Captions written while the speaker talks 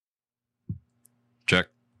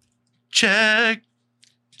Check.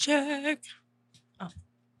 Check. Oh.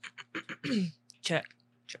 Check.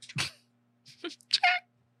 Check.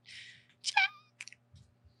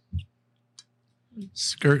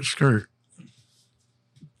 Skirt, skirt.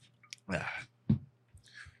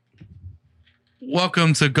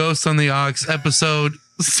 Welcome to Ghost on the Aux episode.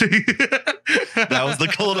 That was the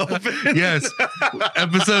cold open. Yes.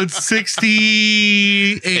 Episode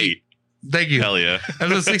 68. Thank you. Hell yeah.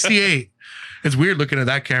 Episode 68. It's weird looking at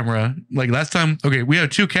that camera. Like last time. Okay, we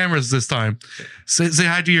have two cameras this time. Say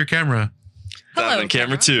hi to your camera. Hello,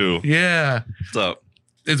 camera 2. Yeah. What's up?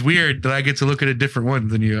 It's weird that I get to look at a different one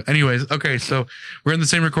than you. Anyways, okay, so we're in the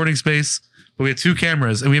same recording space, but we have two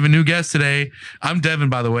cameras, and we have a new guest today. I'm Devin,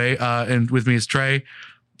 by the way, and with me is Trey.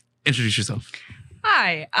 Introduce yourself.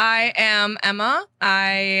 Hi, I am Emma.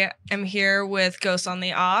 I am here with Ghost on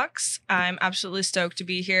the Aux. I'm absolutely stoked to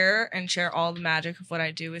be here and share all the magic of what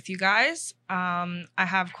I do with you guys. I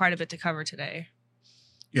have quite a bit to cover today.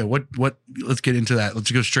 Yeah, what let's get into that.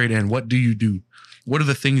 Let's go straight in. What do you do? What are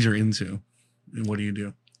the things you're into? And what do you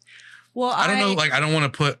do? Well, I don't know, like I don't want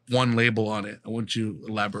to put one label on it. I want you to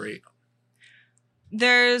elaborate.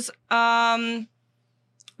 There's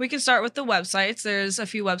we can start with the websites. There's a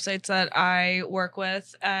few websites that I work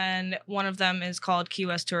with, and one of them is called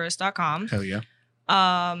keywesttourist.com. Hell yeah.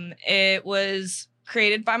 It was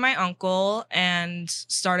created by my uncle and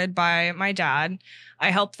started by my dad. I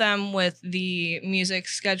help them with the music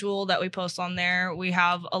schedule that we post on there. We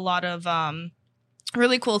have a lot of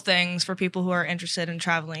really cool things for people who are interested in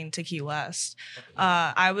traveling to Key West.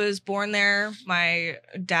 I was born there. My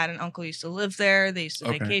dad and uncle used to live there. They used to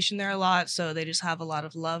vacation there a lot, so they just have a lot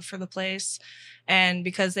of love for the place. And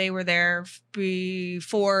because they were there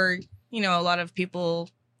before, a lot of people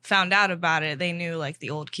found out about it, they knew like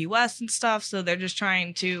the old Key West and stuff. So they're just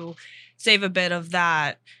trying to save a bit of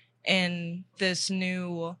that in this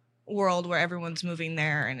new world where everyone's moving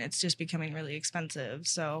there and it's just becoming really expensive.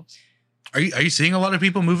 So Are you seeing a lot of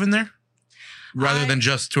people moving there rather than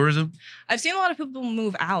just tourism? I've seen a lot of people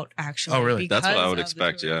move out, actually. Oh, really? That's what I would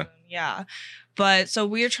expect, yeah. Yeah. But so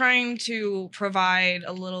we're trying to provide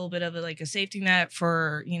a little bit of a safety net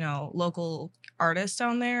for, local artists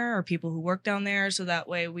down there or people who work down there. So that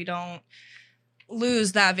way we don't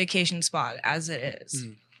lose that vacation spot as it is.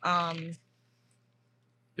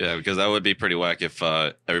 Yeah, because that would be pretty whack if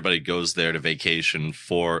everybody goes there to vacation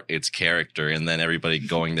for its character, and then everybody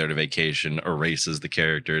going there to vacation erases the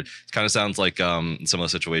character. It kind of sounds like similar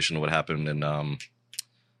situation to what happened in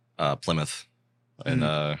Plymouth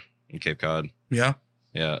in Cape Cod. Yeah.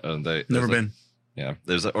 Yeah. Never been. Yeah.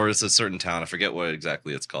 It's a certain town. I forget what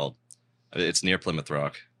exactly it's called. It's near Plymouth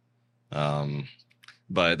Rock.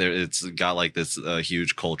 But it's got like this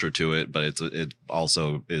huge culture to it, but it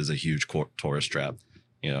also is a huge tourist trap.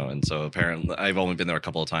 And so apparently I've only been there a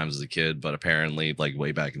couple of times as a kid, but apparently like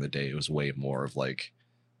way back in the day, it was way more of like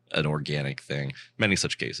an organic thing. Many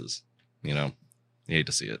such cases, you hate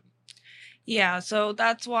to see it. Yeah. So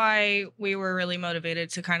that's why we were really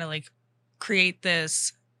motivated to kind of like create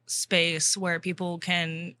this space where people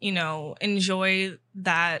can, enjoy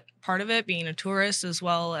that part of it, being a tourist, as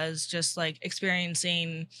well as just like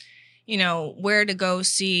experiencing where to go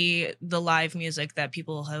see the live music that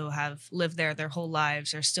people who have lived there their whole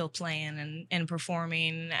lives are still playing and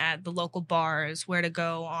performing at the local bars, where to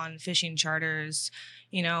go on fishing charters,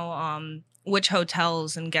 which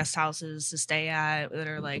hotels and guest houses to stay at that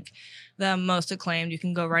are like the most acclaimed. You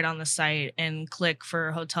can go right on the site and click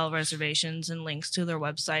for hotel reservations and links to their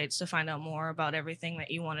websites to find out more about everything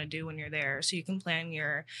that you want to do when you're there. So you can plan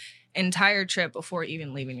your entire trip before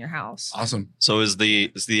even leaving your house. Awesome. So is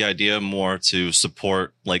the idea more to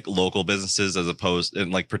support like local businesses as opposed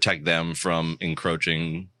and like protect them from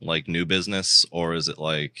encroaching like new business, or is it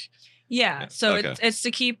like so it's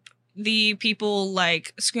to keep the people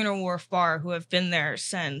like Schooner Wharf Bar who have been there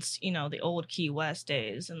since the old Key West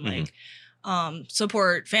days, and like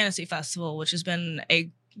support Fantasy Festival, which has been a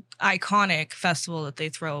iconic festival that they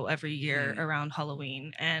throw every year around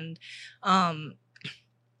Halloween. And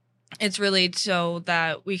it's really so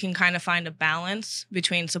that we can kind of find a balance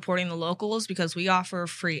between supporting the locals, because we offer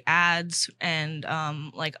free ads and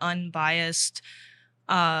like unbiased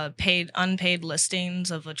unpaid listings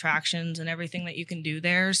of attractions and everything that you can do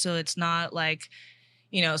there. So it's not like,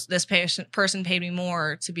 this person paid me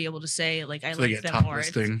more to be able to say like I like them more.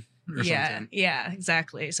 Listing or something. Yeah,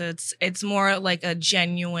 exactly. So it's more like a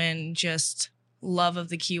genuine just love of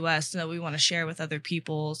the Key West that we want to share with other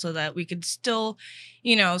people, so that we could still,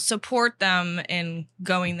 support them in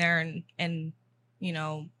going there and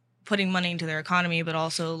putting money into their economy, but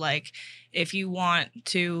also like if you want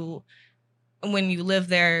to, when you live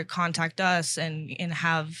there, contact us and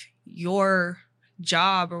have your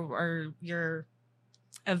job or your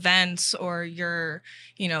events or your,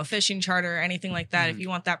 fishing charter or anything like that. If you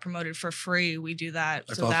want that promoted for free, we do that.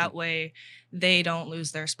 That's so awesome. that way they don't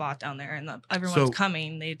lose their spot down there, and everyone's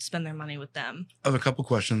coming, they'd spend their money with them. I have a couple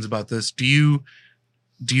questions about this. Do you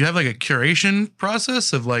have like a curation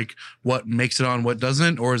process of like what makes it on, what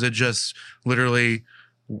doesn't, or is it just literally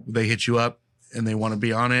they hit you up and they want to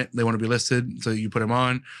be on it, they want to be listed, so you put them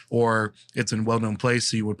on, or it's in a well-known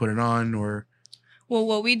place, so you would put it on, or? Well,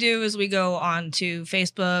 what we do is we go on to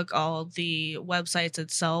Facebook, all the websites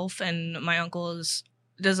itself, and my uncle has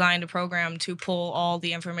designed a program to pull all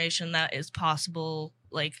the information that is possible,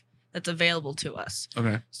 like that's available to us.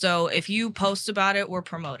 Okay. So if you post about it, we're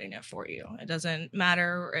promoting it for you. It doesn't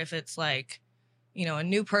matter if it's like, a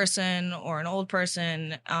new person or an old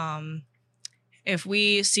person. If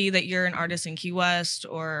we see that you're an artist in Key West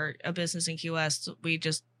or a business in Key West, we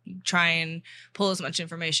just try and pull as much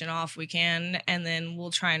information off we can, and then we'll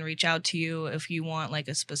try and reach out to you if you want like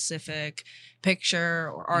a specific picture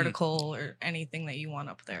or article or anything that you want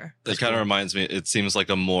up there. It kind of reminds me, it seems like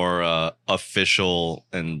a more official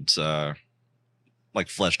and like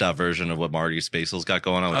fleshed out version of what Marty Spacel's got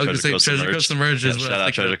going on with Treasure Coast Submerged. Shout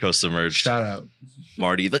out Treasure Coast Submerged. Shout out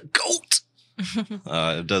Marty the GOAT.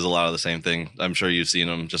 It does a lot of the same thing. I'm sure you've seen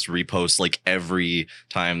him just repost like every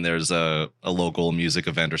time there's a local music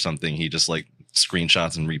event or something. He just like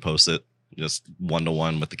screenshots and reposts it just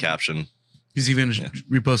 1-to-1 with the caption. He's even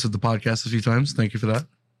reposted the podcast a few times. Thank you for that.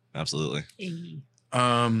 Absolutely.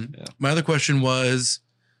 My other question was,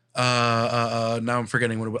 now I'm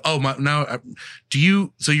forgetting what it was.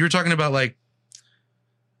 So you were talking about like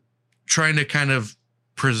trying to kind of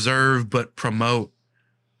preserve but promote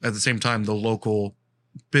at the same time the local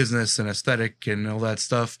business and aesthetic and all that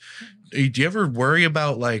stuff. Do you ever worry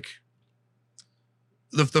about like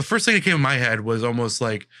the first thing that came in my head was almost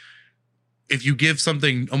like if you give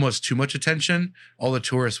something almost too much attention, all the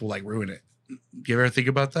tourists will like ruin it. Do you ever think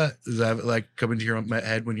about that? Does that like come into your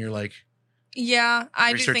head when you're like, yeah,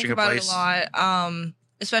 I do think about it a lot.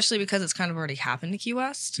 Especially because it's kind of already happened to Key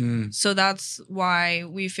West. So that's why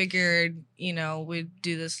we figured, we'd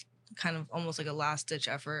do this kind of almost like a last ditch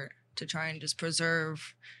effort to try and just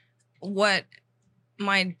preserve what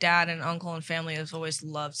my dad and uncle and family has always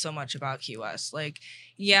loved so much about Key West. Like,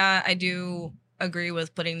 yeah, I do agree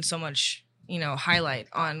with putting so much, highlight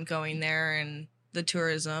on going there and the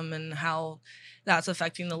tourism and how that's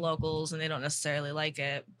affecting the locals and they don't necessarily like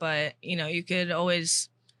it. But, you could always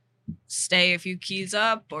stay a few keys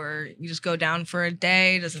up, or you just go down for a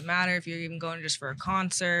day. Doesn't matter if you're even going just for a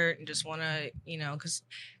concert and just want to, because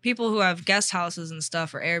people who have guest houses and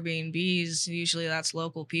stuff or Airbnbs, usually that's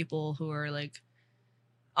local people who are like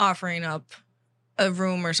offering up a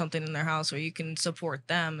room or something in their house where you can support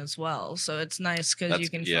them as well. So it's nice because you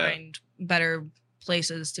can find better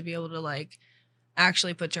places to be able to like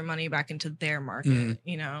actually put your money back into their market,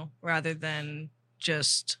 rather than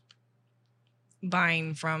just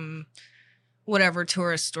buying from whatever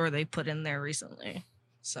tourist store they put in there recently.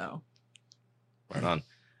 So right on.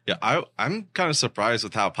 Yeah, I'm kind of surprised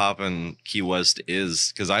with how poppin' Key West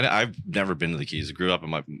is, because I've never been to the Keys. I grew up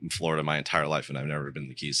in Florida my entire life, and I've never been to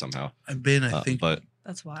the Keys somehow. I've been, I think, but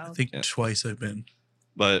that's wild. I think twice I've been.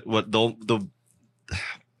 But what the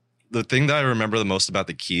thing that I remember the most about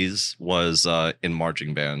the Keys was in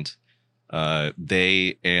marching band.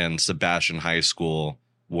 They and Sebastian High School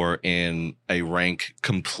were in a rank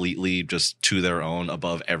completely just to their own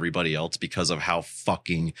above everybody else because of how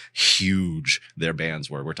fucking huge their bands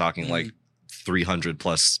were. We're talking like 300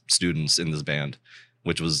 plus students in this band,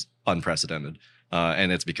 which was unprecedented.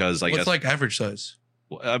 And it's because what's like average size?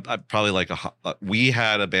 Probably like we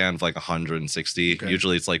had a band of like 160. Okay.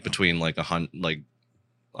 Usually it's like between like 100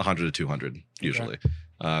 to 200 usually.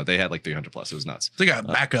 Okay. They had like 300 plus. It was nuts. They got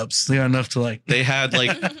backups. They got enough to like. They had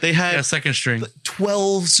a second string.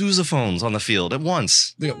 12 sousaphones on the field at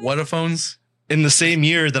once. They got Whataphones in the same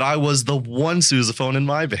year that I was the one sousaphone in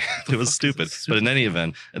my band. It was stupid. But in any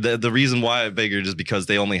event, the reason why I figured is because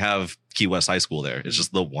they only have Key West High School there. It's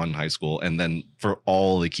just the one high school, and then for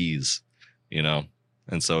all the Keys, And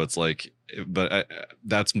so it's like, but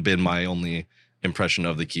that's been my only impression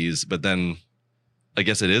of the Keys. But then I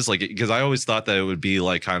guess it is like, because I always thought that it would be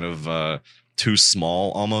like kind of too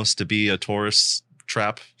small almost to be a tourist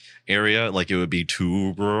trap area. Like it would be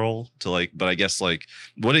too rural to like, but I guess like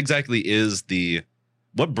what exactly is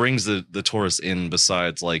what brings the tourists in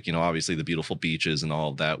besides like, obviously the beautiful beaches and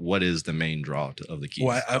all of that? What is the main draw of the Keys?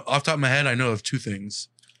 Well, off the top of my head, I know of two things.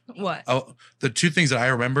 What? The two things that I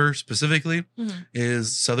remember specifically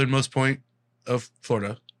is southernmost point of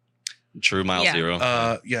Florida. True, mile zero.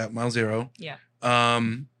 Mile zero. Yeah.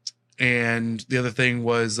 and the other thing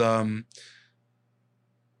was the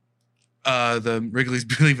Wrigley's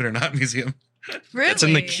Believe It or Not Museum. Really? It's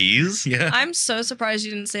in the Keys? Yeah. I'm so surprised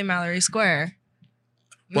you didn't say Mallory Square.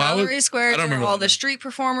 Well, Mallory Square I is don't where remember all that. the street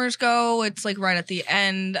performers go. It's like right at the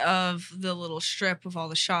end of the little strip of all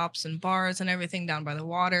the shops and bars and everything down by the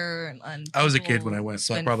water. And I was a kid when people I went,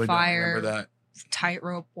 so I spin probably fire, don't remember that.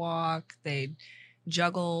 tightrope walk. They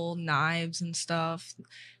juggle knives and stuff.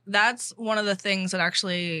 That's one of the things that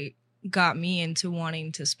actually got me into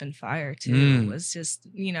wanting to spin fire too. Was just,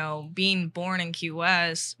 you know, being born in Key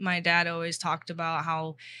West. My dad always talked about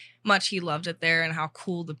how much he loved it there and how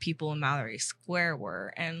cool the people in Mallory Square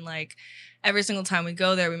were. And like every single time we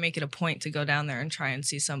go there, we make it a point to go down there and try and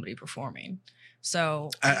see somebody performing. So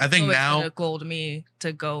I think it's now been a goal to me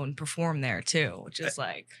to go and perform there too, which is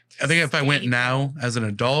like, I think if I went staple. now as an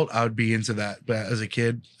adult, I would be into that. But as a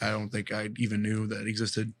kid, I don't think I even knew that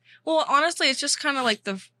existed. Well, honestly, it's just kind of like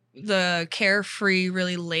the carefree,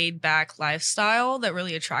 really laid back lifestyle that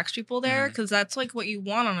really attracts people there, because that's like what you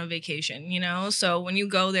want on a vacation, you know? So when you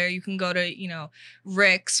go there, you can go to, you know,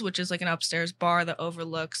 Rick's, which is like an upstairs bar that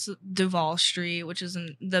overlooks Duval Street, which is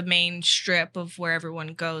in the main strip of where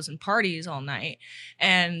everyone goes and parties all night.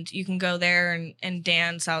 And you can go there and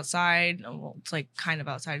dance outside. Well, it's like kind of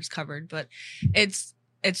outside, it's covered, but it's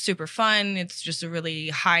super fun. It's just a really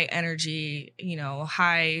high energy, you know,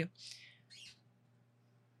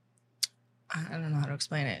 I don't know how to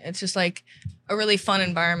explain it. It's just like a really fun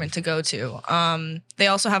environment to go to. They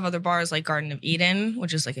also have other bars like Garden of Eden,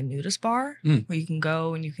 which is like a nudist bar where you can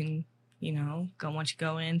go and you can, you know, go once you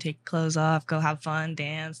go in, take your clothes off, go have fun,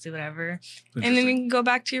 dance, do whatever. And then you can go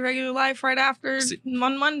back to your regular life right after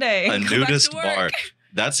on Monday. A Go back to nudist work. bar.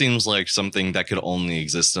 That seems like something that could only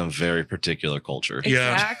exist in a very particular culture.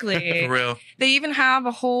 Yeah. Exactly. For real. They even have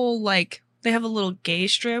a whole like they have a little gay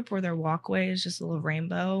strip where their walkway is just a little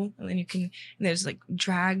rainbow, and then and there's like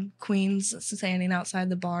drag queens standing outside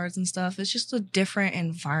the bars and stuff. It's just a different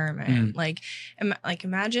environment. Like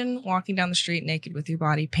imagine walking down the street naked with your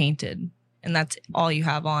body painted, and that's all you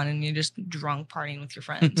have on, and you're just drunk partying with your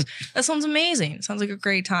friends. That sounds amazing. It sounds like a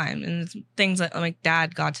great time, and it's things that like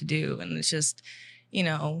dad got to do, and it's just, you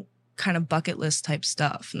know, kind of bucket list type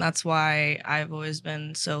stuff. And that's why I've always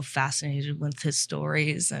been so fascinated with his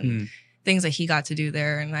stories and things that he got to do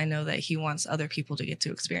there. And I know that he wants other people to get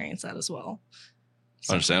to experience that as well.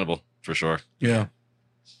 So. Understandable, for sure. Yeah.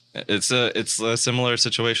 It's a similar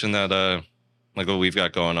situation that like what we've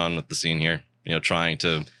got going on with the scene here, you know, trying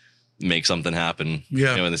to make something happen, you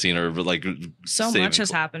know, in the scene, or like so much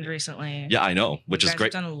has happened recently. Yeah, I know, which is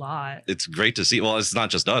great. Done a lot. It's great to see. Well, it's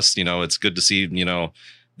not just us, you know, it's good to see, you know,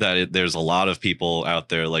 that there's a lot of people out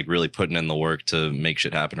there like really putting in the work to make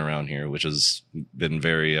shit happen around here, which has been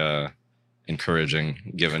very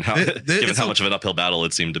encouraging given how much of an uphill battle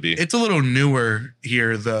it seemed to be. It's a little newer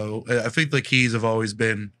here though. I think the Keys have always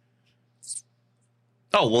been,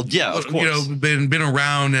 oh well, yeah, of course, you know, been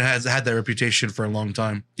around and has had that reputation for a long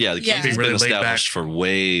time. Yeah, the Keys has really been laid established back for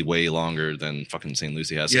way longer than fucking St.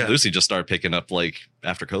 Lucie has. Yeah. St. Lucie just started picking up like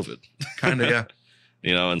after COVID. Kind of, yeah.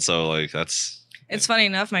 You know, and so like it's funny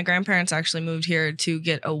enough, my grandparents actually moved here to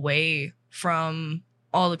get away from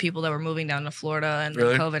all the people that were moving down to Florida, and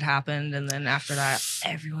then COVID happened, and then after that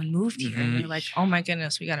everyone moved here and they're like, oh my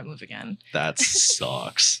goodness, we got to move again. That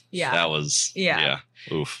sucks. Yeah, that was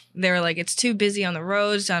oof. They were like, it's too busy on the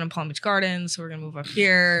roads down in Palm Beach Gardens, so we're gonna move up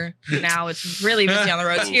here. Now it's really busy on the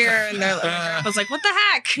roads here, and they're like, my grandpa's like, what the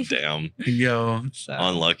heck? Damn. Yo, so,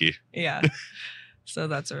 unlucky. Yeah. So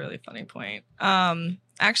that's a really funny point.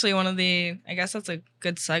 Actually, I guess that's a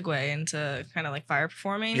good segue into kind of like fire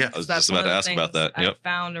performing. Yeah, I was just about to ask about that. I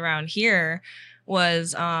found around here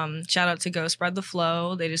was shout out to Go Spread the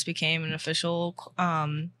Flow. They just became an official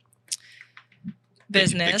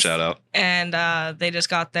business. Big shout out. And they just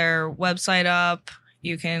got their website up.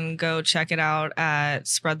 You can go check it out at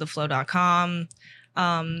spreadtheflow.com.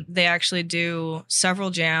 They actually do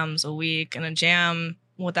several jams a week, and a jam,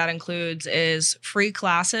 what that includes is free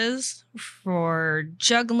classes for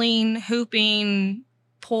juggling, hooping,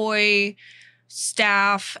 poi,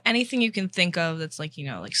 staff, anything you can think of that's like, you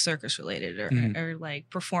know, like circus related or like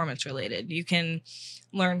performance related. You can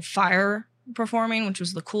learn fire performing, which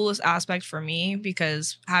was the coolest aspect for me,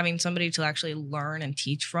 because having somebody to actually learn and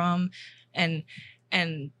teach from and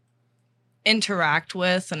interact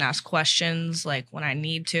with and ask questions like when I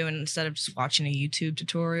need to, and instead of just watching a YouTube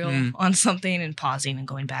tutorial on something and pausing and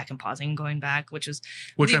going back and pausing and going back, which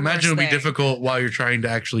I imagine would be difficult while you're trying to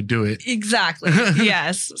actually do it. Exactly.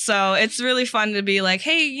 Yes. So it's really fun to be like,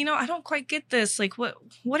 hey, you know, I don't quite get this. Like, what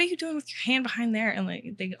are you doing with your hand behind there? And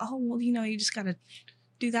like, they go, oh, well, you know, you just gotta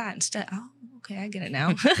do that instead. Oh, okay, I get it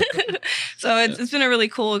now. So it's been a really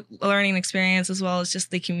cool learning experience, as well as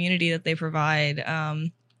just the community that they provide.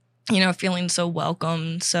 Feeling so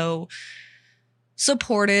welcome, so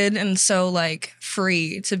supported, and so like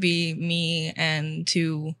free to be me and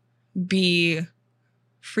to be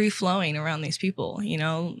free flowing around these people.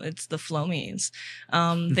 It's the Flomies.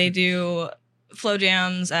 They do flow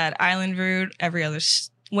jams at Island Root every other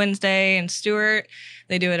Wednesday in Stewart.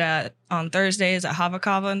 They do it on Thursdays at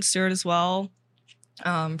Havakava in Stewart as well.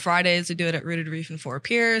 Fridays they do it at Rooted Reef in Fort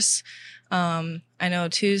Pierce. I know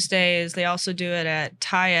Tuesdays they also do it at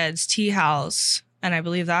Ty Ed's Tea House, and I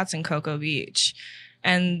believe that's in Cocoa Beach.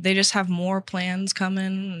 And they just have more plans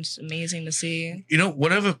coming. It's amazing to see.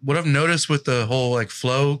 What I've noticed with the whole like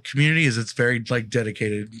flow community is it's very like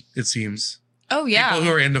dedicated. It seems. Oh yeah, people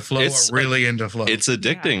who are into flow are really into flow. It's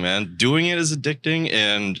addicting, man. Doing it is addicting,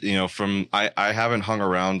 and I haven't hung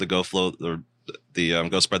around the Go Flow or the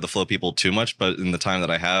Go Spread the Flow people too much, but in the time that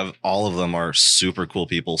I have, all of them are super cool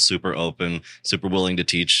people, super open, super willing to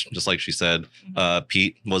teach. Just like she said,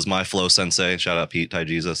 Pete was my flow sensei. Shout out Pete, Ty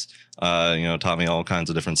Jesus. Taught me all kinds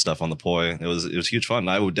of different stuff on the poi. It was huge fun.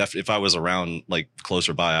 I would if I was around like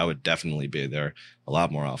closer by, I would definitely be there a lot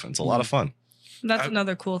more often. It's a lot of fun. That's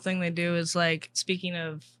another cool thing they do is like, speaking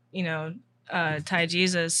of, Ty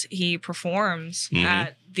Jesus, he performs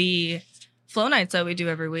at the flow nights that we do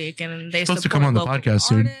every week, and they supposed to come on the podcast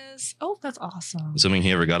soon. Oh, that's awesome. Assuming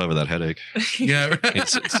he ever got over that headache. Yeah.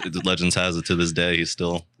 Legends has it to this day. He's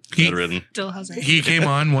still bedridden. Still has it. He came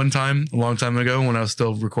on one time, a long time ago, when I was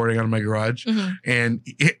still recording out of my garage, and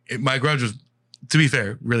my garage was, to be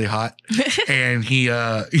fair, really hot. And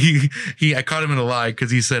I caught him in a lie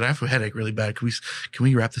because he said, I have a headache really bad. Can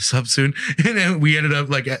we wrap this up soon? And then we ended up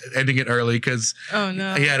like ending it early because he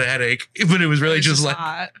had a headache, but it was really just like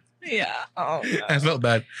hot. Yeah. Oh, no. I felt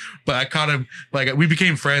bad, but I caught him, like, we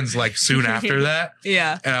became friends like soon after that.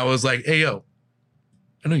 Yeah. And I was like, hey, yo,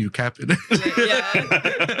 I know you capping.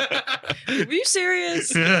 Yeah. Were you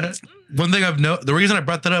serious? Yeah. One thing the reason I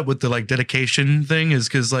brought that up with the like dedication thing is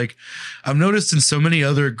because like I've noticed in so many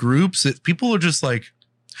other groups that people are just like,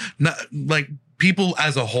 not like people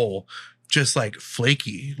as a whole, just like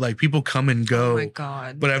flaky. Like people come and go. Oh my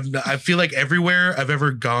God. But I feel like everywhere I've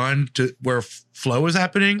ever gone to where flow is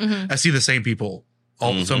happening, I see the same people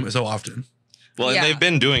so often. Well, and they've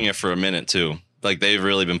been doing it for a minute too. Like they've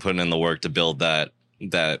really been putting in the work to build that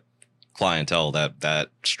clientele, that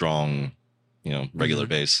strong, regular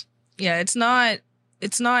base. Yeah, it's not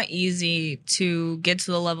easy to get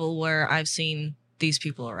to the level where I've seen these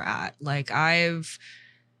people are at. Like I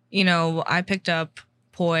picked up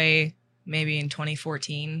poi maybe in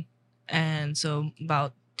 2014, and so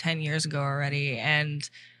about 10 years ago already, and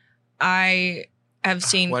I have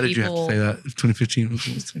seen Why did you have to say that? 2015 was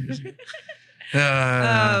almost 10 years ago.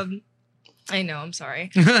 I know, I'm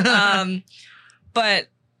sorry. But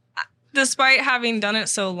despite having done it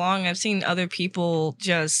so long, I've seen other people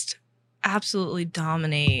just absolutely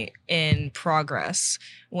dominate in progress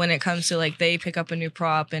when it comes to like they pick up a new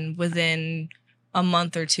prop and within a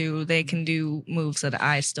month or two they can do moves that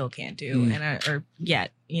I still can't do or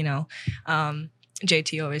yet.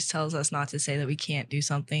 JT always tells us not to say that we can't do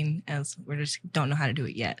something, as we just don't know how to do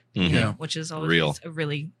it yet. Which is always a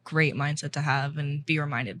really great mindset to have and be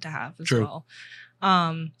reminded to have as well.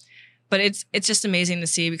 But it's just amazing to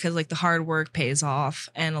see because like the hard work pays off,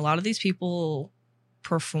 and a lot of these people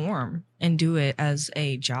perform and do it as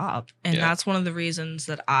a job. And that's one of the reasons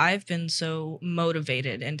that I've been so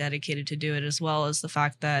motivated and dedicated to do it, as well as the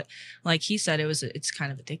fact that, like he said, it's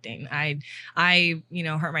kind of addicting. I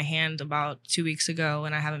hurt my hand about 2 weeks ago,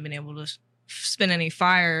 and I haven't been able to spin any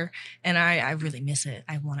fire, and I really miss it.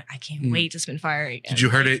 I can't wait to spin fire again. Did you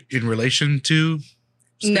hurt it in relation to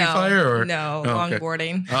fire or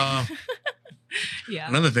longboarding? Okay. Yeah.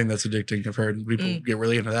 Another thing that's addicting, I've heard people get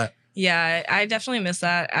really into that. Yeah, I definitely miss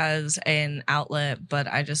that as an outlet, but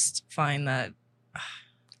I just find that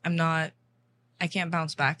I can't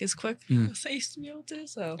bounce back as quick as I used to be able to.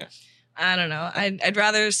 So I don't know. I'd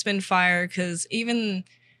rather spin fire, because even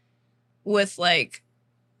with like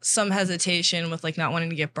some hesitation with like not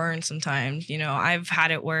wanting to get burned sometimes, I've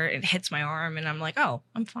had it where it hits my arm and I'm like, oh,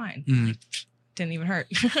 I'm fine. Like, didn't even hurt.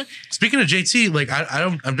 Speaking of JT, like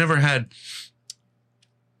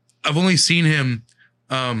I've only seen him.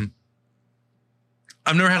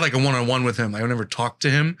 I've never had like a one-on-one with him. I've never talked to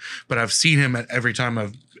him, but I've seen him at every time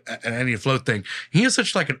at any float thing. He has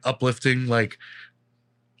such like an uplifting, like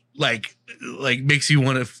makes you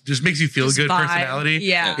want to, just makes you feel just good vibe. Personality.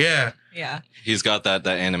 Yeah. He's got that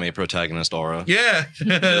anime protagonist aura. Yeah.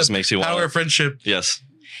 It just makes you want power of friendship. Yes.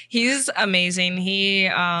 He's amazing. He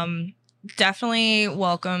definitely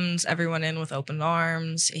welcomes everyone in with open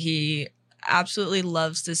arms. He absolutely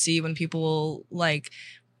loves to see when people like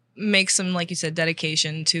make some, like you said,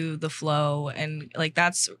 dedication to the flow, and like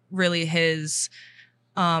that's really his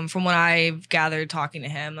from what I've gathered talking to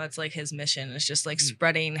him, that's like his mission. It's just like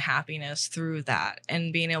spreading happiness through that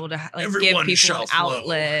and being able to like Everyone give people shall an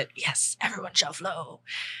outlet. Yes, everyone shall flow.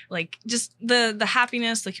 Like just the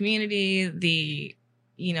happiness, the community, the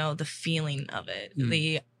the feeling of it,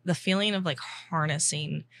 the feeling of like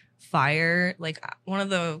harnessing fire. Like one of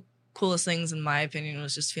the coolest things in my opinion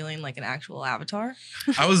was just feeling like an actual avatar.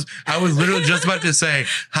 I was literally just about to say,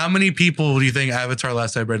 how many people do you think Avatar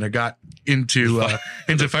Last Airbender got into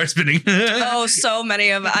fire spinning? Oh, so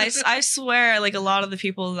many of I swear, like a lot of the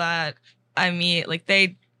people that I meet, like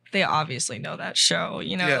they obviously know that show,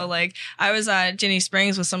 Yeah. Like I was at Ginny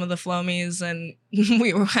Springs with some of the flomies and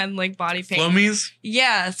we had like body paint. Flomies?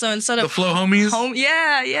 Yeah. So instead of The flow homies?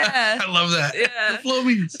 Yeah. I love that. Yeah. The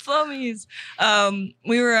flomies. Flomies.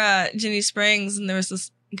 We were at Ginny Springs and there was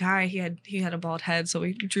this guy, he had a bald head, so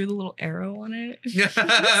we drew the little arrow on it.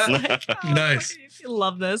 Like, Nice. I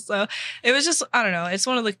love this. So it was just, I don't know, it's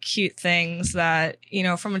one of the cute things that,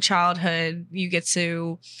 from a childhood you get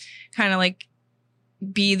to kind of like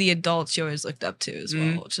be the adults you always looked up to as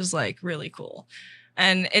well, which is like really cool.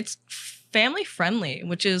 And it's family friendly,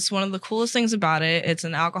 which is one of the coolest things about it. It's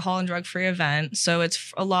an alcohol and drug free event. So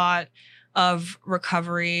it's a lot of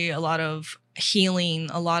recovery, a lot of healing,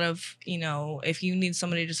 a lot of, if you need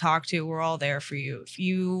somebody to talk to, we're all there for you. If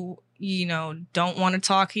you don't want to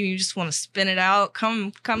talk, you just want to spin it out,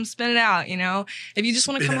 come spin it out, if you just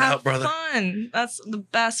want to come have fun, that's the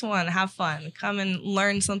best one. Have fun, come and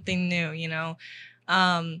learn something new,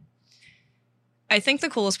 I think the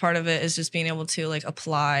coolest part of it is just being able to like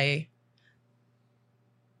apply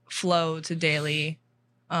flow to daily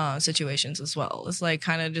situations as well. It's like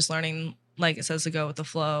kind of just learning, like it says, to go with the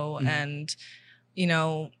flow and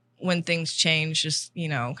when things change, just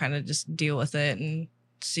kind of just deal with it and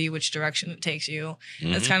see which direction it takes you.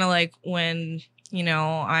 It's kind of like when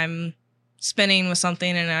I'm spinning with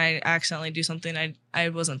something and I accidentally do something I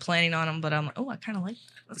wasn't planning on them, but I'm like, oh, I kind of like that.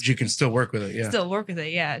 But you can still work with it. Yeah. Still work with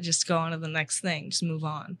it. Yeah. Just go on to the next thing. Just move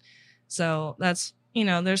on. So that's,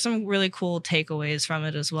 there's some really cool takeaways from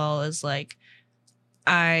it as well, as like,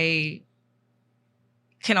 I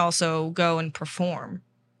can also go and perform,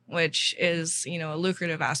 which is, a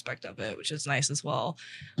lucrative aspect of it, which is nice as well.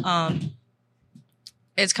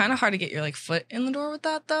 It's kind of hard to get your like foot in the door with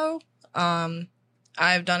that though.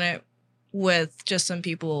 I've done it with just some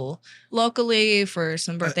people locally for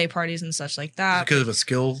some birthday parties and such like that. Because of a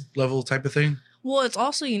skill level type of thing? Well, it's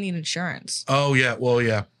also you need insurance. Oh, yeah. Well,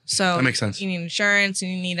 yeah. So that makes sense. You need insurance and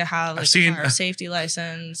you need to have like, a fire safety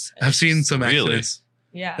license. I've seen some accidents.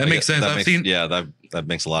 Yeah. That makes sense. That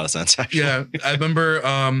makes a lot of sense, actually. Yeah. I remember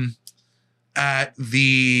at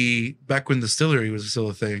back when distillery was still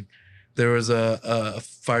a thing, there was a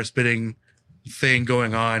fire spitting thing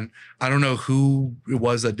going on. I don't know who it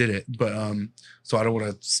was that did it, but so I don't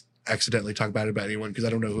want to accidentally talk bad about anyone because I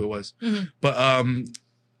don't know who it was. But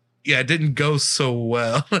yeah, it didn't go so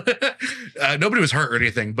well. Nobody was hurt or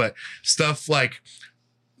anything, but stuff like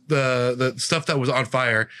the stuff that was on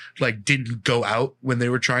fire like didn't go out when they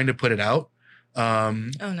were trying to put it out. Oh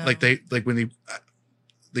no! Like when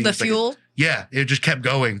the fuel. Yeah, it just kept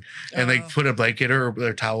going, and they put a blanket or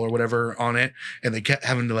a towel or whatever on it, and they kept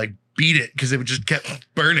having to like beat it because it just kept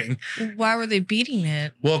burning. Why were they beating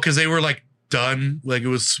it? Well, because they were like done, like we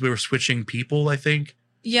were switching people, I think.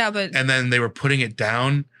 Yeah, but and then they were putting it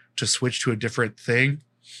down to switch to a different thing,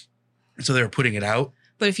 so they were putting it out.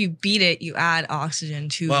 But if you beat it, you add oxygen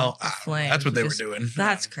to the flame. That's what they were doing.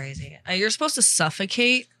 That's crazy. You're supposed to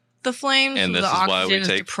suffocate the flames, and this the is oxygen why we is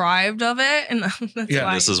deprived of it, and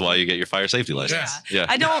this is why you get your fire safety license. Yeah.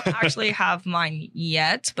 I don't actually have mine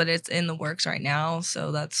yet, but it's in the works right now.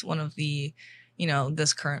 So that's one of the,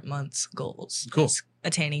 this current month's goals. Cool.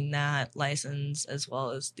 Attaining that license as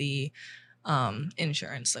well as the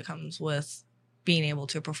insurance that comes with being able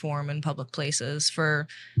to perform in public places for,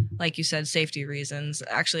 like you said, safety reasons.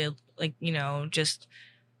 Actually, like, just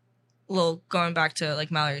little going back to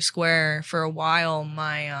like Mallory Square, for a while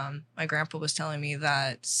my my grandpa was telling me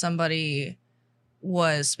that somebody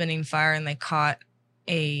was spinning fire and they caught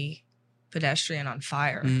a pedestrian on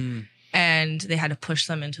fire and they had to push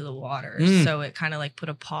them into the water. So it kind of like put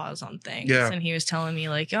a pause on things. And he was telling me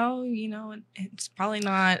like, oh, it's probably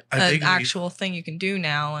not an actual thing you can do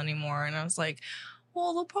now anymore. And I was like,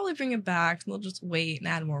 well, they'll probably bring it back. They'll just wait and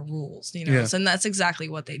add more rules, you know. Yeah. So, and that's exactly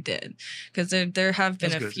what they did, because there have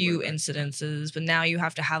been That's a good. few Right. incidences, but now you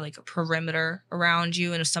have to have like a perimeter around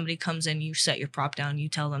you, and if somebody comes in, you set your prop down. You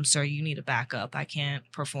tell them, "Sir, you need to back up. I can't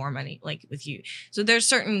perform any like with you." So there's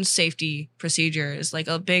certain safety procedures. Like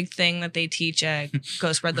a big thing that they teach at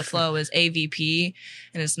Go Spread the Flow is AVP,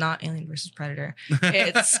 and it's not Alien versus Predator.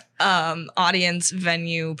 It's audience,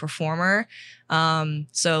 venue, performer.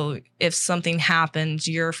 So if something happens,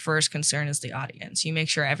 your first concern is the audience. You make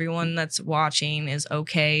sure everyone that's watching is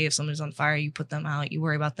okay. If somebody's on fire, you put them out. You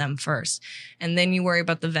worry about them first. And then you worry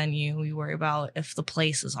about the venue. You worry about if the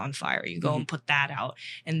place is on fire. You go and put that out.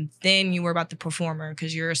 And then you worry about the performer,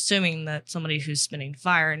 because you're assuming that somebody who's spitting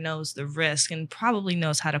fire knows the risk and probably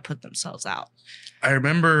knows how to put themselves out. I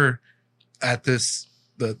remember at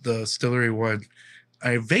the distillery one,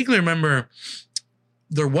 I vaguely remember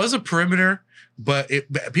there was a perimeter, but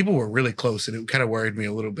people were really close, and it kind of worried me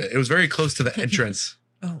a little bit. It was very close to the entrance.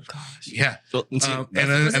 Oh gosh. Yeah. Well, And see,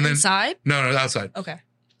 then Inside? no, outside. Okay.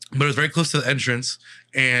 But it was very close to the entrance,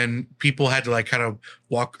 and people had to like kind of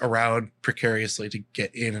walk around precariously to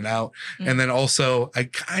get in and out. And then also, I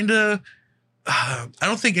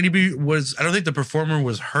don't think the performer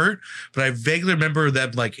was hurt, but I vaguely remember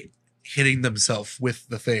them like hitting themselves with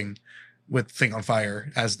the thing on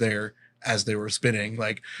fire as they were spinning.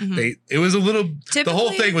 Like it was a little, the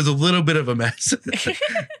whole thing was a little bit of a mess.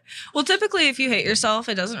 Well, typically if you hit yourself,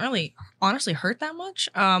 it doesn't really honestly hurt that much.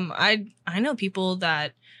 I know people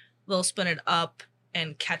that they'll spin it up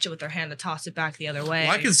and catch it with their hand to toss it back the other way.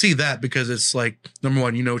 Well, I can see that, because it's like, number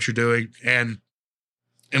one, you know what you're doing, and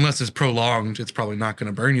unless it's prolonged, it's probably not going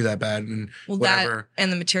to burn you that bad. And whatever. That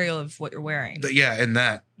and the material of what you're wearing. And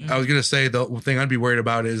that. I was going to say the thing I'd be worried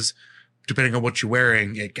about is, depending on what you're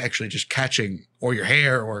wearing, it actually just catching, or your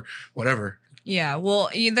hair or whatever. Yeah,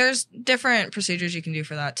 well, there's different procedures you can do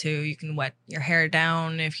for that too. You can wet your hair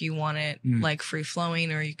down if you want it like free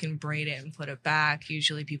flowing, or you can braid it and put it back.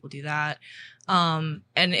 Usually people do that. And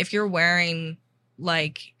if you're wearing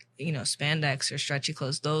like, spandex or stretchy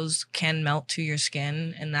clothes, those can melt to your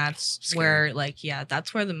skin. And that's where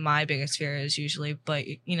that's where my biggest fear is usually. But,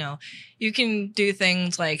 you can do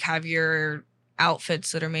things like have your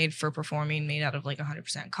outfits that are made for performing made out of like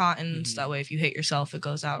 100% cotton. So that way, if you hit yourself, it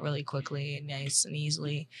goes out really quickly and nice and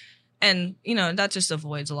easily. And, that just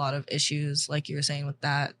avoids a lot of issues, like you were saying, with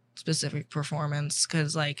that specific performance.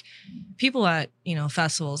 Cause like people at,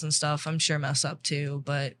 festivals and stuff, I'm sure mess up too,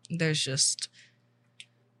 but there's just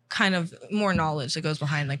kind of more knowledge that goes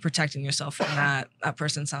behind like protecting yourself from that. That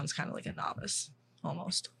person sounds kind of like a novice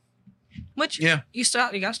almost. Which you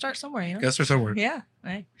gotta start somewhere, Gotta start somewhere. Yeah.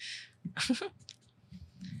 Right.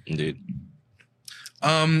 Indeed.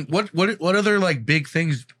 What other like big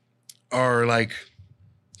things are like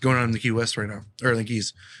going on in the Key West right now, or in the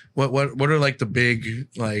Keys? What are like the big,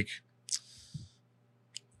 like,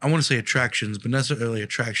 I want to say attractions, but not necessarily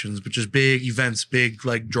attractions, but just big events, big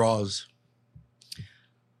like draws?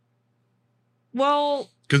 Well,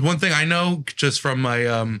 because one thing I know just from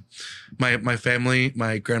my my family,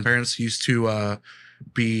 my grandparents used to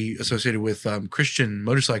be associated with Christian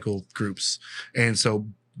motorcycle groups, and so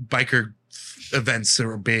biker events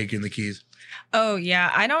are big in the Keys. Oh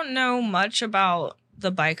yeah, I don't know much about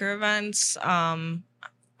the biker events.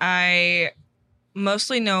 I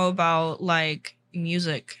mostly know about like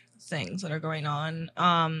music things that are going on.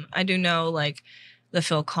 I do know like the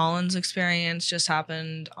Phil Collins experience just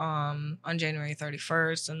happened on January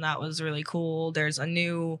 31st, and that was really cool. There's a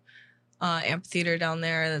new amphitheater down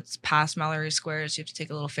there that's past Mallory Squares. You have to take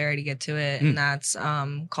a little ferry to get to it, and that's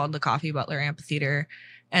called the Coffee Butler Amphitheater,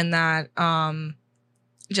 and that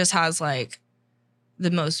just has like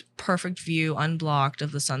the most perfect view unblocked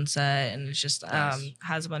of the sunset, and it's just Nice.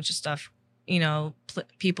 has a bunch of stuff,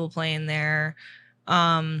 people playing there.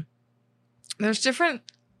 There's different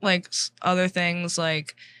like other things,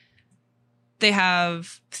 like they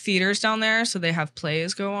have theaters down there, so they have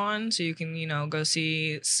plays go on, so you can go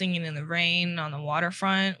see Singing in the Rain on the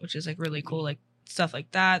waterfront, which is like really cool, like stuff like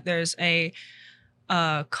that. There's a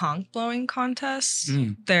conch blowing contest.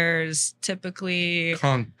 There's typically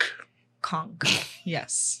conch.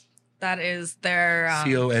 Yes, that is their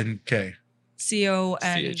CONK. CONCH.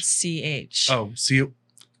 Oh,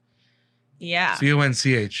 Yeah,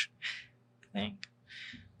 CONCH. I think.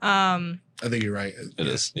 I think you're right. It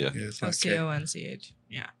is, yeah. It's Oh, not K. CONCH.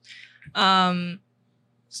 Yeah.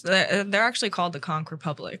 So they're actually called the Conch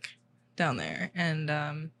Republic down there,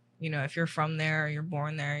 and if you're from there or you're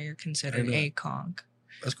born there, you're considered a conch.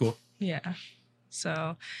 That's cool. Yeah.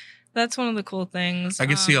 So that's one of the cool things. I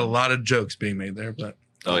can see a lot of jokes being made there, but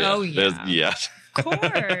Oh yeah. Oh, yeah. Yeah. Of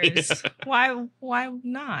course. Why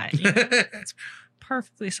not? You know, it's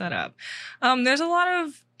perfectly set up. There's a lot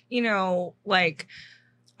of, like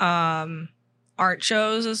art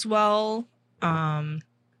shows as well.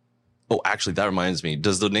 Oh, actually, that reminds me.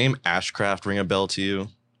 Does the name Ashcraft ring a bell to you?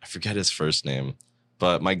 I forget his first name,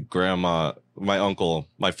 but my grandma, my uncle,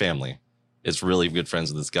 my family is really good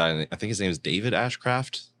friends with this guy. And I think his name is David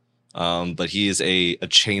Ashcraft. But he is a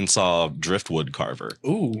chainsaw driftwood carver.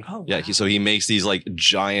 Ooh. Oh, Yeah, wow. so he makes these like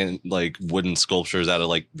giant like wooden sculptures out of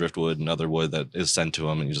like driftwood and other wood that is sent to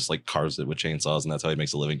him, and he just like carves it with chainsaws, and that's how he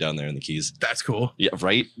makes a living down there in the Keys. That's cool. Yeah,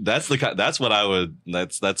 right. That's what I would.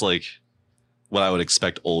 That's like what I would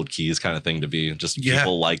expect old Keys kind of thing to be. Just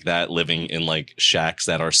people like that living in like shacks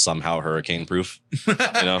that are somehow hurricane proof. You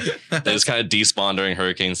know, they just kind of despawn during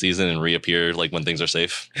hurricane season and reappear like when things are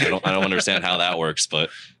safe. I don't understand how that works, but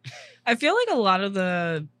I feel like a lot of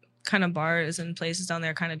the kind of bars and places down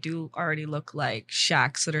there kind of do already look like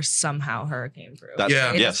shacks that are somehow hurricane proof.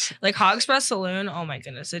 Yes. Like Hog's Saloon. Oh my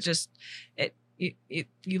goodness.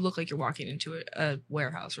 You look like you're walking into a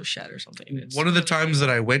warehouse or shed or something. It's one of the times that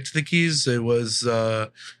I went to the Keys, it was like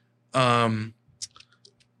a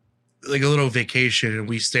little vacation, and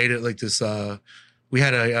we stayed at like this we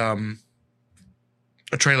had a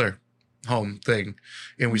trailer home thing,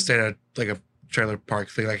 and we stayed at like a trailer park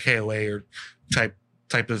thing, like KOA or type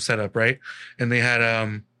of setup, right? And they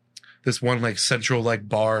had this one like central like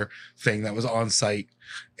bar thing that was on site,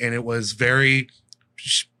 and it was very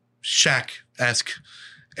shack-esque.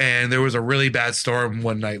 And there was a really bad storm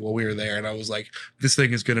one night while we were there, and I was like, this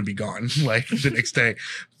thing is gonna be gone like the next day.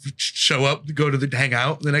 Show up, go to the hang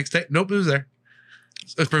out the next day. Nope, it was there.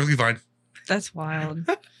 It was perfectly fine. That's wild.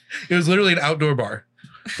 It was literally an outdoor bar.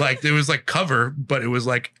 Like it was like cover, but it was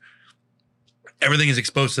like everything is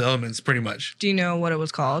exposed to elements pretty much. Do you know what it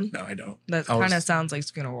was called? No, I don't. That kind of sounds like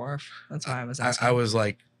Schooner Wharf. That's why I was asking. I was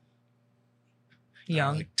like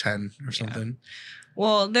young, like 10 or something. Yeah.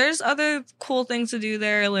 Well, there's other cool things to do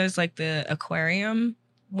there. There's like the aquarium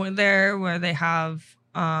where they have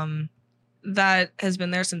that has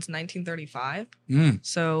been there since 1935.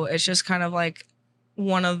 So it's just kind of like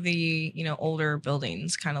one of the older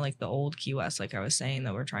buildings, kind of like the old Key West, like I was saying,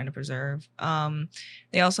 that we're trying to preserve.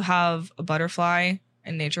 They also have a butterfly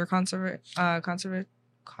and nature conservatory.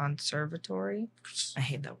 I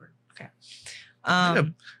hate that word. Okay.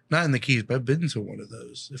 Not in the Keys, but I've been to one of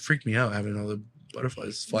those. It freaked me out having all the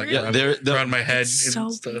butterflies flying around my head.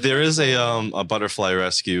 And stuff. There is a butterfly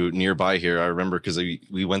rescue nearby here. I remember because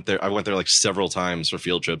we went there. I went there like several times for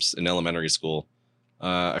field trips in elementary school.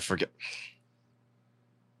 I forget.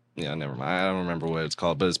 Yeah, never mind. I don't remember what it's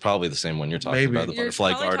called, but it's probably the same one you're talking about. The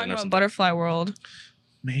butterfly garden or something. Butterfly World.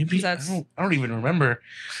 Maybe I don't even remember.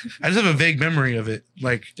 I just have a vague memory of it.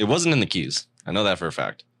 Like it wasn't in the Keys. I know that for a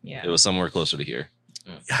fact. Yeah, it was somewhere closer to here.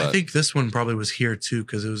 Yeah, I think this one probably was here too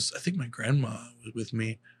because it was. I think my grandma was with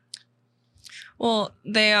me. Well,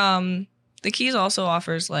 they the Keys also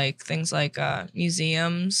offers like things like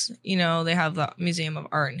museums. They have the Museum of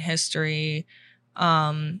Art and History.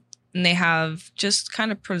 And they have just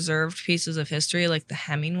kind of preserved pieces of history, like the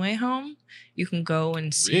Hemingway home. You can go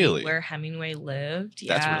and see where Hemingway lived.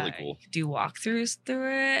 That's really cool. Do walkthroughs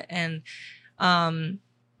through it, and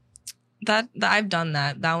that I've done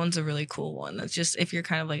that. That one's a really cool one. That's just if you're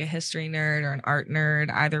kind of like a history nerd or an art nerd,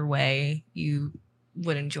 either way, you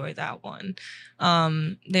would enjoy that one.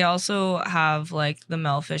 They also have like the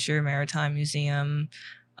Mel Fisher Maritime Museum.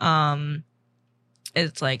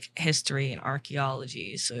 It's like history and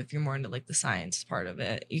archaeology. So if you're more into like the science part of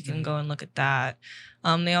it, you can go and look at that.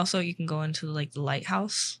 You can go into like the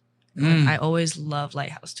lighthouse. I always love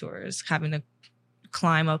lighthouse tours, having to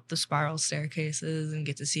climb up the spiral staircases and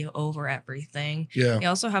get to see over everything. Yeah. They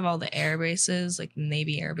also have all the air bases, like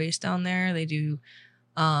Navy Air Base down there. They do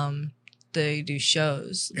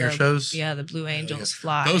shows. Air shows? Yeah, the Blue Angels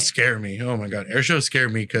fly. Those scare me. Oh my God. Air shows scare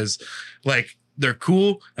me because like they're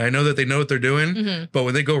cool. I know that they know what they're doing, but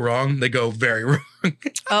when they go wrong, they go very wrong.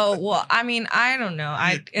 Oh, well, I mean, I don't know.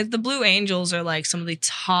 The Blue Angels are like some of the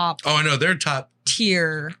top. Oh, I know. They're top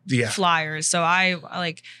tier flyers. So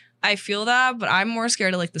I feel that, but I'm more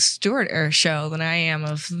scared of like the Stewart Air Show than I am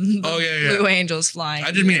of Blue Angels flying.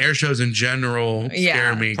 I just mean air shows in general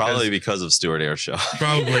scare me. Probably because of Stewart Air Show.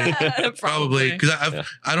 Probably because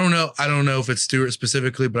I don't know if it's Stewart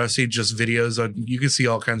specifically, but I've seen just videos on. You can see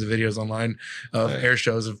all kinds of videos online of air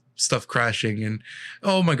shows of stuff crashing, and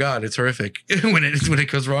oh my God, it's horrific. when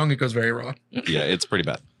it goes wrong, it goes very wrong. Yeah, it's pretty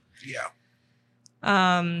bad. Yeah.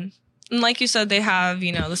 And like you said, they have,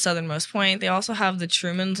 the southernmost point. They also have the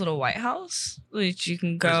Truman's Little White House, which you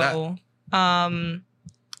can go.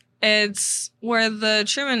 It's where the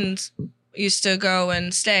Trumans used to go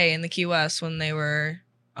and stay in the Key West when they were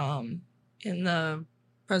in the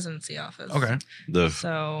presidency office. Okay.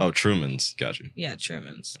 Truman's. Got you. Yeah,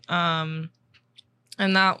 Truman's.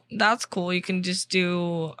 And that's cool. You can just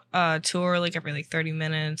do a tour like every like 30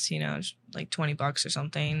 minutes, you know, like $20 or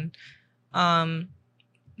something.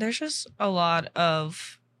 There's just a lot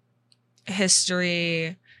of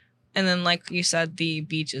history. And then, like you said, the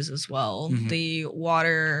beaches as well. Mhm. The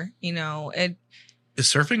water, you know, Is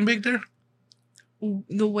surfing big there?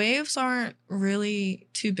 the waves aren't really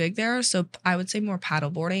too big there. So I would say more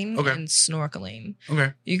paddleboarding Okay. and snorkeling.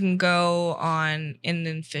 Okay. You can go on and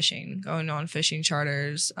then going on fishing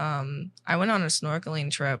charters. I went on a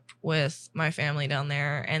snorkeling trip with my family down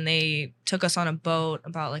there, and they took us on a boat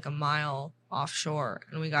about like a mile offshore,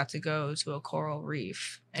 and we got to go to a coral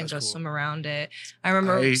reef and That's go cool. swim around it. I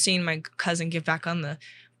remember seeing my cousin get back on the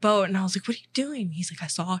boat, and I was like, "What are you doing?" He's like, "I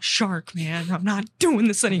saw a shark, man. I'm not doing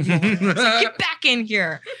this anymore." I was like, "Get back in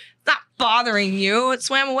here. It's not bothering you. It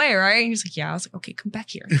swam away, right?" And he's like, "Yeah." I was like, "Okay, come back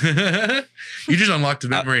here." You just unlocked a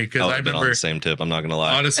memory because I I've been on remember the same tip. I'm not gonna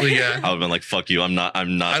lie. honestly, yeah. I would have been like, "Fuck you! I'm not I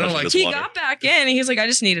don't touching like- this He water." got back in. And he's like, "I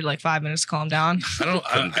just needed like 5 minutes to calm down."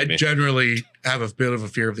 I generally have a bit of a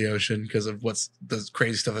fear of the ocean because of what's the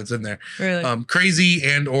crazy stuff that's in there. Really? Crazy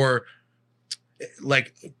and or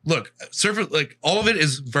like, look, surfer, like all of it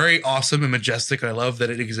is very awesome and majestic. And I love that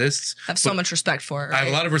it exists. I have so but much respect for it. I have a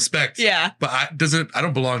right? lot of respect. Yeah. But I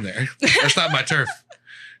don't belong there. That's not my turf.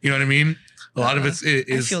 You know what I mean? A lot of it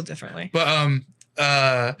I is feel differently. But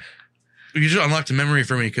you just unlocked a memory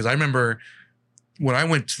for me because I remember when I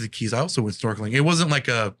went to the Keys, I also went snorkeling. It wasn't like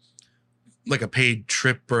a paid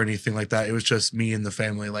trip or anything like that. It was just me and the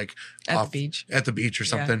family, like At the beach. at the beach or Yeah.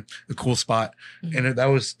 something, a cool spot, Mhm. and that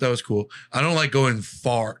was cool. I don't like going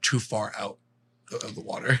too far out of the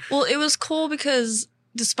water. Well, it was cool because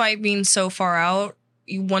despite being so far out,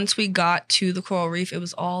 once we got to the coral reef, it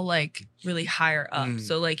was all like really higher up. Mm.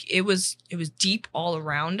 So like it was deep all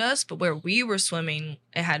around us, but where we were swimming,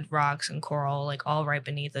 it had rocks and coral like all right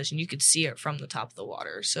beneath us, and you could see it from the top of the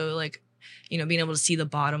water. So like, you know, being able to see the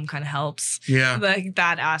bottom kind of helps. Yeah, Like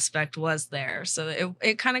that aspect was there. So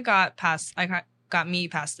it kind of got me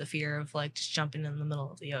past the fear of like just jumping in the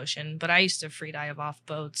middle of the ocean. But I used to free dive off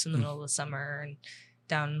boats in the middle of the summer and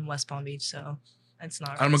down in West Palm Beach. So it's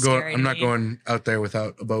not. I'm really scary I'm to not me. going out there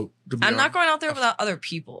without a boat. To be I'm not honest. going out there without other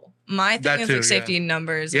people. My thing That is too, like safety in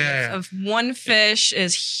numbers. And Yeah, if one fish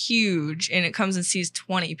is huge and it comes and sees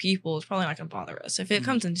 20 people, it's probably not going to bother us. If it Mhm.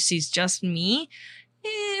 comes and sees just me,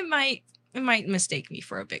 it might mistake me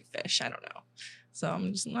for a big fish. I don't know. So I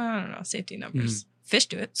don't know. Safety in numbers. Fish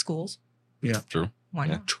do it. Schools. True. Why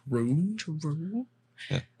Yeah. not? True. True.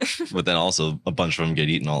 But then also a bunch of them get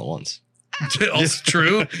eaten all at once. Also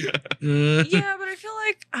true. Yeah, but I feel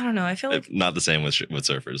like I don't know. I feel like Not the same with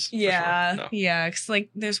surfers. for sure. yeah, No. yeah. Cause like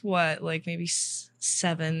there's like maybe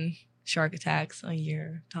 7 shark attacks a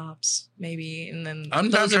year tops, maybe, and then I'm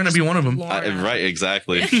not those are trying to be just one of them. blown out. Right,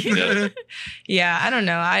 exactly. Yeah. Yeah, I don't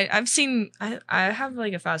know. I've seen I have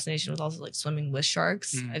like a fascination with also like swimming with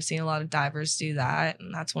sharks. Mm. I've seen a lot of divers do that,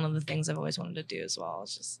 and that's one of the things I've always wanted to do as well.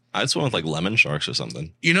 It's just I'd swim with like lemon sharks or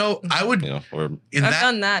something. You know, I would You know, or in I've that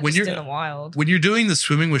done that when just you're in the wild. when you're doing the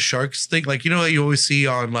swimming with sharks thing, like, you know, you always see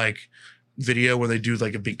on like video where they do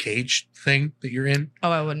like a big cage thing that you're in. Oh,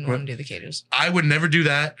 I wouldn't What? want to do the cages. I would never do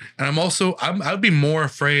that. And I would be more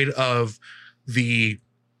afraid of the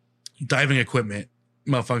diving equipment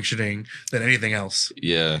malfunctioning than anything else.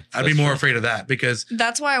 yeah. I'd be that's more true. afraid of that because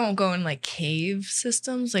That's why I won't go in like cave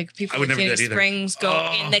systems. Like people I would in never do Phoenix that either. Springs go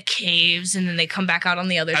Oh. in the caves and then they come back out on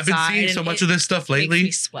the other I've side. been seeing so and much it of this stuff makes me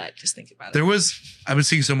lately. sweat just thinking about I've been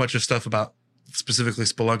seeing so much of stuff about specifically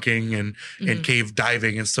spelunking and Mhm. cave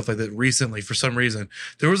diving and stuff like that recently for some reason.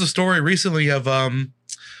 There was a story recently of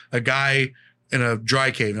a guy in a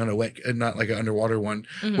dry cave, not a wet, not like an underwater one,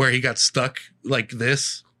 Mhm. where he got stuck like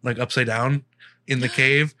this, like upside down in the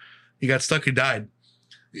cave. He got stuck and died.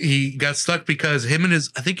 He got stuck because him and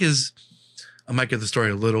I might get the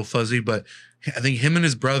story a little fuzzy, but I think him and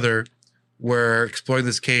his brother were exploring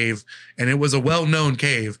this cave, and it was a well-known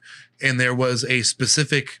cave, and there was a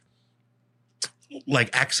specific like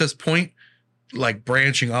access point, like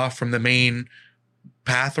branching off from the main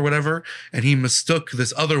path or whatever, and he mistook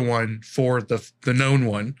this other one for the known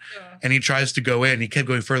one, and he tries to go in. He kept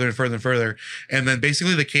going further and further and further, and then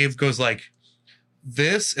basically the cave goes like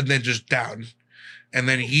this and then just down, and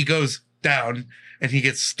then he goes down and he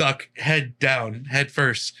gets stuck head down, head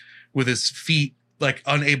first, with his feet like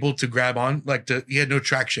unable to grab on, he had no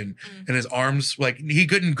traction, and his arms, like he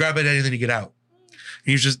couldn't grab at anything to get out.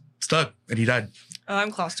 He was just stuck and he died. Oh,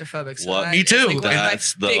 I'm claustrophobic. So What? that Me is, too. Like, one of my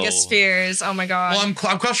That's the- biggest fears. Oh my god. Well, I'm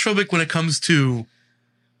claustrophobic when it comes to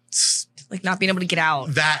like not being able to get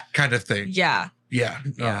out. that kind of thing. Yeah. Yeah.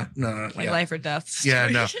 Yeah. No. Like Yeah. life or death. Yeah,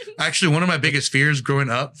 no. situation. Actually, one of my biggest fears growing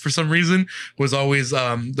up for some reason was always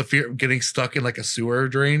the fear of getting stuck in like a sewer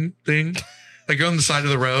drain thing. Like on the side of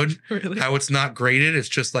the road, Really? how it's not graded. It's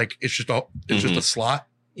just like it's just a slot.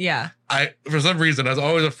 Yeah. For some reason I was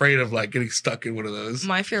always afraid of like getting stuck in one of those.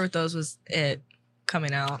 My fear with those was it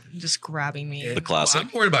coming out, just grabbing me. The classic. I'm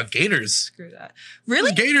worried about gators. Screw that.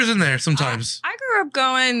 Really? There's gators in there sometimes. I grew up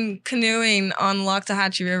going canoeing on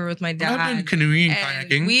Loxahatchee River with my I've dad. been canoeing, And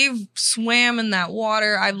kayaking. we've swam in that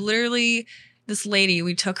water. I've literally, this lady,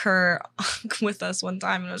 we took her with us one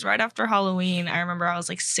time, and it was right after Halloween. I remember I was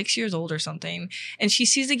like 6 years old or something, and she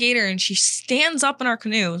sees a gator and she stands up in our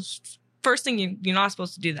canoe. First thing, you're not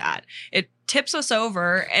supposed to do that. It tips us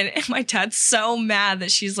over, and my dad's so mad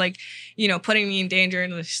that she's like, putting me in danger,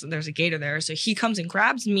 and there's a gator there. So he comes and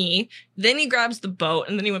grabs me, then he grabs the boat,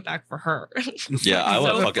 and then he went back for her. Yeah, I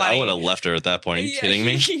So would funny. have left her at that point. Are you Yeah, kidding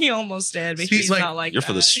me? He almost did, but She's he's like, not like You're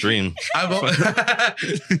for the that. stream.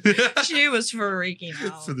 She was freaking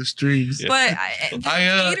out. for the streams. Yeah. But the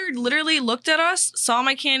gator literally looked at us, saw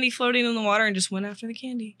my candy floating in the water, and just went after the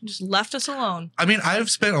candy. Just left us alone. I mean, I've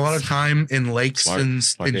spent a lot of time in lakes Smart and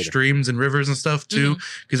gator. streams and rivers and stuff too.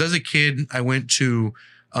 Because as a kid, I went to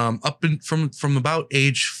from about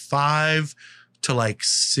age 5 to like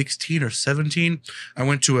 16 or 17. I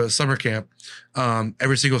went to a summer camp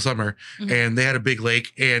every single summer, Mhm. and they had a big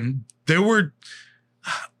lake, and there were,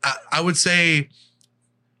 I would say,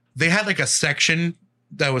 they had like a section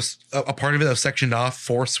that was a part of it that was sectioned off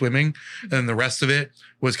for swimming, and then the rest of it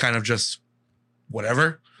was kind of just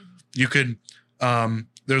whatever. You could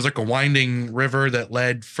there was like a winding river that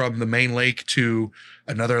led from the main lake to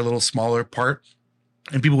another little smaller part,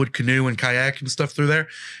 and people would canoe and kayak and stuff through there,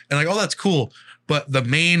 and like, oh, that's cool. But the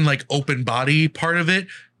main like open body part of it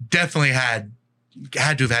definitely had to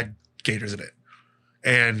have had gators in it.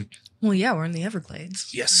 And Well, yeah, we're in the Everglades.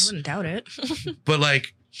 Yes. I wouldn't doubt it. but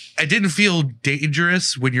like, I didn't feel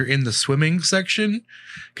dangerous when you're in the swimming section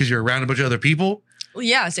because you're around a bunch of other people. Well,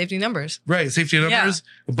 yeah, safety numbers. Right, safety numbers.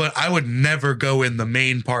 But I would never go in the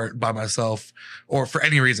main part by myself or for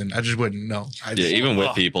any reason. I just wouldn't. No. I Yeah, just, even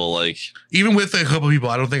with people, like, even with a couple people,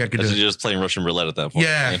 I don't think I could do you're it. just playing Russian roulette at that point.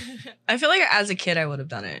 Yeah. I feel like as a kid, I would have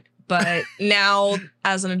done it. But now,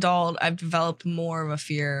 as an adult, I've developed more of a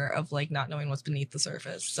fear of like not knowing what's beneath the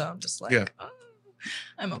surface. So I'm just like, Yeah. oh,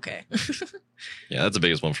 I'm okay. Yeah, that's the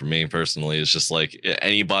biggest one for me personally. It's just like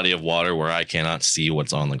any body of water where I cannot see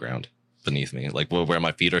what's on the ground beneath me, like where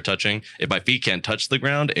my feet are touching. If my feet can't touch the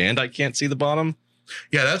ground and I can't see the bottom,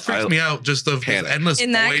 Yeah, that freaks me out. Just the Panic. endless.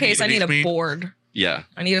 In that void case, I need a beneath me. board. yeah,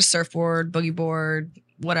 I need a surfboard, boogie board,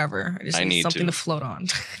 whatever. I just I need need something to. to float on.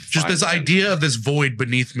 Just this Fine. idea of this void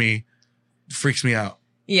beneath me freaks me out.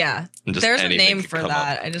 Yeah, and just there's a anything name could for come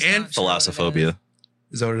that. up. I just And not sure what it is. Thalassophobia.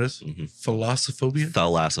 Is that what it is? Mhm. Philosophobia?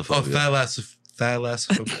 Oh, Thalassophobia.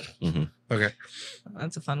 thalassophobia. Mhm. Okay.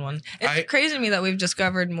 That's a fun one. It's I- crazy to me that we've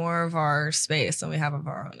discovered more of our space than we have of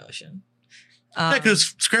our own ocean. Yeah,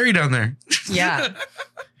 because it's scary down there. yeah,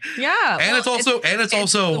 yeah, And it's also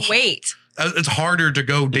the weight. it's harder to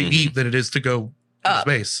go Mhm. deep than it is to go into Up.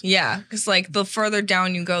 space. Yeah, because like the further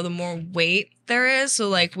down you go, the more weight there is. So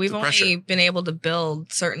like we've The only pressure. been able to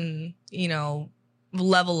build certain,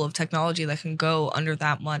 level of technology that can go under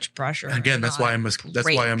that much pressure. Again, that's why I'm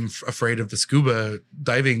afraid of the scuba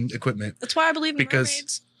diving equipment. That's why I believe in because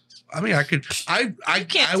mermaids. I mean, I You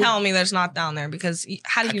can't would- tell me there's not down there because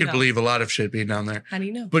how do I you could know? believe a lot of shit being down there. How do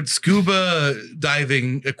you know? But scuba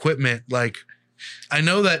diving equipment, like, I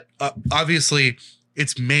know that obviously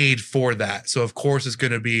it's made for that. So of course it's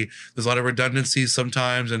going to be, there's a lot of redundancies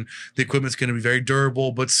sometimes, and the equipment's going to be very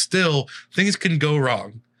durable, but still things can go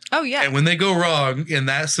wrong. Oh yeah, And when they go wrong in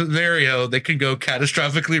that scenario, they can go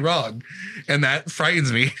catastrophically wrong. And that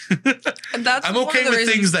frightens me. that's I'm one of okay the with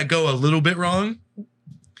reasons- things that go a little bit wrong.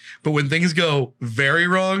 But when things go very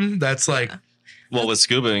wrong, that's like, Well, with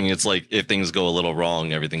scubaing, it's like if things go a little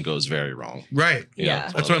wrong, everything goes very wrong. right.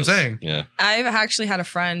 Yeah. That's what I'm saying. Yeah. I've actually had a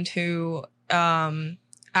friend who,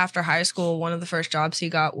 after high school, one of the first jobs he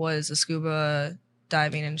got was a scuba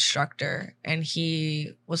diving instructor. And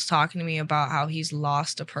he was talking to me about how he's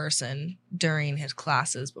lost a person during his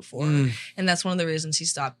classes before. Mm. And that's one of the reasons he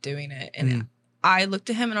stopped doing it. And Mm. I looked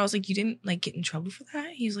at him and I was like, you didn't like get in trouble for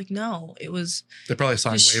that? He's like, no, it was They probably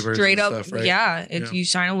sign just waivers straight and up. stuff, right? Yeah. If Yeah. you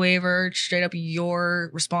sign a waiver, it's straight up your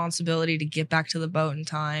responsibility to get back to the boat in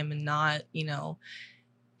time and not,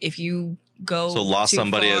 if you go So lost too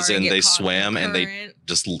somebody far as and in get they caught in the swam and they current.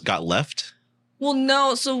 just got left. Well,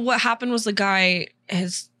 no. So what happened was the guy,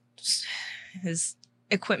 his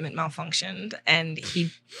equipment malfunctioned and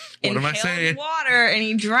he What am I inhaled saying? water and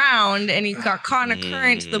he drowned and he got caught in a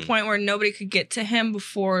current to the point where nobody could get to him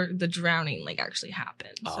before the drowning like actually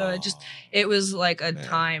happened. So it was like a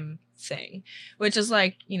time thing, which is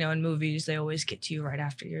like, you know, in movies they always get to you right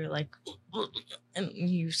after you're like and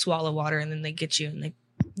you swallow water and then they get you and they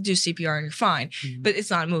do CPR and you're fine. But it's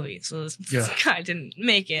not a movie, so this guy didn't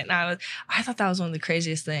make it. And I thought that was one of the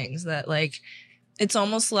craziest things, that like it's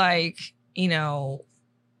almost like, you know,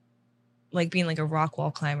 like being like a rock wall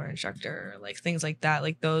climber instructor, like things like that.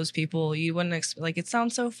 Like those people, you wouldn't expect. Like it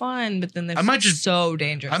sounds so fun, but then they're so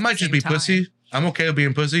dangerous. I might just be pussy. I'm okay with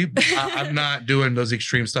being pussy. But I'm not doing those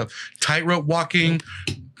extreme stuff. Tightrope walking,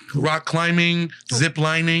 rock climbing, zip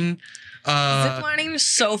lining. Zip lining is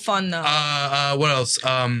so fun though. What else?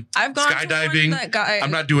 I've gone skydiving.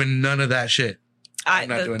 I'm not doing none of that shit.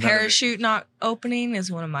 The parachute not opening is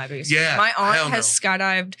one of my biggest. Yeah, my aunt has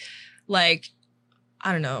skydived like,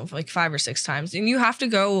 I don't know, like 5 or 6 times. And you have to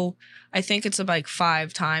go, I think it's like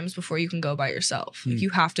 5 times before you can go by yourself. Like you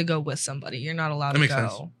have to go with somebody. You're not allowed to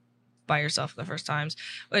go by yourself the first times,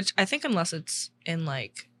 which I think unless it's in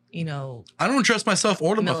like, you know. I don't trust myself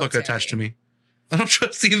or the motherfucker attached to me. I don't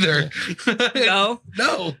trust either. No.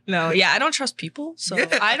 Yeah, I don't trust people. So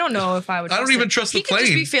I don't know if I would. I don't even trust the plane. He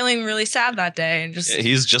could just be feeling really sad that day and just.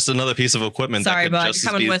 He's just another piece of equipment. Sorry, bud,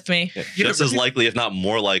 you're coming with me. Just as likely, if not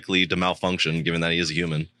more likely, to malfunction, given that he is a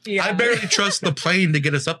human. Yeah. I barely trust the plane to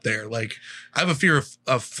get us up there. Like, I have a fear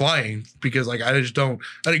of flying because, like, I just don't.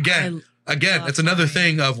 And again, it's another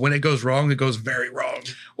thing of when it goes wrong, it goes very wrong.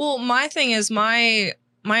 Well, my thing is my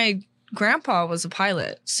grandpa was a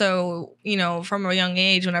pilot. So, you know, from a young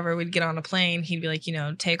age, whenever we'd get on a plane, he'd be like, you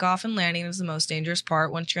know, takeoff and landing is the most dangerous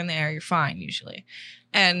part. Once you're in the air, you're fine usually.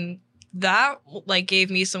 And that like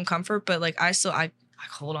gave me some comfort, but like I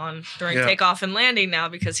hold on during takeoff and landing now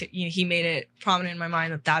because he made it prominent in my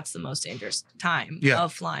mind that that's the most dangerous time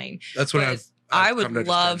of flying. That's what I would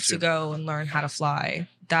love to go and learn how to fly.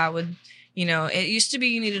 That would, you know, it used to be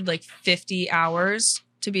you needed like 50 hours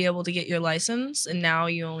to be able to get your license, and now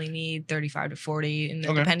you only need 35 to 40, and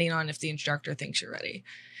then depending on if the instructor thinks you're ready.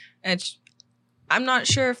 And I'm not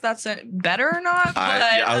sure if that's better or not. But,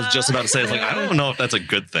 I was just about to say, like, I don't know if that's a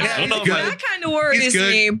good thing. I don't know that kind of worries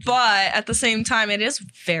me, but at the same time, it is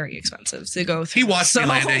very expensive to go through. He watched me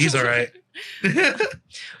land it. He's all right.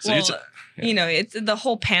 You know, it's the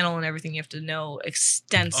whole panel and everything you have to know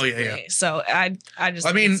extensively. Oh, yeah. So I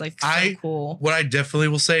mean, it's like so cool. What I definitely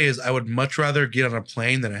will say is I would much rather get on a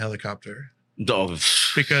plane than a helicopter.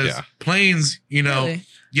 Because planes, you know,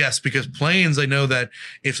 yes, because planes, I know that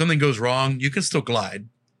if something goes wrong, you can still glide.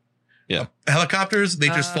 Yeah. Helicopters, they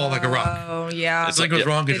just fall like a rock. Oh, yeah. If something goes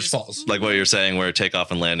wrong, it just falls. Like what you're saying, where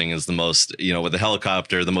takeoff and landing is the most, you know, with the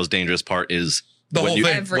helicopter, the most dangerous part is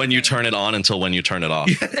when you turn it on until when you turn it off.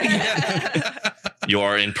 You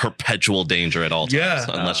are in perpetual danger at all times,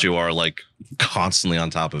 unless you are like constantly on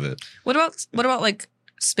top of it. What about like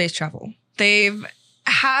space travel? They've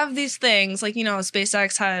have these things like, you know,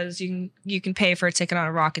 SpaceX has you can pay for a ticket on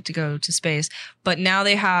a rocket to go to space, but now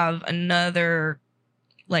they have another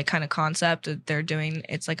like kind of concept that they're doing.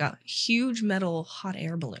 It's like a huge metal hot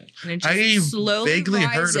air balloon, and it just slowly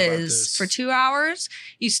rises for 2 hours.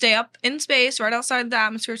 You stay up in space right outside the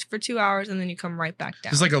atmosphere for 2 hours, and then you come right back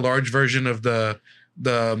down. It's like a large version of the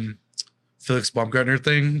Felix Baumgartner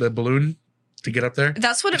thing, the balloon to get up there.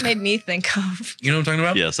 That's what it made me think of. You know what I'm talking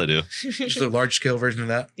about? Yes, I do. Just a large scale version of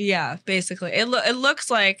that. Yeah, basically, it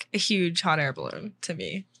looks like a huge hot air balloon to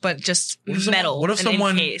me, but just metal. What if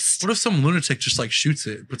some lunatic just like shoots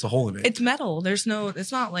it, puts a hole in it? It's metal. It's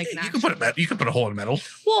not like you can put a hole in metal.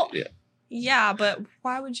 Well, yeah, but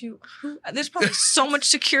why would you? There's probably so much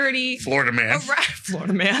security. Florida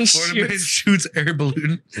man shoots air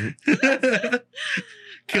balloon.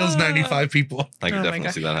 Kills 95 people. I can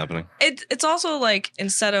definitely see that happening. It's also like,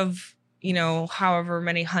 instead of, you know, however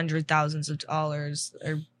many hundred thousands of dollars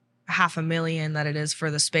or $500,000 that it is for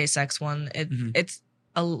the SpaceX one, it's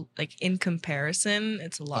like in comparison,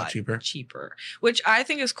 it's a lot cheaper, which I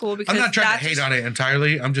think is cool because I'm not trying to hate on it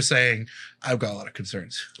entirely. I'm just saying I've got a lot of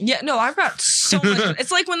concerns. Yeah, no, I've got so much.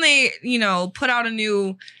 It's like when they, you know, put out a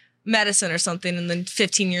new medicine or something, and then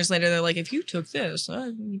 15 years later they're like, if you took this,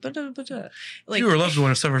 like you were loved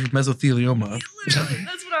one who suffered from mesothelioma. Literally,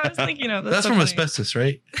 that's what I was thinking of. That's so from funny. Asbestos,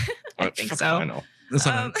 right? I think so. I know. That's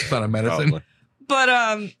not a medicine. Probably. But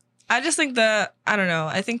I just think that, I don't know,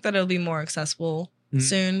 I think that it'll be more accessible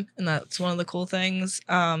soon, and that's one of the cool things.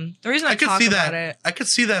 The reason I talk about it, I could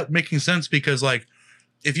see that making sense because, like,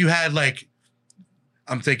 if you had like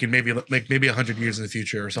I'm thinking maybe 100 years in the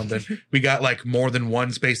future or something. We got like more than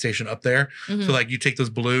one space station up there. Mhm. So like you take those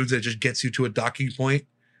balloons, it just gets you to a docking point,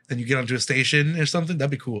 then you get onto a station or something.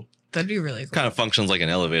 That'd be cool. That'd be really cool. Kind of functions like an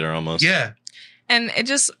elevator almost. Yeah. And it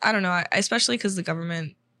just, I don't know, especially because the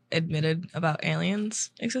government admitted about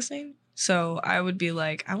aliens existing. So I would be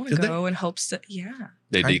like, I want to Did go in hopes that, yeah.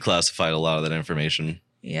 They I- declassified a lot of that information.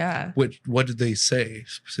 Yeah. What did they say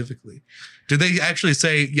specifically? Did they actually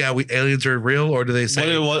say, yeah, aliens are real, or do they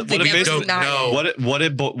say What They it never basically- denied it.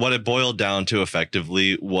 what it boiled down to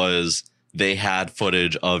effectively was they had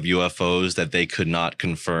footage of UFOs that they could not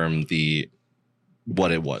confirm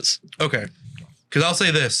what it was. Okay. Because I'll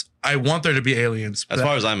say this, I want there to be aliens, As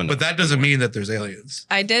far as I'm but that doesn't mean that there's aliens.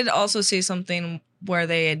 I did also see something where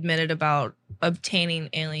they admitted about obtaining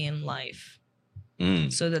alien life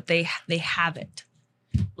Mm. so that they have it.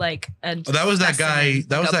 Like Oh, that was that guy.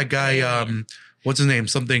 That was that guy. alien. What's his name?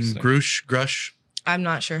 Something Grush. I'm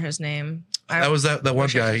not sure his name. That was that one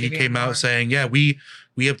wish I guy. could He give you came more. out saying, "Yeah, we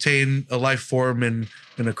obtain a life form in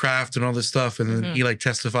a craft and all this stuff," and then Mhm. he like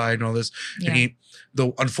testified and all this. Yeah. And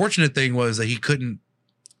the unfortunate thing was that he couldn't,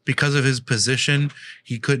 because of his position,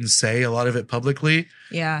 he couldn't say a lot of it publicly.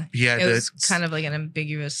 Yeah. He had It to, was kind of like an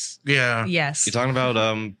ambiguous yeah. yes. You talking about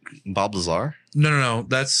Bob Lazar? No,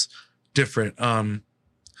 that's different.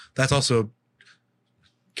 That's also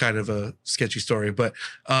kind of a sketchy story, but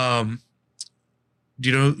do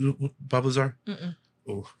you know Bob Lazar? Mm-mm.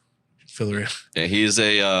 Oh, fill her in. Yeah,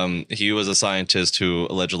 he was a scientist who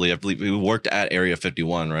allegedly, I believe, he worked at Area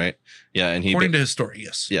 51, right? Yeah, and According to his story,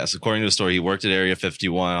 yes. yes, according to the story, he worked at Area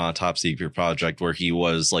 51 on a top secret project where he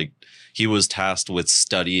was tasked with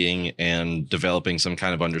studying and developing some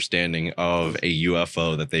kind of understanding of a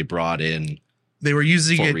UFO that they brought in They were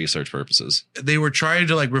using for it. research purposes. They were trying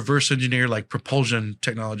to like reverse engineer like propulsion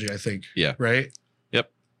technology, I think. Yeah. Right.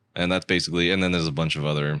 And that's basically, and then there's a bunch of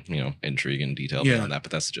other, intrigue and detail Yeah. beyond that,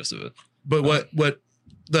 but that's the gist of it. But what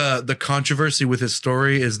the controversy with his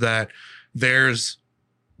story is that there's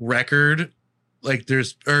record, like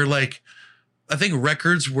I think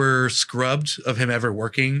records were scrubbed of him ever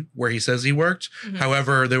working where he says he worked. Mhm.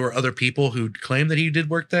 However, there were other people who claimed that he did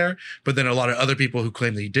work there, but then a lot of other people who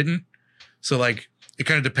claimed that he didn't. So like it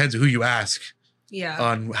kind of depends who you ask Yeah.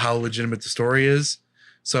 on how legitimate the story is.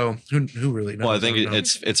 So who really knows? Well, I think don't know.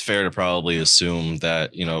 it's fair to probably assume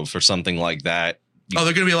that, for something like that. Oh,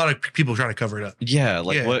 there are going to be a lot of people trying to cover it up. Yeah,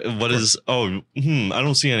 like Yeah, what is? I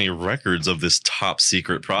don't see any records of this top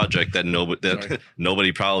secret project that Right.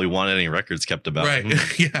 nobody probably wanted any records kept about.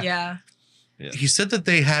 Right. Yeah. Yeah. He said that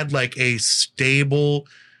they had like a stable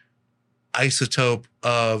isotope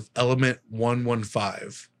of element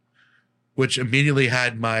 115, which immediately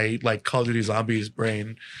had my like Call of Duty Zombies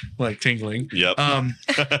brain like tingling. Yep.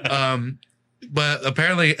 But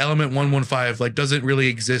apparently element 115 like doesn't really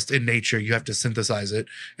exist in nature. You have to synthesize it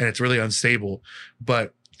and it's really unstable.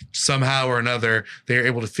 But somehow or another, they're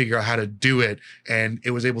able to figure out how to do it. And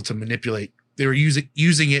it was able to manipulate. They were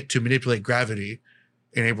using it to manipulate gravity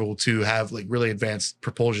and able to have like really advanced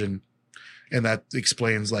propulsion. And that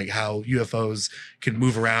explains like how UFOs can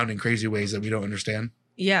move around in crazy ways that we don't understand.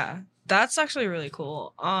 Yeah. That's actually really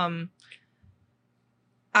cool.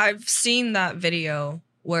 I've seen that video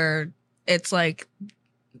where it's like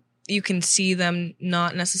you can see them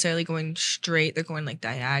not necessarily going straight; they're going like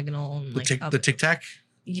diagonal and like up. The Tic Tac.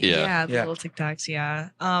 Yeah, the Yeah. little Tic Tacs. Yeah.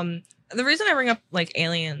 The reason I bring up like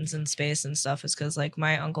aliens and space and stuff is because like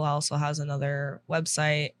my uncle also has another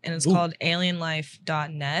website and it's Ooh. called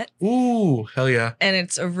alienlife.net. Ooh, hell yeah. And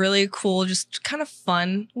it's a really cool, just kind of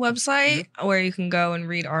fun website where you can go and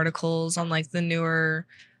read articles on like the newer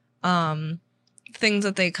things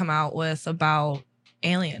that they come out with about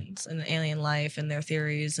aliens and alien life and their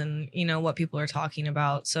theories and what people are talking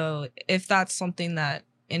about. So if that's something that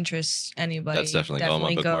interests anybody, That's definitely all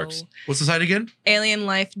my go bookmarks. What's the site again?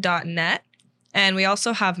 alienlife.net. And we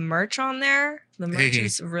also have merch on there. The merch Hey.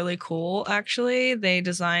 is really cool, actually. They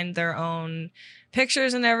designed their own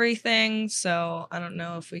pictures and everything. So I don't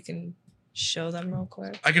know if we can show them real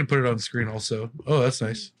quick. I can put it on the screen also. Oh, that's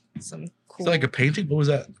nice. Some Is cool. that like a painting? What was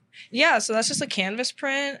that? Yeah, so that's just a canvas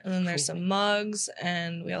print. And then there's Cool. some mugs.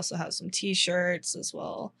 And we also have some t-shirts as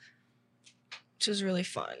well, which is really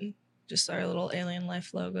fun. Just our little Alien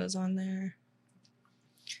Life logos on there.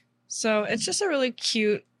 So it's just a really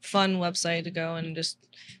cute, fun website to go and just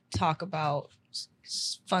talk about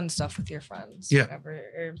fun stuff with your friends. Yeah. Whatever,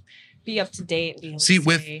 or be up to date. And be able See, to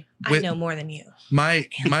with- say, with- I know more than you. My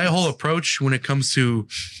whole approach when it comes to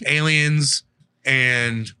aliens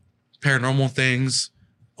and paranormal things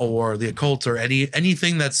or the occult or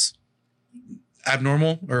anything that's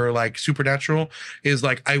abnormal or like supernatural is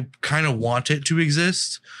like I kind of want it to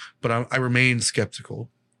exist, but I remain skeptical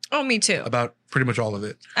Oh, me too. about pretty much all of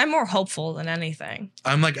it. I'm more hopeful than anything.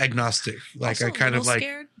 I'm like agnostic. Like Also I kind a of little like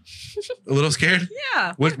scared. a little scared.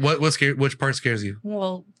 Yeah. What scared? Which part scares you?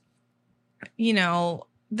 Well,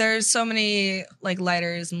 there's so many like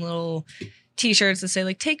lighters and little T-shirts that say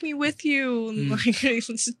like "Take me with you," and like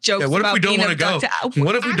jokes Yeah, what if about we don't being want to go? abducted.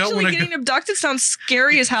 What if we don't Actually, want to getting go? abducted sounds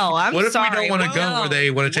scary as hell. I'm What if sorry. we don't want to go No. where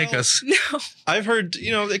they want to take us? No. I've heard,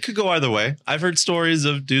 it could go either way. I've heard stories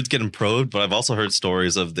of dudes getting probed, but I've also heard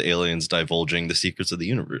stories of the aliens divulging the secrets of the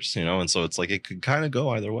universe, and so it's like it could kind of go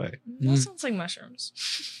either way. That sounds like mushrooms.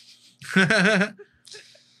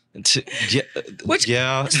 Which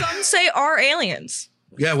Yeah. some say are aliens.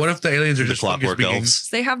 Yeah, what if the aliens are The just fungus clockwork beings? elves.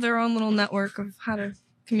 They have their own little network of how to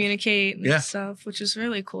communicate and Yeah. stuff, which is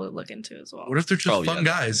really cool to look into as well. What if they're just Oh, fun yeah.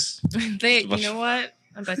 guys? You know what?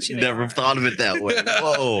 I bet you they Never are. thought of it that way.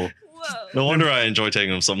 Whoa. Whoa. No wonder I enjoy taking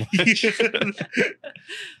them so much.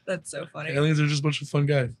 That's so funny. Aliens are just a bunch of fun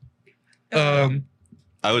guys.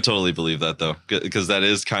 I would totally believe that, though, because that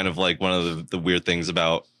is kind of like one of the weird things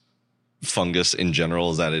about fungus in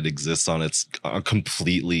general is that it exists on its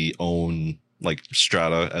completely own like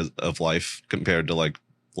strata of life compared to like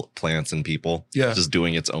plants and people. Yeah. Just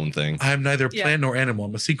doing its own thing. I am neither Yeah. plant nor animal.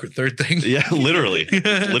 I'm a secret third thing. Yeah, literally.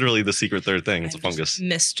 Literally the secret third thing. It's a fungus.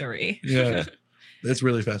 Mystery. Yeah. That's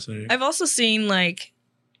really fascinating. I've also seen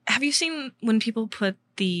have you seen when people put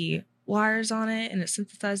the wires on it and it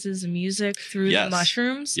synthesizes the music through the Yes.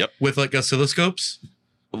 mushrooms? Yep. With like oscilloscopes?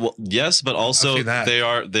 Well, yes, but I've also seen that. there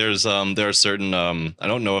are certain I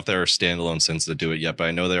don't know if there are standalone synths that do it yet, but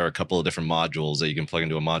I know there are a couple of different modules that you can plug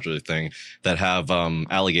into a modular thing that have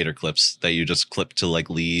alligator clips that you just clip to like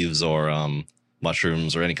leaves or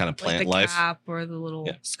mushrooms or any kind of Like plant the life, cap or the little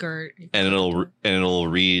Yeah. skirt. and it'll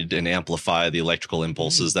read and amplify the electrical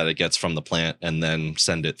impulses that it gets from the plant and then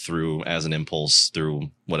send it through as an impulse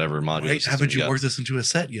through whatever module. Right? system Haven't you got. worked this into a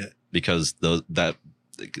set yet? Because that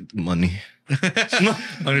money.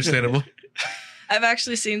 Understandable. I've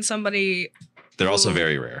actually seen somebody They're also Ooh.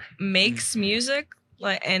 very rare. makes music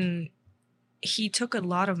and he took a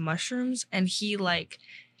lot of mushrooms and he woke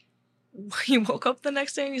up the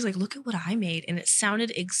next day and he's like, look at what I made, and it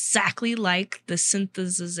sounded exactly like the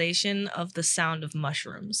synthesization of the sound of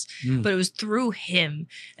mushrooms, Mm. but it was through him,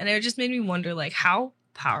 and it just made me wonder how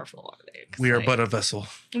powerful are they? 'Cause, We are but a vessel.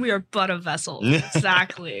 we are but a vessel.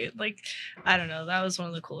 Exactly. I don't know, that was one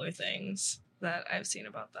of the cooler things that I've seen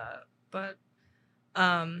about that. But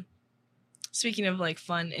speaking of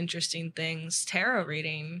fun, interesting things, tarot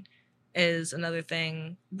reading is another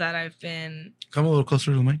thing that I've been Come a little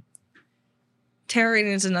closer to the mic. tarot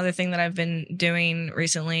reading is another thing that I've been doing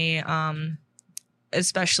recently,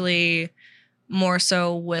 especially more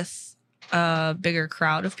so with a bigger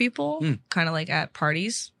crowd of people, kind of like at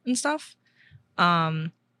parties and stuff.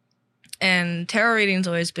 And tarot reading's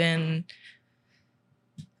always been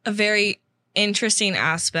a very interesting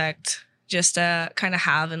aspect just to kind of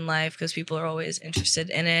have in life because people are always interested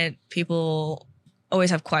in it. People always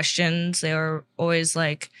have questions. They are always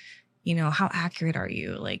like, how accurate are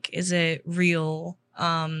you? Is it real?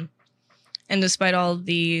 And despite all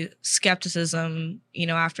the skepticism,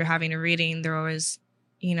 after having a reading, they're always,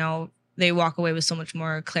 they walk away with so much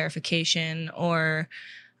more clarification or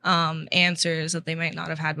answers that they might not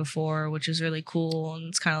have had before, which is really cool. And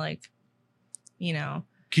it's kind of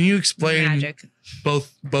Can you explain magic.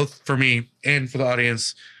 both for me and for the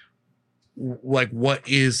audience, what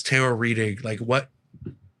is tarot reading?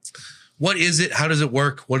 What is it? How does it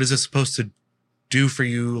work? What is it supposed to do for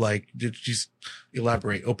you? Did you just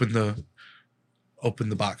elaborate? Open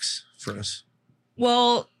the box for us.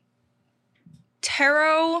 Well,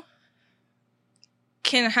 tarot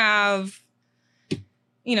can have,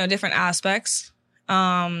 different aspects.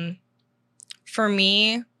 For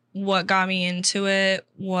me, what got me into it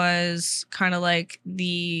was kind of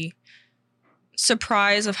the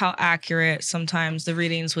surprise of how accurate sometimes the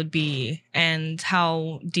readings would be and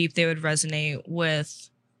how deep they would resonate with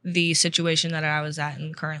the situation that I was at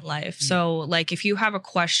in current life. So if you have a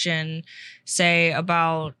question, say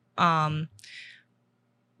about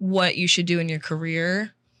what you should do in your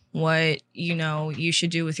career, what you should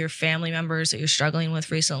do with your family members that you're struggling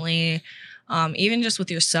with recently, even just with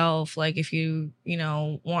yourself, if you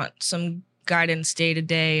want some guidance day to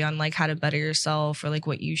day on how to better yourself or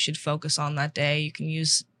what you should focus on that day, you can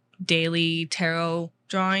use daily tarot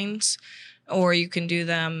drawings, or you can do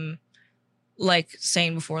them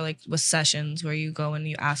saying before, with sessions where you go and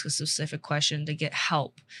you ask a specific question to get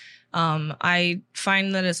help. I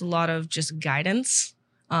find that it's a lot of just guidance,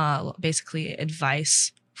 basically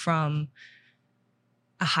advice from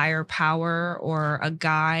a higher power or a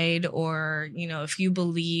guide, or, you know, if you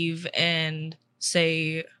believe in,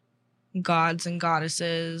 say, gods and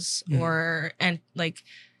goddesses or and like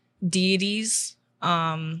deities,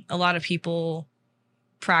 a lot of people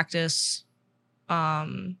practice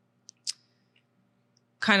kind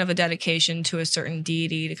of a dedication to a certain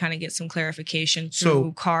deity to kind of get some clarification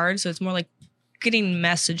through cards. So it's more like getting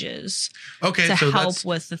messages to help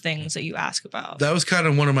with the things that you ask about. That was kind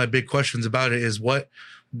of one of my big questions about it, is what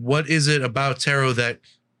is it about tarot that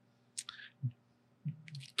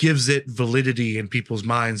gives it validity in people's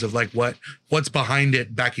minds of like what's behind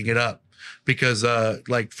it, backing it up? Because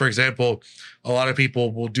like, for example, a lot of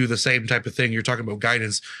people will do the same type of thing. You're talking about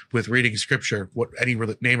guidance with reading scripture, any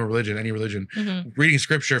name of religion, any religion, reading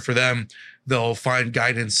scripture for them, they'll find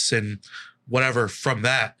guidance and whatever from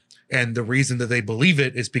that. And the reason that they believe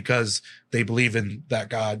it is because they believe in that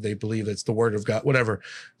God. They believe it's the word of God, whatever.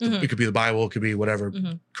 It could be the Bible. It could be whatever,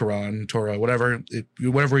 Quran, Torah, whatever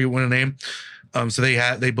you want to name. So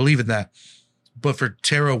they believe in that. But for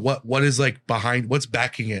tarot, what is like behind, what's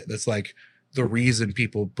backing it? That's like the reason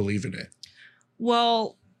people believe in it.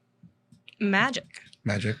 Well, magic.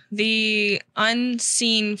 The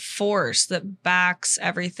unseen force that backs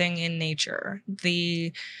everything in nature.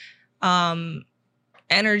 The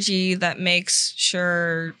energy that makes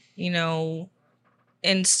sure, you know,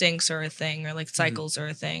 instincts are a thing, or like cycles are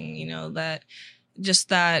a thing, you know, that just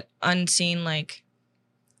that unseen, like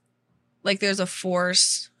there's a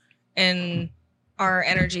force in our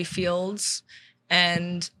energy fields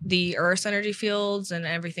and the Earth's energy fields and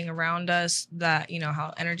everything around us, that, you know,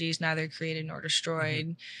 how energy is neither created nor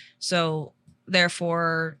destroyed. So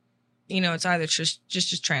therefore, you know, it's either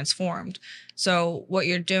just transformed. So what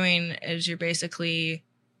you're doing is you're basically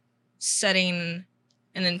setting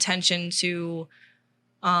an intention to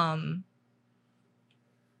sorry,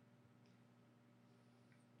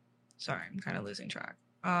 I'm kind of losing track.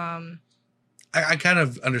 I kind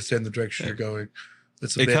of understand the direction you're going.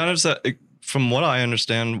 From what I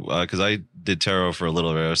understand, because I did tarot for a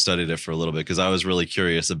little bit, I studied it for a little bit because I was really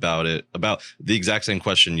curious about it, about the exact same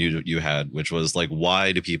question you had, which was like,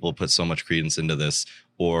 why do people put so much credence into this?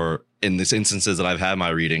 Or in these instances that I've had my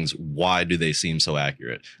readings, why do they seem so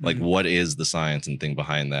accurate? Like, what is the science and thing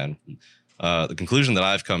behind that? The conclusion that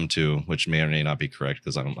I've come to, which may or may not be correct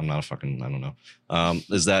because I'm not a fucking, I don't know,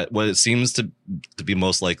 is that what it seems to be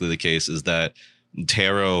most likely the case is that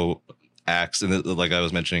tarot acts, and like I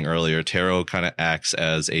was mentioning earlier, tarot kind of acts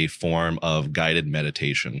as a form of guided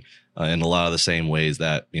meditation in a lot of the same ways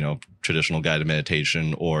that, you know, traditional guided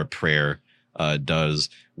meditation or prayer does,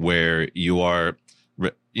 where you are,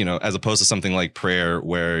 you know, as opposed to something like prayer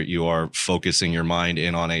where you are focusing your mind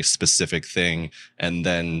in on a specific thing and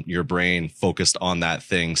then your brain focused on that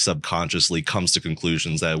thing subconsciously comes to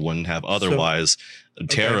conclusions that it wouldn't have otherwise.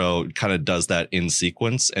 Tarot kind of does that in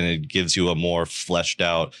sequence, and it gives you a more fleshed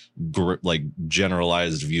out, like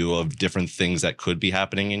generalized view of different things that could be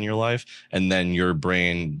happening in your life. And then your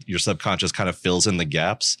brain, your subconscious kind of fills in the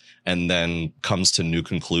gaps and then comes to new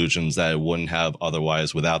conclusions that it wouldn't have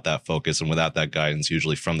otherwise without that focus and without that guidance,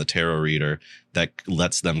 usually from the tarot reader, that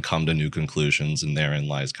lets them come to new conclusions. And therein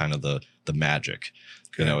lies kind of the magic.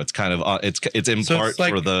 Okay. You know, it's kind of, it's in part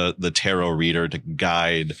like, for the tarot reader to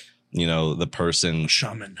guide, you know, the person.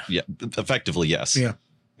 Shaman. Yeah. Effectively. Yes. Yeah.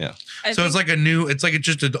 Yeah. So it's like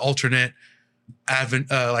just an alternate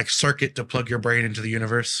like circuit to plug your brain into the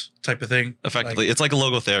universe type of thing. Effectively. It's like a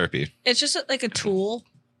logotherapy. It's just like a tool,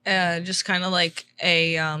 just kind of like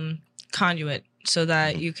a conduit so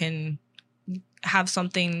that you can have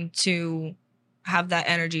something to have that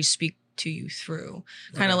energy speak to you through.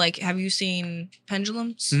 Kind of like, have you seen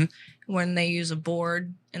pendulums when they use a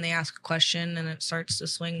board and they ask a question and it starts to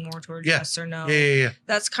swing more towards yes or no? Yeah.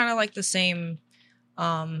 That's kind of like the same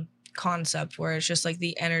concept, where it's just like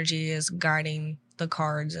the energy is guiding the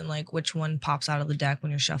cards and like which one pops out of the deck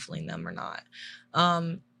when you're shuffling them or not.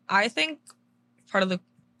 I think part of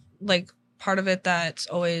it that's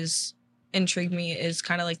always intrigued me is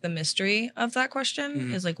kind of like the mystery of that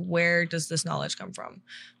question is like, where does this knowledge come from?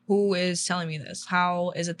 Who is telling me this?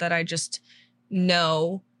 How is it that I just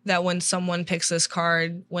know that when someone picks this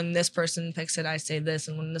card, when this person picks it, I say this,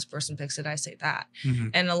 and when this person picks it, I say that?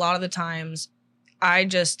 And a lot of the times I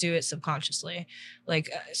just do it subconsciously. Like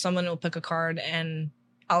someone will pick a card and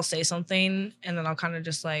I'll say something, and then I'll kind of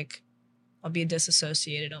just like, I'll be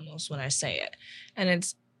disassociated almost when I say it.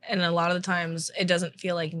 And a lot of the times it doesn't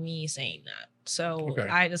feel like me saying that. So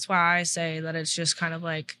that's why I say that it's just kind of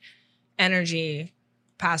like energy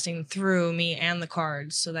passing through me and the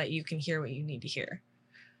cards so that you can hear what you need to hear.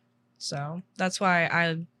 So that's why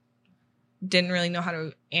I didn't really know how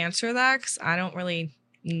to answer that, because I don't really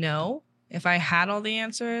no. If I had all the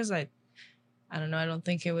answers, I don't know. I don't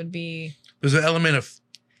think it would be. There's an element of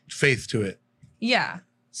faith to it. Yeah.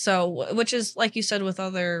 So, which is like you said with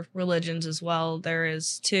other religions as well, there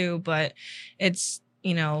is too, but it's,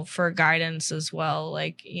 for guidance as well.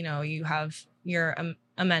 Like, you have your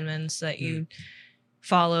amendments that you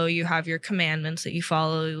follow, you have your commandments that you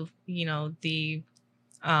follow, the,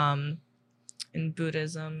 in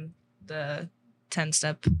Buddhism, the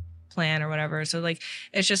 10-step plan or whatever. So like,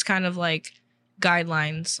 it's just kind of like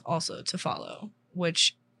guidelines also to follow,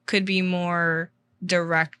 which could be more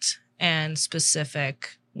direct and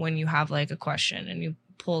specific when you have like a question and you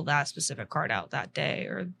pull that specific card out that day.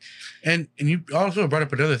 And you also brought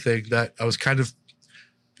up another thing that I was kind of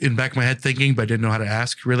in the back of my head thinking, but I didn't know how to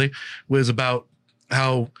ask really, was about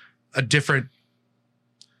how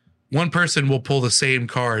one person will pull the same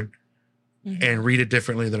card and read it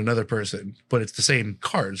differently than another person, but it's the same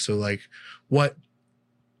card. So like what,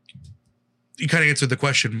 you kind of answered the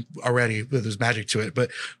question already, but there's magic to it, but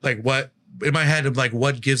like what, in my head, I'm like,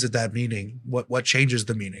 what gives it that meaning? What changes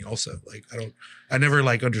the meaning also? Like, I never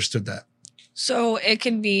like understood that. So it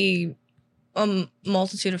could be a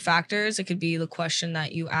multitude of factors. It could be the question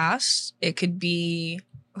that you asked. It could be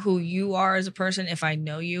who you are as a person. If I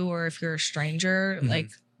know you or if you're a stranger, like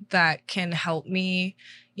that can help me,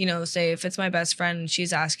 say if it's my best friend and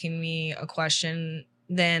she's asking me a question,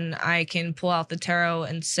 then I can pull out the tarot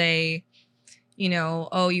and say,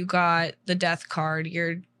 oh, you got the death card.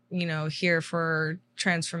 You're, here for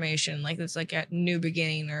transformation. Like it's like a new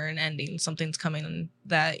beginning or an ending. Something's coming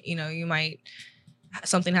that, you might,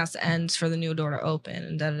 something has to end for the new door to open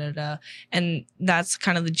and da da da. And that's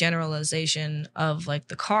kind of the generalization of like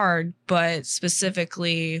the card, but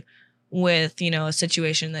specifically with, a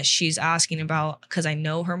situation that she's asking about, because I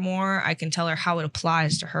know her more, I can tell her how it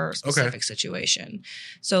applies to her specific situation.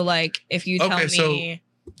 So like if you tell me,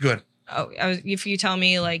 good. If you tell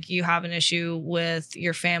me like you have an issue with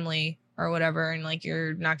your family or whatever, and like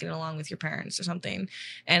you're not getting along with your parents or something,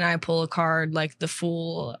 and I pull a card like the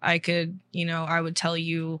Fool, I could, I would tell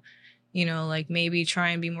you, like maybe try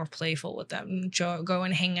and be more playful with them. Go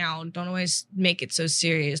and hang out. Don't always make it so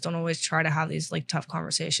serious. Don't always try to have these like tough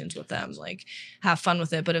conversations with them. Like have fun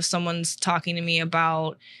with it. But if someone's talking to me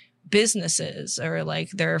about businesses or like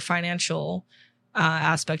their financial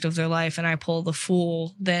aspect of their life and I pull the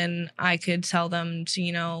Fool, then I could tell them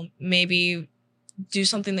to, maybe do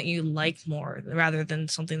something that you like more rather than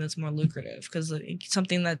something that's more lucrative, because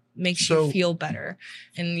something that makes you feel better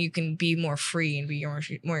and you can be more free and be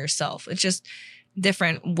more yourself. It's just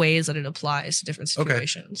different ways that it applies to different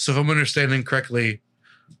situations. Okay. So if I'm understanding correctly,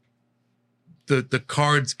 the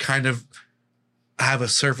cards kind of have a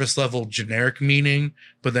surface level generic meaning,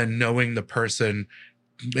 but then knowing the person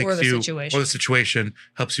makes the situation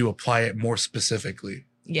helps you apply it more specifically.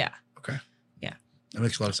 Yeah. Okay. Yeah. That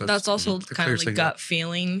makes a lot of sense. That's also kind of like gut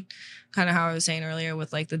feeling, kind of how I was saying earlier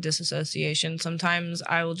with like the disassociation. Sometimes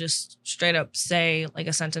I will just straight up say like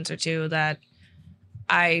a sentence or two that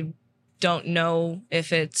I don't know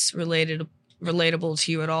if it's relatable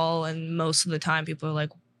to you at all. And most of the time people are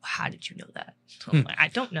like, how did you know that? So I'm like, I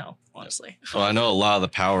don't know, honestly. Well, I know a lot of the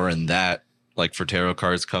power in that, like for tarot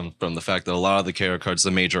cards, come from the fact that a lot of the tarot cards,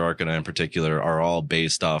 the major arcana in particular, are all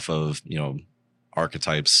based off of,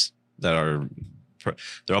 archetypes they're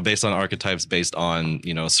all based on archetypes based on,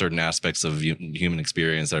 certain aspects of human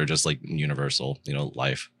experience that are just like universal,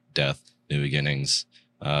 life, death, new beginnings,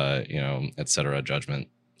 etc., judgment,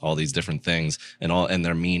 all these different things and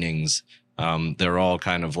their meanings. They're all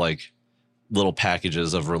kind of like little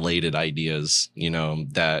packages of related ideas,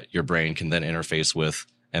 that your brain can then interface with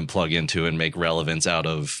and plug into and make relevance out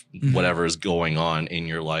of whatever is going on in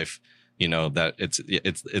your life. That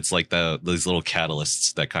it's like these little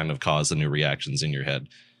catalysts that kind of cause the new reactions in your head,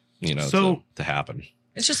 to happen.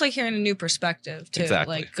 It's just like hearing a new perspective too.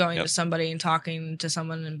 Exactly. Like going to somebody and talking to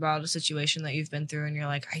someone about a situation that you've been through and you're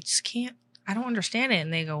like, I don't understand it.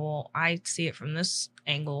 And they go, well, I see it from this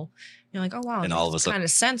angle. You're like, oh wow, and all of a sudden, kind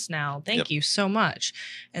of sense now. Thank you so much.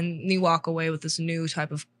 And you walk away with this new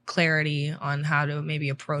type of clarity on how to maybe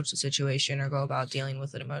approach the situation or go about dealing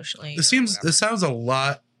with it emotionally. This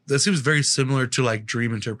seems very similar to like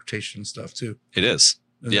dream interpretation stuff too. It is.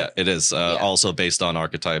 It is. Also based on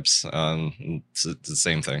archetypes. It's the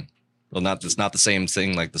same thing. Well, it's not the same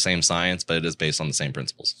thing, like the same science, but it is based on the same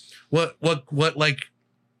principles. What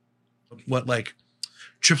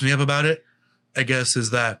trips me up about it, I guess, is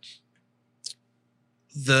that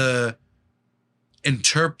the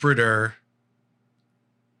interpreter,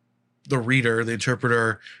 the reader, the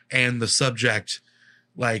interpreter, and the subject,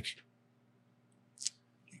 like,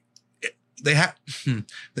 they have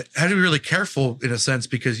they have to be really careful in a sense,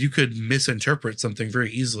 because you could misinterpret something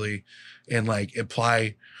very easily and like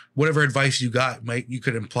apply whatever advice you got. You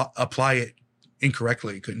could apply it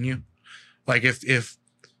incorrectly, couldn't you? Like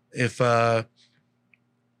if I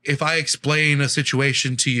explain a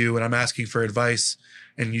situation to you and I'm asking for advice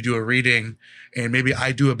and you do a reading and maybe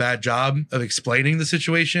I do a bad job of explaining the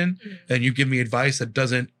situation and you give me advice that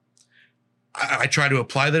doesn't, I try to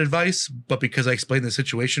apply that advice, but because I explained the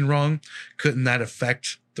situation wrong, couldn't that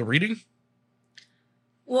affect the reading?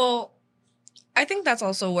 Well, I think that's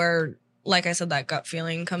also where, like I said, that gut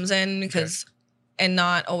feeling comes in, because and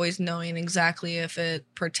not always knowing exactly if it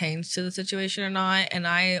pertains to the situation or not. And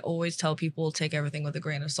I always tell people, take everything with a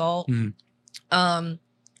grain of salt.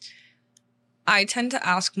 I tend to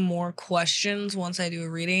ask more questions once I do a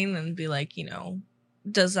reading and be like,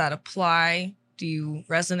 does that apply? Do you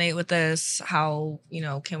resonate with this? How,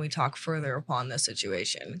 can we talk further upon this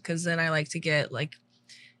situation? Because then I like to get like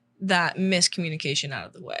that miscommunication out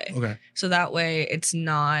of the way. Okay. So that way it's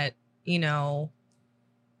not,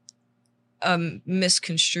 a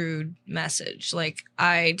misconstrued message. Like,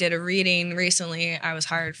 I did a reading recently. I was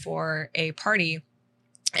hired for a party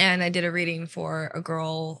and I did a reading for a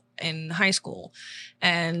girl in high school.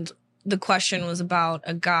 And the question was about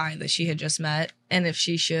a guy that she had just met and if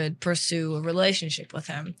she should pursue a relationship with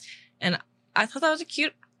him. And I thought that was a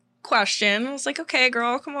cute question. I was like, okay,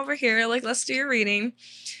 girl, come over here. Like, let's do your reading.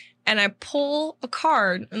 And I pull a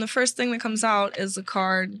card, and the first thing that comes out is the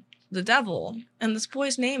card, the devil. And this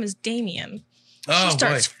boy's name is Damien. Oh, she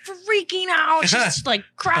starts freaking out. She just like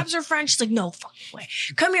grabs her friend. She's like, no fucking way.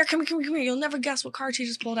 Come here. You'll never guess what card she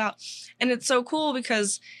just pulled out. And it's so cool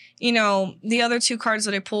because, the other two cards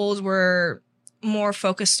that I pulled were more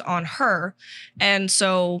focused on her. And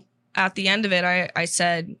so at the end of it, I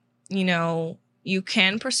said, you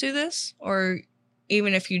can pursue this, or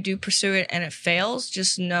even if you do pursue it and it fails,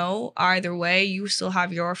 just know either way, you still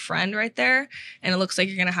have your friend right there. And it looks like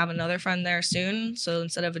you're going to have another friend there soon. So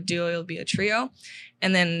instead of a duo, it'll be a trio.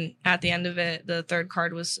 And then at the end of it, the third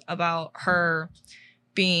card was about her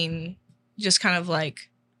being just kind of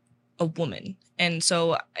like a woman. And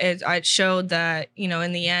so it showed that,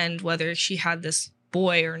 in the end, whether she had this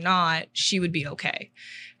boy or not, she would be okay.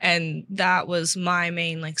 And that was my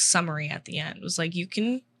main like summary at the end. It was like, you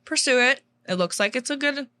can pursue it. It looks like it's a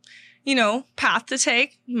good, path to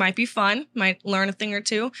take. Might be fun. Might learn a thing or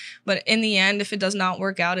two. But in the end, if it does not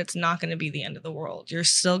work out, it's not going to be the end of the world. You're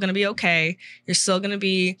still going to be okay. You're still going to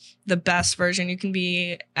be the best version you can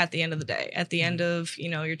be at the end of the day. At the end of,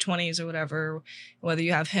 your 20s or whatever, whether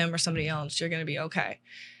you have him or somebody else, you're going to be okay.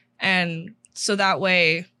 And so that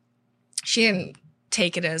way, she didn't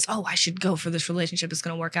take it as, oh, I should go for this relationship. It's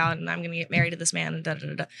going to work out and I'm going to get married to this man and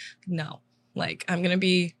da-da-da-da. No. Like, I'm going to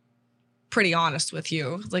be pretty honest with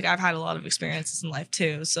you. Like, I've had a lot of experiences in life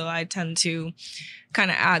too. So I tend to kind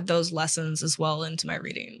of add those lessons as well into my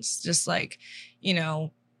readings. Just like,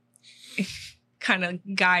 kind of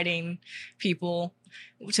guiding people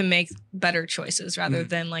to make better choices rather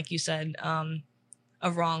than, like you said, a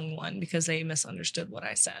wrong one because they misunderstood what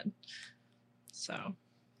I said. So.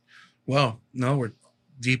 Well, no, we're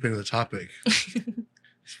deep into the topic.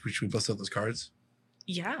 Should we bust out those cards?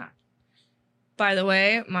 Yeah. By the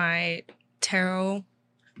way, my tarot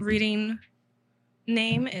reading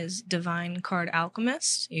name is Divine Card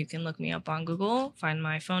Alchemist. You can look me up on Google, find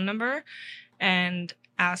my phone number, and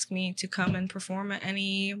ask me to come and perform at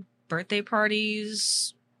any birthday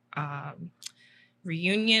parties,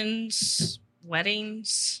 reunions,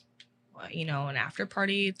 weddings, an after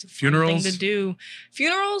party. It's a fun thing to do.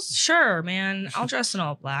 Funerals? Sure, man. I'll dress in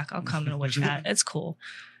all black. I'll come in a witch hat. It's cool.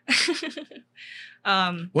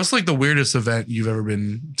 What's like the weirdest event you've ever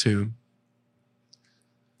been to?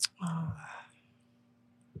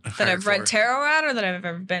 That I've read tarot at or that I've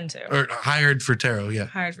ever been to? Or hired for tarot, yeah.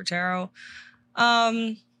 Hired for tarot.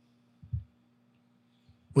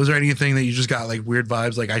 Was there anything that you just got like weird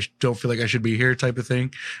vibes, like I don't feel like I should be here type of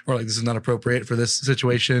thing? Or like this is not appropriate for this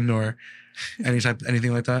situation or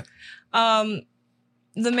anything like that?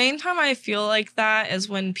 The main time I feel like that is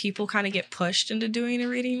when people kind of get pushed into doing a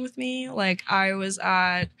reading with me. Like, I was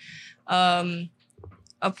at a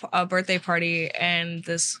birthday party and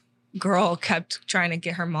this girl kept trying to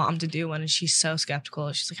get her mom to do one and she's so skeptical.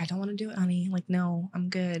 She's like, I don't want to do it, honey. Like, no, I'm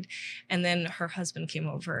good. And then her husband came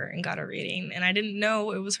over and got a reading and I didn't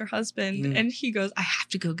know it was her husband. And he goes, I have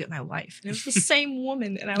to go get my wife. And it was the same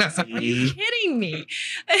woman. And I was like, are you kidding me?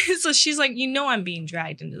 And so she's like, I'm being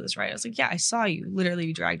dragged into this, right? I was like, yeah, I saw you literally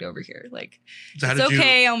be dragged over here. Like, it's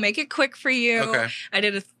okay. I'll make it quick for you. Okay. I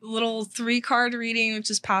did a little 3-card reading, which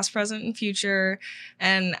is past, present, and future.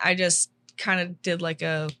 And I just kind of did like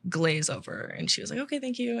a glaze over, and she was like, okay,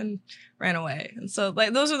 thank you, and ran away. And so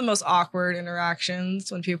like those are the most awkward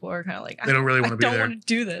interactions when people are kind of like, They don't really want to be I don't there. want to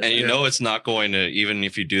do this. And you know, it's not going to, even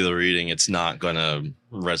if you do the reading, it's not going to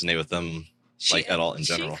resonate with them like at all in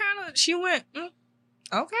general. She went,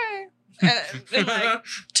 okay. And like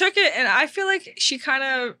took it, and I feel like she kind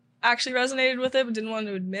of actually resonated with it but didn't want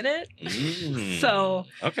to admit it. So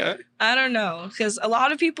okay, I don't know, because a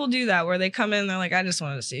lot of people do that where they come in, they're like, I just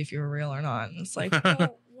wanted to see if you were real or not, and it's like,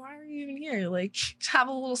 well, why are you even here? Like, have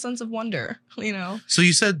a little sense of wonder, you know. So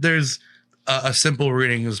you said there's a simple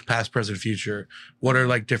reading is past, present, future. What are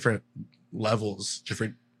like different levels?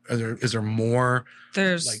 Is there more?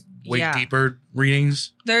 There's like way deeper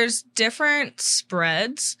readings. There's different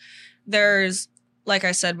spreads. There's, like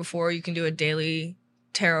I said before, you can do a daily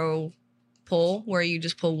tarot pull where you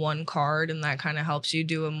just pull one card, and that kind of helps you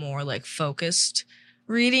do a more like focused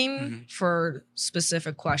reading for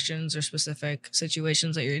specific questions or specific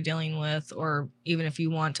situations that you're dealing with, or even if you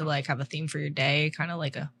want to like have a theme for your day, kind of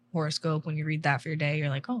like a horoscope. When you read that for your day, you're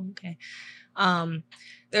like, oh, okay.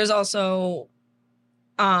 There's also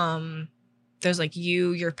there's like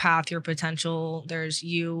you, your path, your potential. There's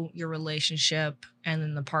you, your relationship, and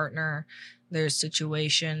then the partner. There's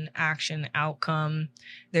situation, action, outcome.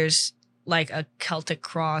 There's like a Celtic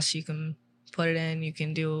cross you can put it in. You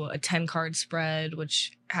can do a 10 card spread,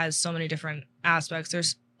 which has so many different aspects.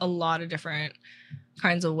 There's a lot of different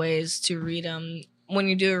kinds of ways to read them. When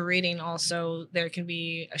you do a reading also, there can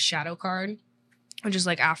be a shadow card, which is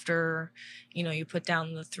like after, you know, you put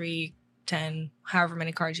down the 3, 10, however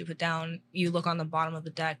many cards you put down, you look on the bottom of the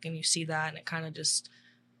deck and you see that, and it kind of just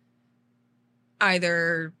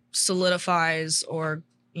either solidifies or,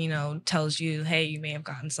 you know, tells you, hey, you may have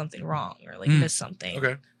gotten something wrong or like missed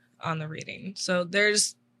something on the reading. So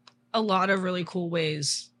there's a lot of really cool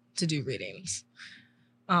ways to do readings.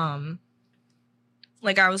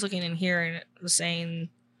 Like I was looking in here and it was saying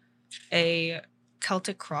a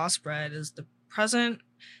Celtic cross spread is the present,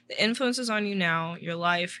 the influences on you now, your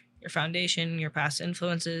life, your foundation, your past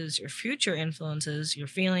influences, your future influences, your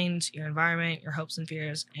feelings, your environment, your hopes and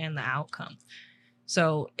fears, and the outcome.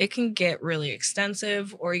 So it can get really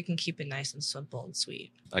extensive, or you can keep it nice and simple and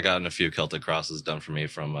sweet. I gotten a few Celtic crosses done for me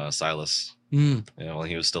from Silas. You know, when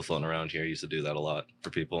he was still floating around here, he used to do that a lot for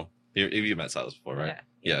people. You met Silas before, right?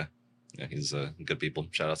 Yeah, he's good people.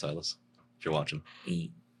 Shout out Silas if you're watching.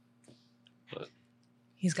 But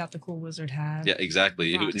he's got the cool wizard hat. Yeah, exactly.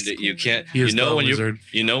 You can't. You know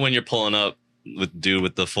when you're pulling up with dude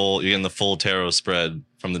with the full, you're getting the full tarot spread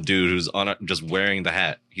from the dude who's on just wearing the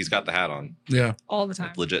hat. He's got the hat on. Yeah, all the time.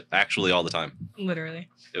 Like, legit, actually, all the time. Literally.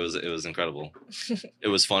 It was incredible. It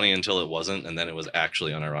was funny until it wasn't, and then it was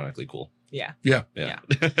actually unironically cool. Yeah. I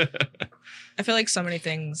feel like so many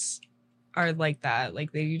things are like that.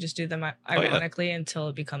 Like you just do them ironically until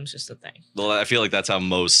it becomes just a thing. Well, I feel like that's how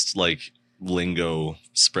most like lingo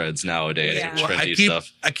spreads nowadays. Yeah. Trendy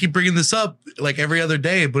stuff. I keep bringing this up like every other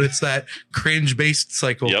day, but it's that cringe based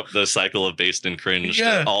cycle. Yep, the cycle of based and cringe,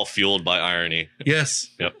 all fueled by irony. Yes.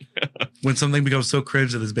 Yep. When something becomes so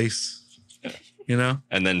cringe that it's base, you know,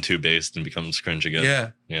 and then too based and becomes cringe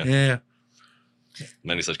again. Yeah.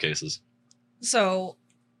 Many such cases. So,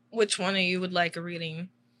 which one of you would like a reading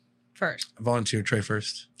first? Volunteer Trey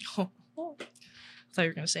first. I thought you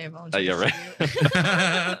were going to say a volunteer. Yeah, right.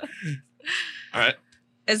 All right.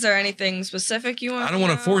 Is there anything specific you want? I don't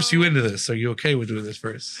want to force you into this. Are you okay with doing this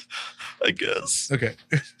first? I guess. Okay.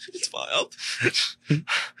 It's fine.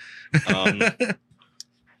 I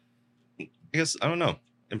guess, I don't know.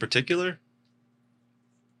 In particular?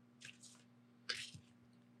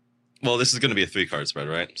 Well, this is going to be a 3-card spread,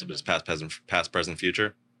 right? So it's past, present,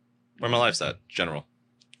 future. Where my life's at, general.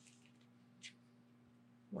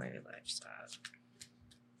 Where your life's at.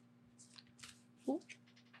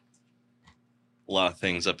 A lot of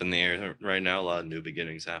things up in the air right now. A lot of new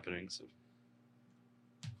beginnings happening.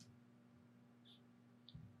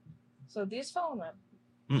 So these fell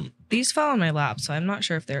on my lap, so I'm not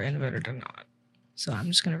sure if they're inverted or not. So I'm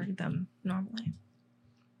just gonna read them normally.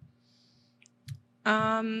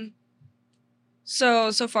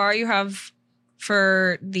 So far you have,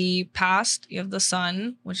 for the past, you have the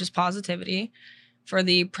Sun, which is positivity. For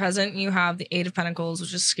the present, you have the 8 of Pentacles,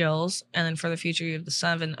 which is skills. And then for the future, you have the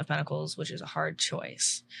 7 of Pentacles, which is a hard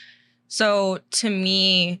choice. So to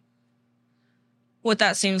me, what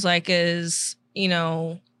that seems like is, you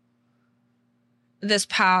know, this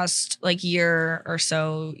past like year or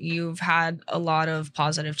so, you've had a lot of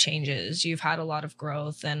positive changes. You've had a lot of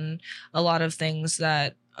growth and a lot of things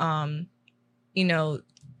that, you know,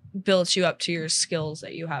 built you up to your skills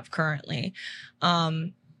that you have currently.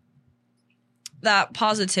 that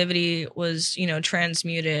positivity was,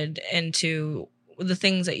 transmuted into the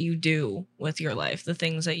things that you do with your life, the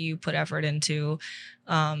things that you put effort into.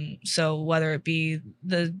 So whether it be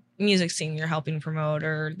the music scene you're helping promote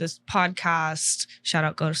or this podcast, shout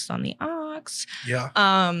out Ghost on the Ox. Yeah.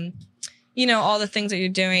 All the things that you're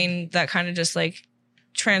doing that kind of just like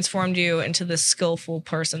transformed you into the skillful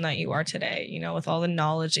person that you are today, with all the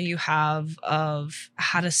knowledge that you have of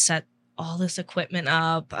how to set all this equipment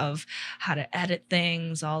up, of how to edit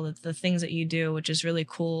things, all of the things that you do, which is really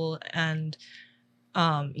cool and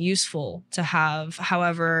useful to have.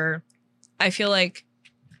 However, I feel like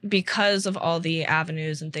because of all the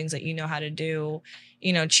avenues and things that you know how to do,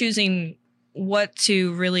 choosing what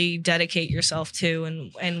to really dedicate yourself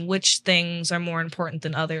to and which things are more important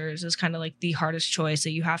than others is kind of like the hardest choice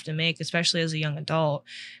that you have to make, especially as a young adult,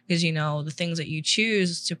 because the things that you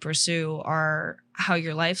choose to pursue are how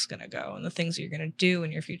your life's going to go and the things that you're going to do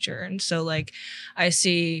in your future. And so like I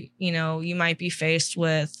see, you might be faced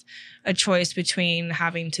with a choice between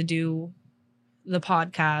having to do the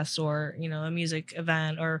podcast or, a music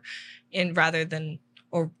event or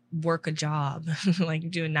work a job,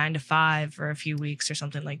 like do a 9 to 5 for a few weeks or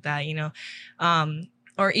something like that,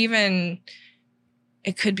 or even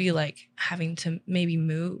it could be like having to maybe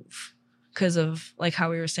move because of like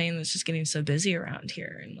how we were saying, it's just getting so busy around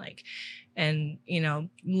here and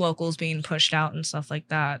locals being pushed out and stuff like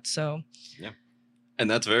that. So, yeah. And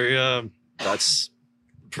that's that's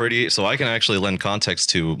pretty, so I can actually lend context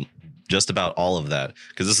to just about all of that.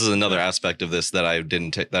 Cause this is another aspect of this that I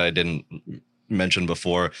didn't mentioned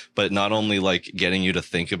before, but not only like getting you to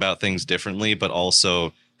think about things differently, but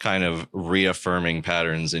also kind of reaffirming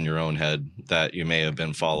patterns in your own head that you may have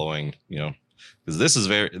been following, because this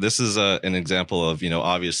is an example of,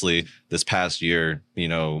 obviously this past year,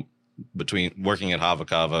 between working at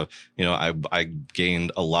Havakava, I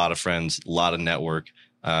gained a lot of friends, a lot of network,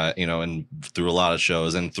 and through a lot of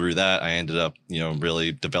shows, and through that I ended up,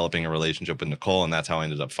 really developing a relationship with Nicole, and that's how I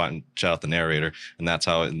ended up finding, shout out the narrator, and that's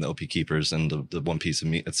how in the OP Keepers and the One Piece of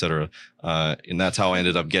Me, etc. And that's how I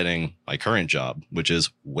ended up getting my current job, which is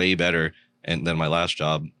way better than my last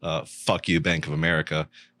job. Fuck you, Bank of America.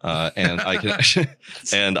 And I can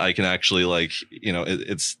and I can actually like,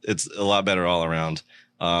 it's a lot better all around.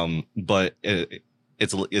 But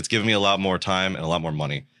it's given me a lot more time and a lot more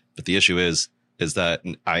money. But the issue is that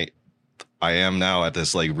I am now at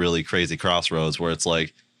this like really crazy crossroads where it's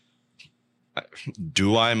like,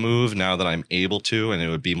 do I move now that I'm able to and it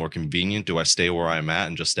would be more convenient? Do I stay where I'm at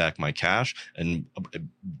and just stack my cash? And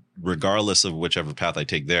regardless of whichever path I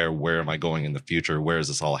take there, where am I going in the future? Where is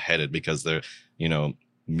this all headed? Because there,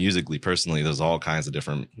 musically, personally, there's all kinds of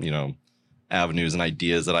different, avenues and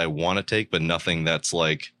ideas that I want to take, but nothing that's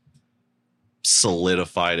like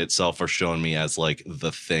solidified itself or shown me as like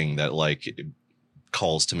the thing that like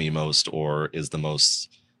calls to me most or is the most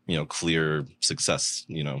clear success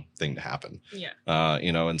thing to happen.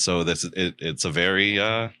 And so it's a very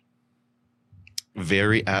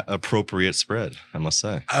very appropriate spread, I must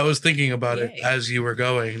say. I was thinking about it as you were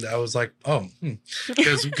going. I was like,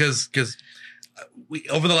 because we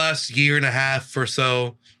over the last year and a half or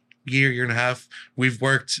so, year and a half, we've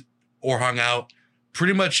worked or hung out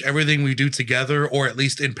pretty much everything we do together, or at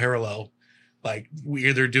least in parallel. Like we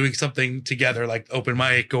either doing something together, like open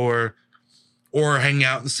mic, or hanging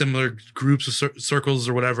out in similar groups of circles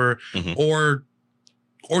or whatever, or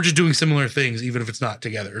just doing similar things, even if it's not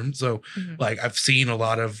together. So like I've seen a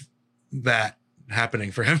lot of that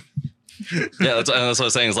happening for him. Yeah, that's what I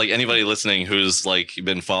was saying. Is like anybody listening who's like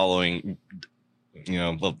been following,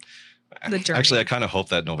 well, actually, I kind of hope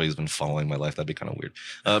that nobody's been following my life. That'd be kind of weird.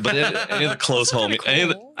 But any of the close homies,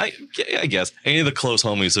 cool. I guess any of the close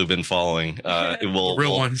homies who've been following,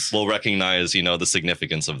 will recognize, the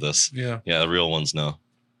significance of this. Yeah, the real ones know.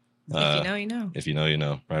 If you know, you know. If you know, you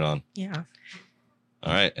know. Right on. Yeah.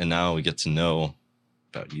 All right, and now we get to know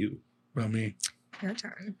about you. About me. Your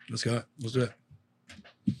turn. Let's go. Let's do it.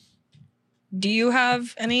 Do you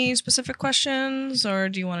have any specific questions, or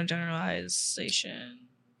do you want a generalization?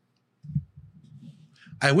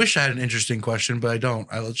 I wish I had an interesting question, but I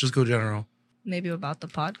don't. Let's just go general. Maybe about the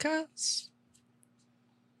podcast?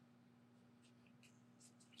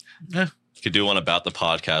 Yeah. You could do one about the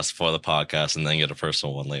podcast for the podcast and then get a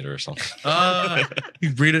personal one later or something.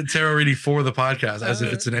 You read it, tarot reading for the podcast as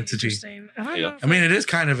if it's an entity. Yeah. I mean, it is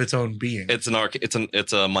kind of its own being. It's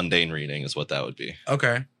a mundane reading is what that would be.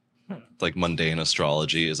 Okay. Like mundane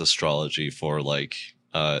astrology is astrology for like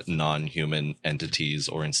non-human entities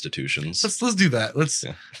or institutions. Let's do that. Let's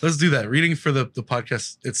do that. Reading for the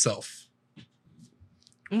podcast itself.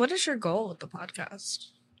 What is your goal with the podcast?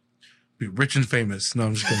 Be rich and famous. No,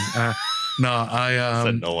 I'm just kidding. No, I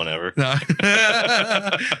Said no one ever. no,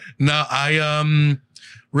 no, I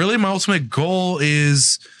really my ultimate goal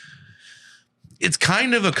is it's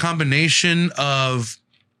kind of a combination of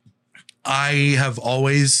I have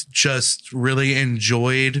always just really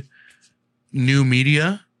enjoyed new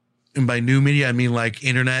media. And by new media, I mean like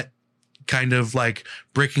internet kind of like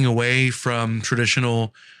breaking away from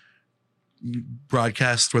traditional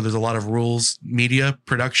broadcast where there's a lot of rules, media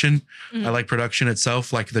production. I like production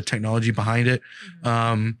itself, like the technology behind it,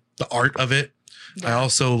 the art of it. Yeah. I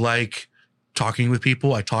also like talking with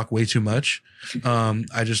people. I talk way too much.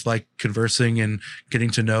 I just like conversing and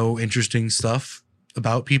getting to know interesting stuff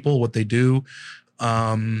about people, what they do.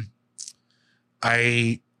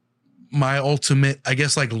 My ultimate, I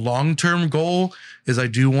guess, like long-term goal is I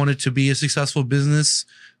do want it to be a successful business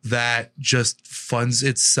that just funds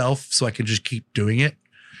itself so I can just keep doing it.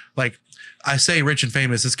 Like I say rich and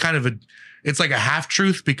famous, it's kind of it's like a half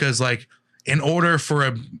truth because like in order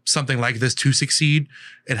for something like this to succeed,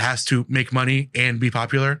 it has to make money and be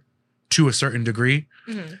popular to a certain degree.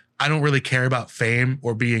 I don't really care about fame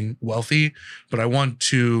or being wealthy, but I want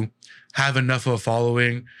to have enough of a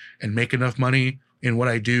following and make enough money in what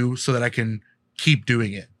I do so that I can keep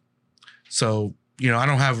doing it. So, I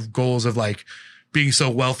don't have goals of like being so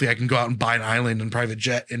wealthy I can go out and buy an island and private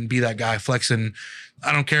jet and be that guy flexing.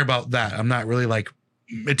 I don't care about that. I'm not really like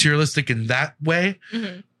materialistic in that way.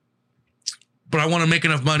 But I want to make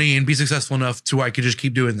enough money and be successful enough to where I could just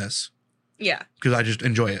keep doing this. Yeah. Because I just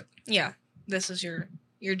enjoy it. Yeah. This is your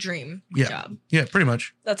dream job. Yeah, pretty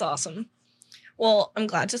much. That's awesome. Well, I'm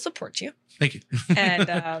glad to support you. Thank you.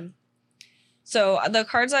 And so the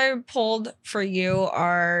cards I pulled for you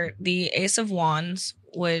are the Ace of Wands,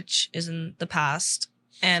 which is in the past.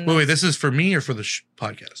 And wait, this is for me or for the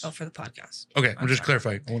podcast? Oh, for the podcast. Okay, I'm just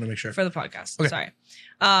clarifying. I want to make sure. For the podcast. Okay. Sorry.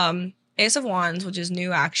 Ace of Wands, which is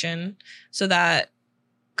new action. So that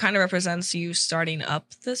kind of represents you starting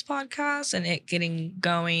up this podcast and it getting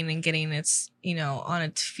going and getting its, on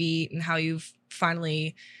its feet and how you've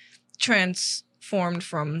finally transformed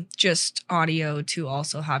from just audio to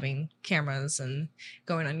also having cameras and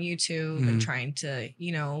going on YouTube and trying to,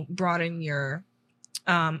 broaden your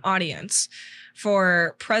audience.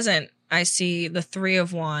 For present, I see the Three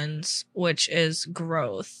of Wands, which is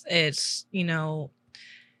growth. It's, a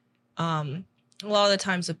lot of the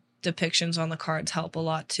times the depictions on the cards help a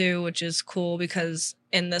lot too, which is cool because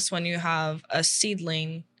in this one you have a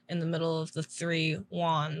seedling in the middle of the three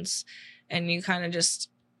wands and you kind of just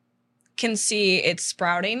can see it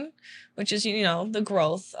sprouting, which is, the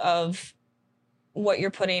growth of what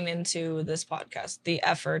you're putting into this podcast, the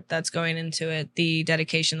effort that's going into it, the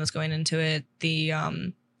dedication that's going into it, the,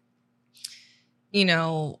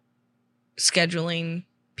 scheduling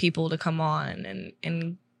people to come on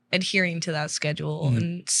and adhering to that schedule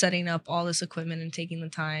and setting up all this equipment and taking the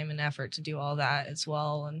time and effort to do all that as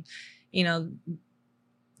well. And,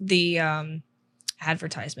 the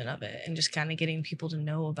advertisement of it and just kind of getting people to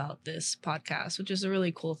know about this podcast, which is a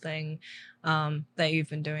really cool thing that you've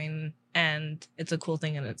been doing. And it's a cool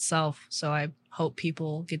thing in itself. So I hope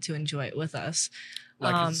people get to enjoy it with us.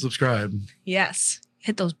 Like and subscribe. Yes.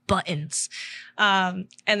 Hit those buttons. And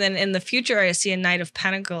then in the future, I see a Knight of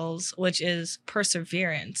Pentacles, which is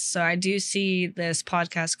perseverance. So I do see this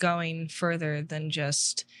podcast going further than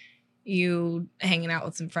just you hanging out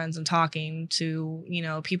with some friends and talking to,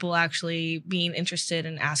 people actually being interested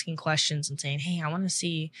and asking questions and saying, hey, I want to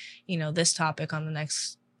see, this topic on the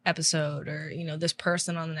next episode or, this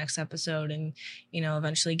person on the next episode and,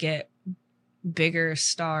 eventually get bigger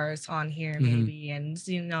stars on here maybe and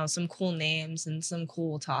some cool names and some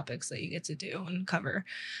cool topics that you get to do and cover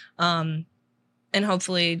and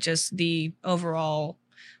hopefully just the overall,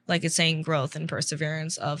 like it's saying, growth and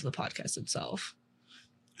perseverance of the podcast itself.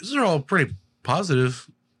 These are all pretty positive,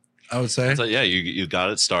 I would say. So yeah, you got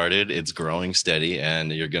it started. It's growing steady,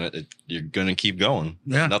 and you're gonna keep going.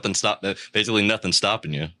 Yeah, basically nothing's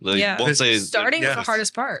stopping you. Won't say starting is the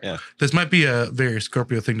hardest part. Yeah, this might be a very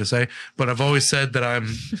Scorpio thing to say, but I've always said that I'm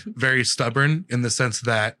very stubborn in the sense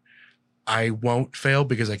that I won't fail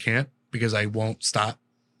because I can't, because I won't stop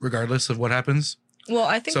regardless of what happens. Well,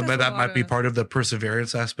 I think so that might be part of the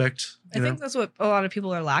perseverance aspect. I think that's what a lot of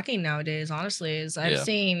people are lacking nowadays, honestly, is I've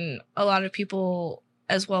seen a lot of people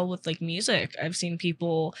as well with like music. I've seen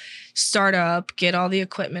people start up, get all the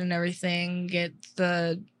equipment and everything, get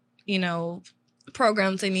the,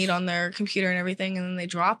 programs they need on their computer and everything, and then they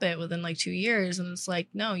drop it within like 2 years. And it's like,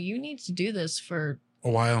 no, you need to do this for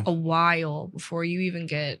a while before you even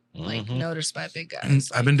get like noticed by big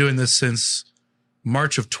guys. I've been doing this since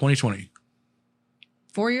March of 2020.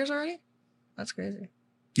 4 years already? That's crazy.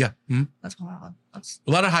 Yeah. Mhm. That's wild. That's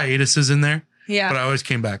A lot of hiatuses in there, yeah. but I always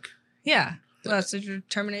came back. Yeah. Well, that's the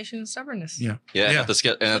determination and stubbornness. Yeah. Yeah, and Yeah. at the ske-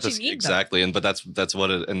 and at That's what the you need, exactly, and but that's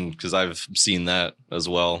what it, and because I've seen that as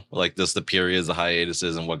well, like this the periods, the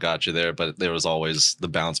hiatuses, and what got you there, but there was always the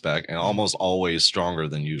bounce back, and almost always stronger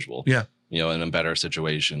than usual. Yeah. You know, in a better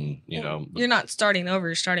situation. You Well, know, you're not starting over.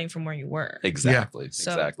 You're starting from where you were. exactly,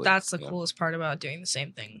 So exactly. that's the Yeah. coolest part about doing the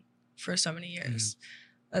same thing for so many Mm-hmm. years.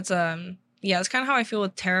 That's yeah, that's kind of how I feel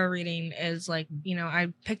with tarot reading is like,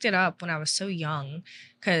 I picked it up when I was so young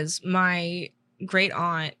because my great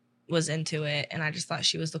aunt was into it and I just thought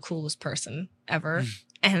she was the coolest person ever.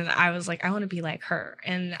 And I was like, I want to be like her.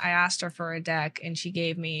 And I asked her for a deck and she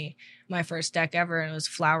gave me my first deck ever and it was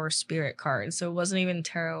flower spirit cards. So it wasn't even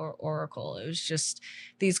tarot or oracle. It was just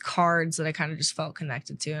these cards that I kind of just felt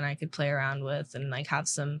connected to and I could play around with and like have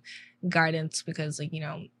some guidance because like,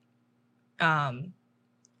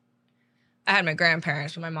 I had my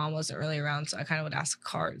grandparents, but my mom wasn't really around, so I kind of would ask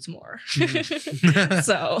cards more.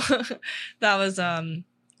 So that was a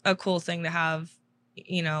cool thing to have,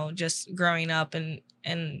 just growing up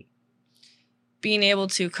and being able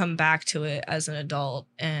to come back to it as an adult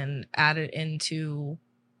and add it into,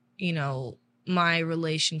 my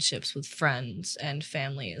relationships with friends and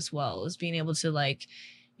family as well as being able to like,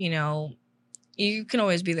 you can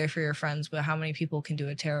always be there for your friends, but how many people can do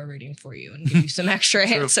a tarot reading for you and give you some extra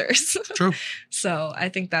True. answers? True. So I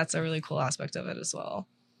think that's a really cool aspect of it as well.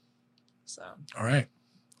 So All right.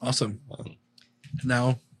 Awesome.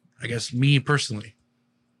 Now, I guess me personally,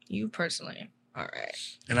 you personally, all right.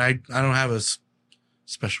 and I don't have a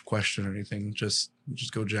special question or anything. Just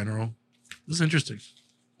go general. This is interesting.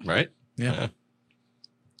 Right? Yeah.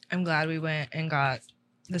 I'm glad we went and got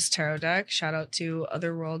this tarot deck. Shout out to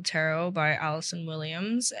Otherworld Tarot by Allison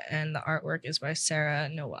Williams, and the artwork is by Sarah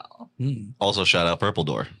Noel. Mm. Also, shout out Purple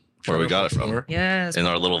Door, where we got it from, Yes, in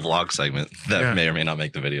our little vlog segment that may or may not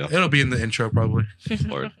make the video. It'll be in the intro probably.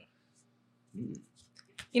 Or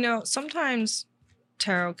sometimes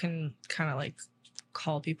tarot can kind of like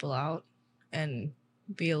call people out and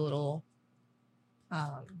be a little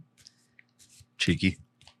cheeky.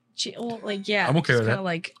 well, like, yeah, I'm okay with kinda that.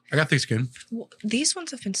 like I got thick skin. these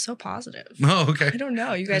ones have been so positive. Oh, okay. I don't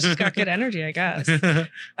know, you guys just got good energy, I guess. We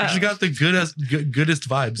just got the goodest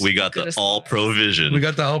vibes. We got the Goodest all vibes. provision. We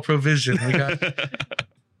got the all provision. We got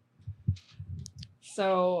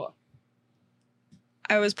So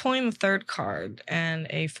I was pulling the third card and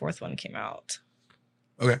a fourth one came out.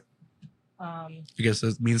 Okay. Um, I guess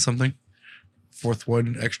that means something. Fourth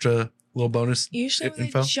one, extra little bonus. usually when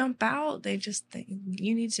info? they jump out, they just think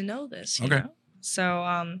you need to know this. You Okay. know? So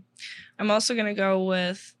I'm also gonna go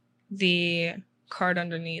with the card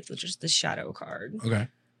underneath, which is the shadow card. Okay.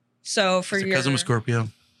 So for Because I'm a Scorpio.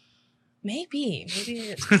 maybe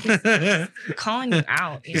it's calling you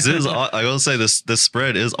out. You This know? is, I will say this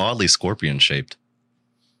spread is oddly scorpion shaped.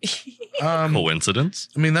 Coincidence?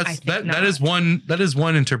 I mean I that's think that is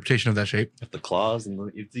one interpretation of that shape. With the claws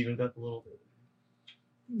and it's even got the little.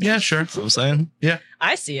 Yeah, sure. That's what I'm saying.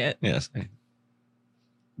 I see it. Yes.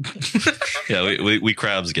 Yeah, we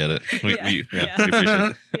crabs get it. We appreciate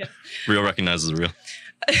it. Yeah. Real recognizes real.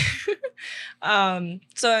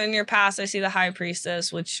 So in your past, I see the high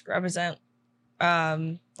priestess, which represent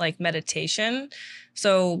like meditation.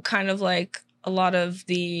 So kind of like a lot of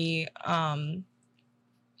the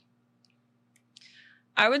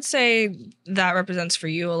I would say that represents for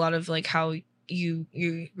you a lot of like how you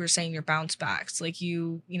were saying your bounce backs, like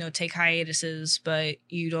you take hiatuses, but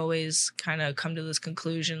you'd always kind of come to this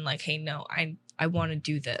conclusion like, hey, no, I want to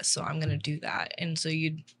do this, so I'm gonna do that. And so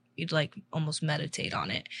you'd like almost meditate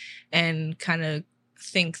on it and kind of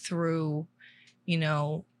think through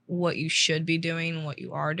what you should be doing and what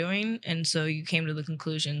you are doing. And so you came to the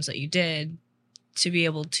conclusions that you did to be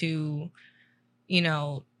able to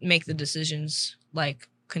make the decisions like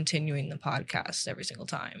continuing the podcast every single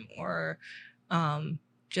time, or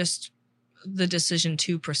just the decision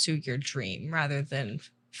to pursue your dream rather than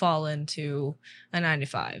fall into a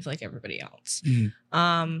 9-to-5 like everybody else.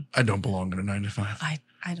 I don't belong in a 9-to-5.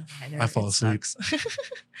 I don't either. I fall asleep.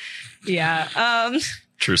 Yeah.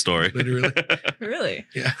 True story. Literally. Really?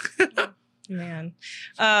 Yeah. Man.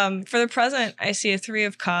 For the present, I see a 3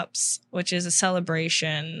 of Cups, which is a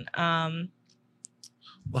celebration.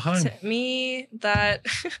 Well, hi. To me, that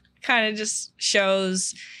kind of just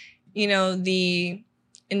shows, the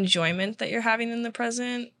enjoyment that you're having in the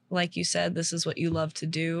present. Like you said, this is what you love to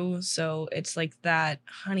do. So it's like that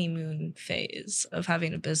honeymoon phase of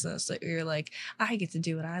having a business that you're like, I get to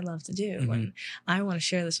do what I love to do. And I want to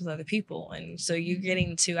share this with other people. And so you're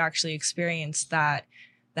getting to actually experience that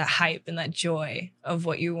that hype and that joy of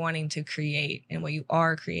what you're wanting to create and what you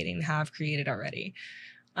are creating and have created already.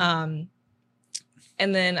 And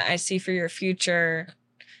then I see for your future,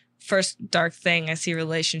 first dark thing, I see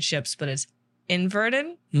relationships, but it's inverted,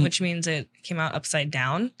 which means it came out upside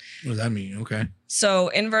down. What does that mean? Okay. So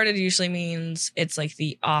inverted usually means it's like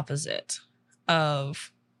the opposite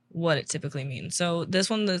of what it typically means. So this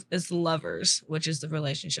one is the Lovers, which is the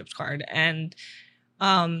relationships card. And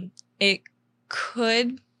it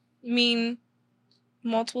could mean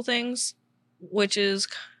multiple things, which is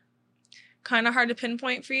kind of hard to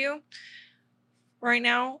pinpoint for you right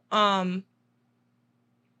now.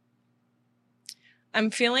 I'm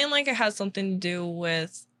feeling like it has something to do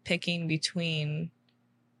with picking between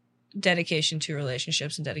dedication to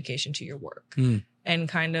relationships and dedication to your work, and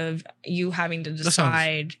kind of you having to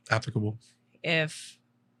decide applicable if,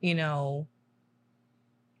 you know,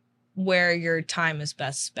 where your time is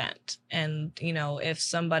best spent. And, you know, if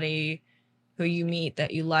somebody who you meet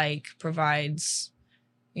that you like provides,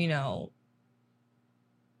 you know,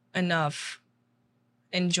 enough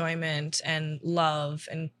enjoyment and love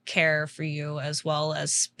and care for you, as well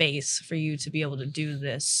as space for you to be able to do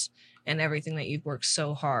this and everything that you've worked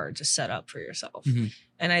so hard to set up for yourself.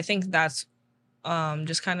 And I think that's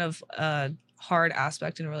just kind of a hard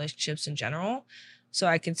aspect in relationships in general. So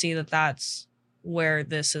I can see that that's where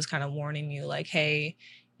this is kind of warning you, like, hey,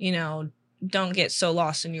 you know, don't get so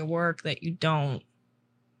lost in your work that you don't,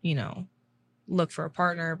 you know, look for a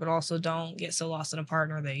partner, but also don't get so lost in a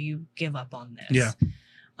partner that you give up on this. Yeah.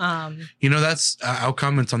 You know, that's I'll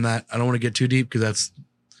comment on that. I don't want to get too deep because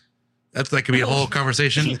that could be a whole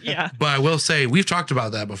conversation. Yeah. But I will say we've talked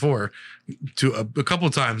about that before to a couple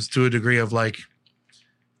of times, to a degree of like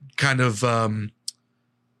kind of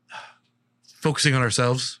focusing on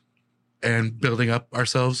ourselves and building up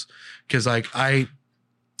ourselves. Cause like I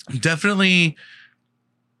definitely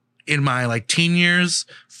in my like teen years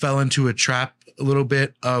fell into a trap a little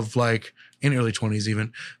bit of like, in early 20s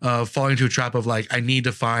even, falling into a trap of like, I need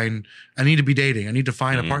to be dating. I need to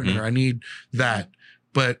find a partner. I need that.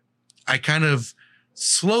 But I kind of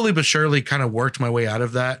slowly but surely kind of worked my way out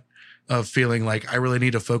of that, of feeling like I really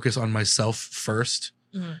need to focus on myself first.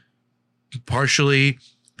 Partially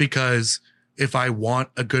because if I want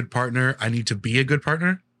a good partner, I need to be a good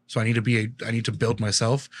partner. So I need to build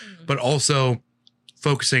myself, but also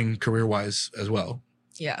focusing career-wise as well.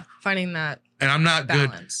 Yeah. Finding that. And I'm not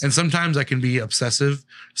balance. good. And sometimes I can be obsessive.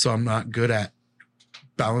 So I'm not good at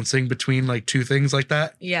balancing between like two things like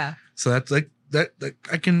that. Yeah. So that's like that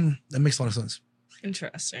makes a lot of sense.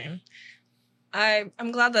 Interesting.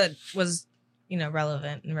 I'm glad that was, you know,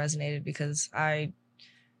 relevant and resonated, because I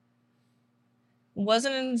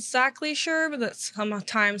wasn't exactly sure, but that's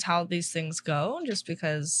sometimes how these things go, just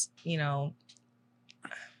because, you know,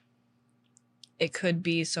 it could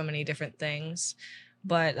be so many different things.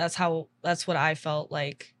 But that's what I felt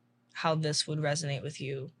like how this would resonate with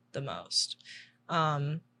you the most.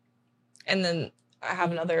 And then I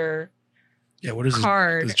have another what is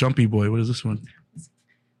card. This jumpy boy? What is this one?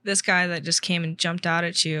 This guy that just came and jumped out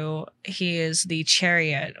at you, he is the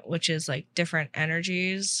Chariot, which is like different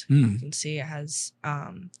energies. You can see it has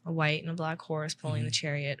a white and a black horse pulling the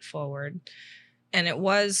chariot forward. And it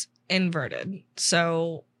was inverted.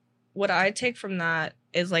 So what I take from that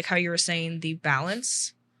is like how you were saying, the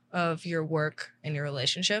balance of your work and your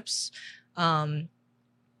relationships,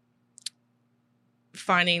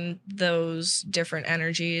 finding those different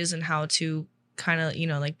energies and how to kind of, you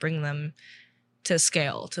know, like bring them to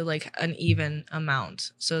scale to like an even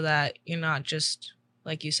amount, so that you're not just,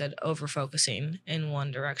 like you said, over focusing in one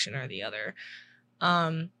direction or the other.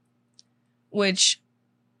 Which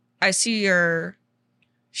I see your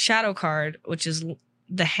shadow card, which is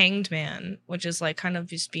the Hanged Man, which is like kind of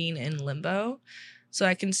just being in limbo. So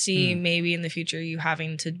I can see maybe in the future you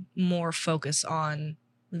having to more focus on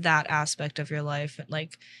that aspect of your life,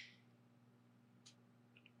 like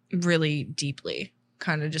really deeply,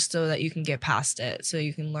 kind of just so that you can get past it, so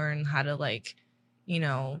you can learn how to, like, you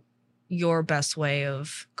know, your best way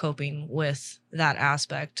of coping with that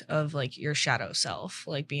aspect of like your shadow self,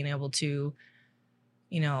 like being able to,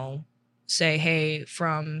 you know, say, hey,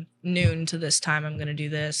 from noon to this time, I'm going to do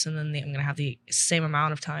this. And then I'm going to have the same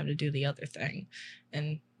amount of time to do the other thing,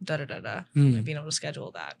 and and being able to schedule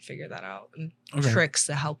that, figure that out, and tricks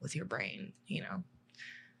to help with your brain, you know?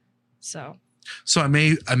 So I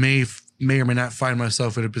may or may not find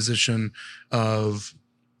myself in a position of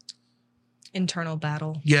internal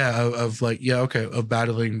battle. Yeah. Of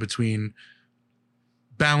battling between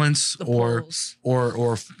balance or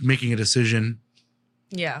making a decision.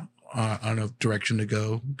 Yeah. On a direction to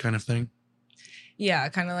go kind of thing. Yeah.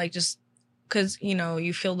 Kind of like just because, you know,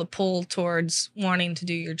 you feel the pull towards wanting to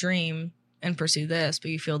do your dream and pursue this,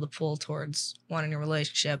 but you feel the pull towards wanting a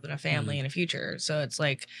relationship and a family in the future. So it's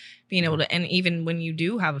like being able to, and even when you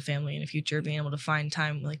do have a family in the future, being able to find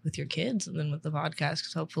time like with your kids and then with the podcast,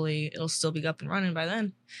 because hopefully it'll still be up and running by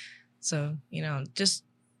then. So, you know, just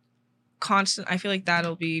constant. I feel like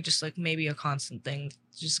that'll be just like maybe a constant thing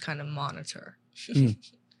to just kind of monitor.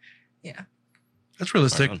 Yeah. That's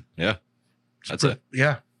realistic. Yeah. That's it.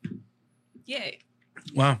 Yeah. Yay.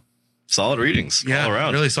 Wow. Solid readings Yeah. all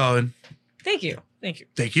around. Really solid. Thank you. Thank you.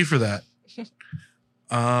 Thank you for that.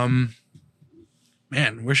 Man,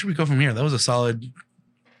 where should we go from here? That was a solid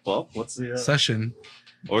Well, what's the session.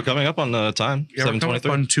 We're coming up on the time. Yeah, we're coming up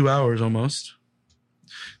on 2 hours almost.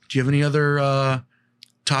 Do you have any other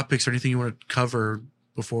topics or anything you want to cover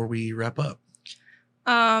before we wrap up?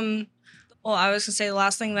 Well, I was gonna say the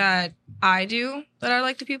last thing that I do that I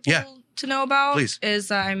like to people to know about is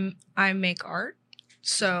that I make art.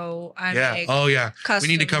 So I make we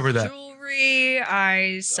need to cover that. Jewelry.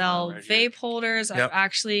 I sell vape holders. I've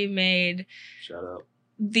actually made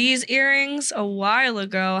these earrings a while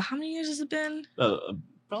ago. How many years has it been?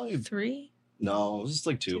 Probably 3. No, it was just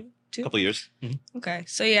like two. A couple of years. Mm-hmm. Okay,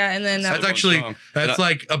 so yeah, and then that's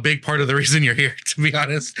like a big part of the reason you're here, to be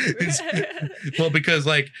honest. Well, because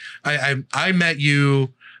like I met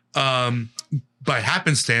you by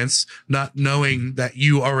happenstance, not knowing that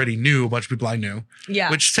you already knew a bunch of people I knew. Yeah,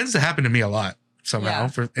 which tends to happen to me a lot somehow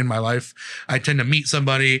in my life. I tend to meet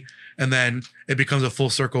somebody and then it becomes a full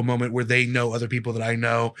circle moment where they know other people that I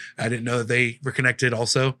know. I didn't know that they were connected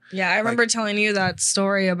also. Yeah, I remember telling you that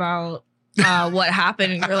story about what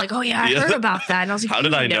happened, and you're like, "Oh yeah, I heard about that." And I was like, "How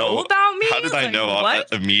did I know about me? How did I know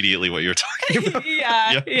immediately what you're talking about?"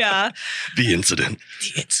 yeah. The incident.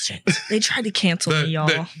 They tried to cancel me, y'all.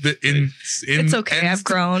 It's okay. I've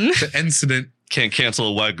grown. The incident. Can't cancel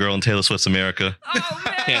a white girl in Taylor Swift's America. Oh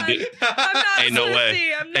man, Can't do it. I'm not. Ain't no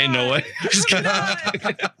way. Ain't no way. Just kidding.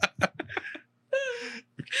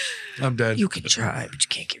 I'm dead. You can try, but you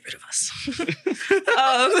can't get rid of us.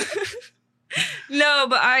 No,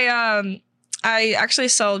 but I actually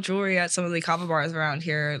sell jewelry at some of the kava bars around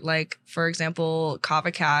here. Like, for example,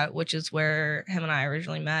 Kava Cat, which is where him and I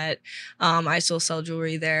originally met. I still sell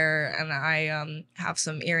jewelry there, and I have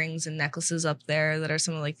some earrings and necklaces up there that are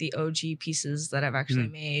some of like the OG pieces that I've actually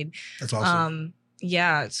made. That's awesome.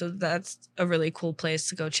 Yeah, so that's a really cool place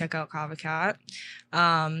to go check out Kava Cat.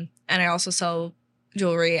 And I also sell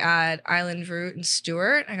jewelry at Island Root and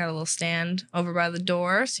Stewart. I got a little stand over by the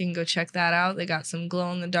door, so you can go check that out. They got some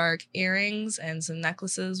glow-in-the-dark earrings and some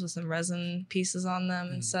necklaces with some resin pieces on them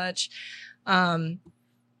and such. I'm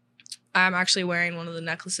actually wearing one of the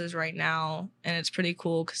necklaces right now, and it's pretty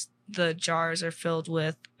cool because the jars are filled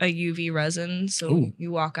with a UV resin. So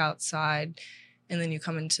you walk outside, and then you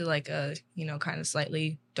come into like a, you know, kind of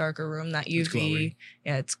slightly darker room. That UV,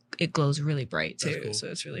 it glows really bright too. Cool. So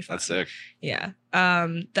it's really fun. That's sick. Yeah.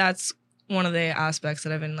 That's one of the aspects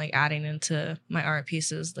that I've been like adding into my art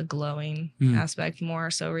pieces, the glowing aspect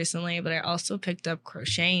more so recently. But I also picked up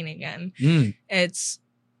crocheting again.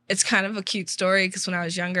 It's kind of a cute story because when I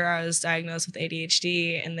was younger, I was diagnosed with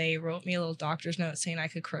ADHD, and they wrote me a little doctor's note saying I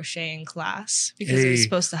could crochet in class because it was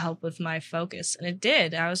supposed to help with my focus. And it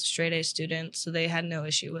did. I was a straight A student, so they had no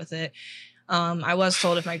issue with it. I was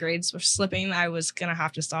told if my grades were slipping, I was going to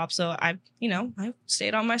have to stop. So I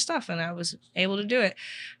stayed on my stuff and I was able to do it.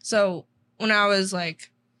 So when I was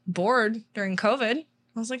like bored during COVID,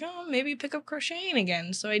 I was like, oh, maybe pick up crocheting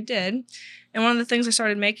again. So I did. And one of the things I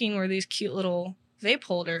started making were these cute little vape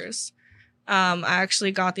holders. I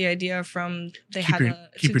actually got the idea from keep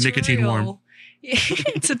your nicotine warm.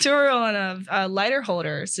 Tutorial on a lighter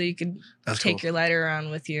holder, so you could take your lighter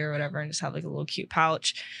around with you or whatever, and just have like a little cute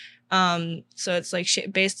pouch. So it's like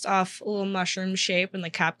based off a little mushroom shape, and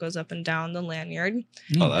the cap goes up and down the lanyard.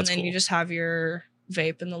 Oh, that's and then cool. You just have your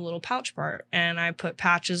vape in the little pouch part, and I put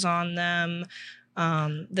patches on them.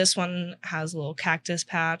 This one has a little cactus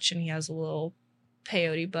patch, and he has a little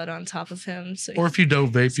peyote bud on top of him. So or if you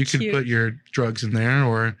don't vape, you could put your drugs in there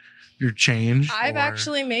or your change. I've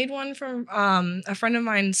actually made one from a friend of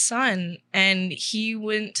mine's son, and he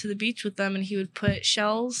went to the beach with them, and he would put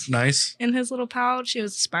shells in his little pouch. It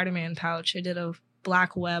was a Spider-Man pouch. I did a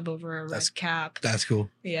black web over a red cap. That's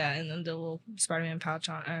cool. Yeah, and then the little Spider-Man patch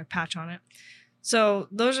on it. So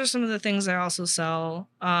those are some of the things I also sell.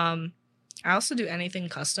 I also do anything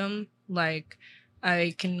custom. Like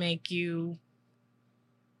I can make you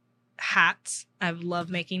hats. I love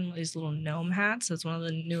making these little gnome hats. That's one of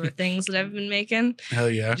the newer things that I've been making. Hell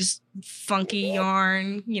yeah. Just funky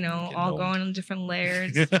yarn, all going in different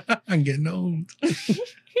layers. I'm getting old.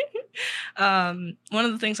 One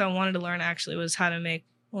of the things I wanted to learn actually was how to make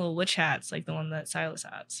little witch hats, like the one that Silas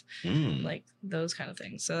has, like those kind of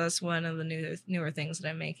things. So that's one of the newer things that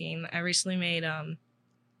I'm making. I recently made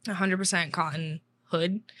 100% cotton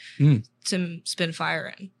hood to spin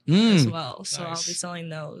fire in as well. So I'll be selling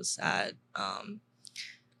those at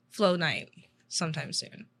Flow Night sometime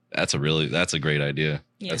soon. That's a great idea.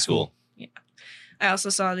 Yeah. That's cool. Yeah. I also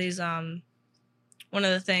saw these one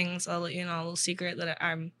of the things I'll let you know, a little secret that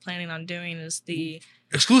I'm planning on doing is the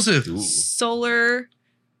exclusive solar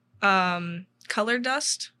color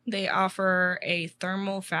dust. They offer a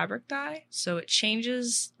thermal fabric dye, so it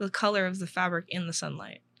changes the color of the fabric in the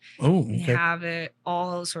sunlight. Oh, okay. You have it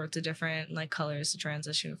all sorts of different like colors to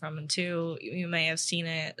transition from and to. You may have seen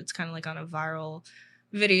it. It's kind of like on a viral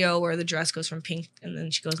video where the dress goes from pink and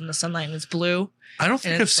then she goes in the sunlight and it's blue. I don't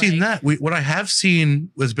think I've seen that. What I have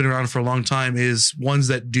seen has been around for a long time is ones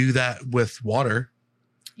that do that with water.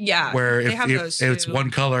 Yeah, where if it's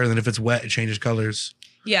one color and then if it's wet, it changes colors.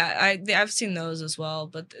 Yeah, I've seen those as well,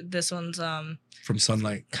 but this one's from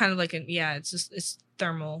sunlight. Kind of like it's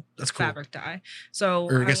thermal fabric dye. So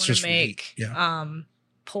or I want to make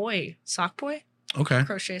sock poi. Okay.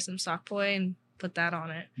 Crochet some sock poi and put that on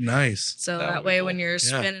it. Nice. So that way, cool. When you're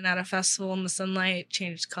spinning at a festival in the sunlight,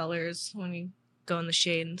 changes colors when you go in the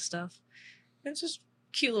shade and stuff. It's just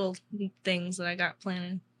cute little things that I got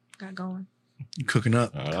going. Cooking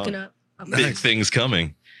up. Big things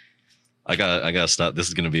coming. I gotta stop. This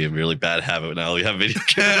is gonna be a really bad habit now. We have video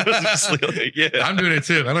cameras. I'm doing it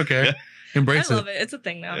too. I don't care. Embrace it. I love it. It's a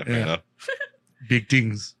thing now. Yeah. Big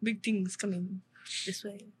things. Big things coming this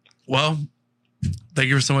way. Well, thank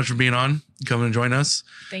you so much for being on. Come and join us.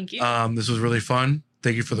 Thank you. This was really fun.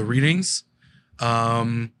 Thank you for the readings.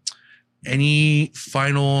 Any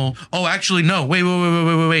final? Oh, actually, no. Wait.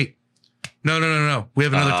 No. We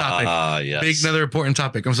have another topic. Yes. Another important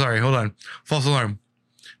topic. I'm sorry. Hold on. False alarm.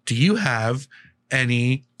 Do you have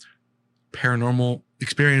any paranormal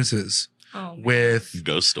experiences with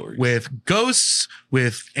ghost stories, with ghosts,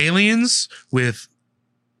 with aliens, with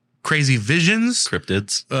crazy visions,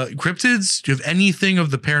 cryptids? Do you have anything of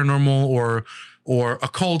the paranormal or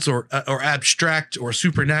occult or abstract or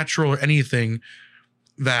supernatural or anything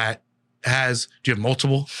that has? Do you have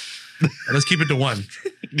multiple? Let's keep it to one.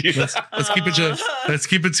 Let's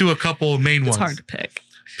keep it to a couple main ones. It's hard to pick.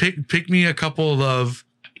 Pick me a couple of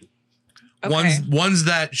ones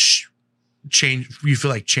that change. You feel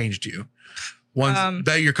like changed you. Ones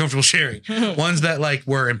that you're comfortable sharing. Ones that like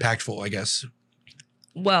were impactful, I guess.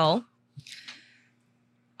 Well,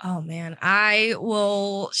 oh man, I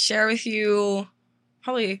will share with you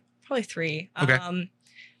probably three. Okay.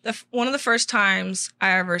 One of the first times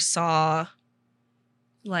I ever saw,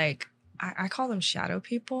 like, I call them shadow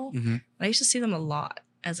people. Mm-hmm. I used to see them a lot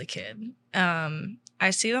as a kid. I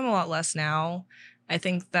see them a lot less now. I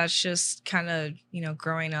think that's just kind of,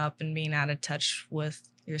 growing up and being out of touch with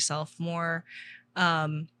yourself more.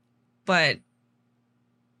 But,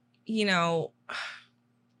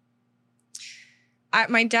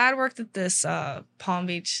 my dad worked at this Palm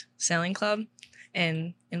Beach sailing club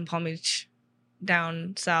in Palm Beach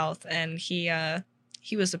down south, and he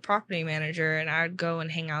was the property manager, and I would go and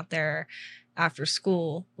hang out there after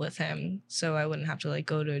school with him, so I wouldn't have to like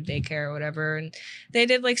go to a daycare or whatever. And they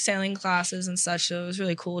did like sailing classes and such, so it was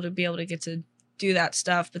really cool to be able to get to do that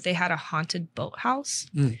stuff. But they had a haunted boathouse.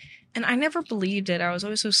 And I never believed it. I was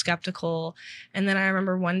always so skeptical. And then I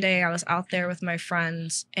remember one day I was out there with my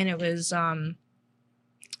friends, and it was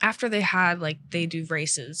after they had, like, they do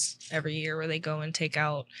races every year where they go and take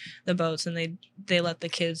out the boats and they let the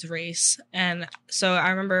kids race. And so I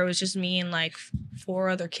remember it was just me and like 4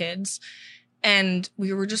 other kids. And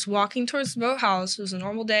we were just walking towards the boathouse. It was a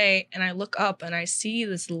normal day. And I look up and I see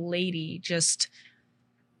this lady just,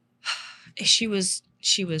 she was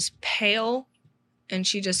pale, and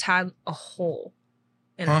she just had a hole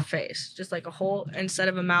in her face. Just like a hole. Instead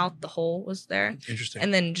of a mouth, the hole was there. Interesting.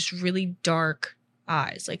 And then just really dark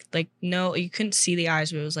eyes. Like no, you couldn't see the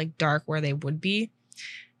eyes, but it was like dark where they would be.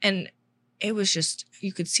 And it was just,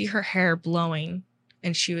 you could see her hair blowing,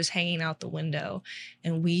 and she was hanging out the window.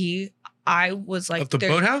 And I was like, of the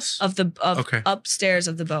boathouse? Upstairs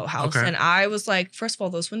of the boathouse. Okay. And I was like, first of all,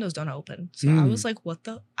 those windows don't open. So I was like, what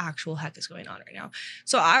the actual heck is going on right now?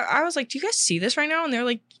 So I was like, do you guys see this right now? And they're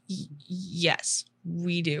like, yes,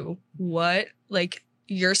 we do. What? Like,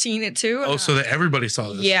 you're seeing it too? Oh, so that everybody saw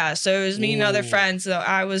this. Yeah. So it was me and other friends. So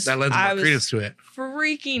that lends more credence to it.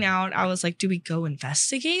 Freaking out. I was like, do we go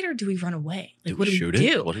investigate or do we run away? Like, what do we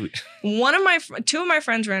do? What do we... Two of my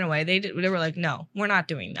friends ran away. They were like, no, we're not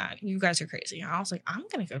doing that. You guys are crazy. And I was like, I'm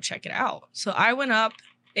going to go check it out. So I went up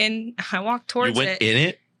and I walked towards it. You went in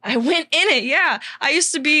it? I went in it. Yeah. I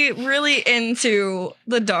used to be really into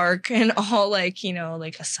the dark and all like, you know,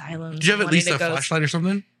 like asylums. Did you have at least a flashlight or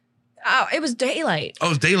something? Oh, it was daylight. Oh, it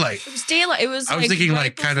was daylight. It was daylight. It was. I was thinking right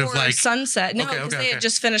like kind of before like sunset. No, because they had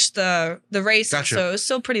just finished the race, Gotcha. so it was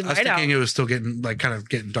still pretty I was light out. thinking it was still getting like kind of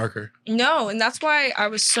getting darker. No, and that's why I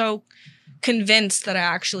was so convinced that I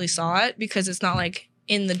actually saw it, because it's not like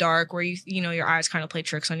in the dark where you know your eyes kind of play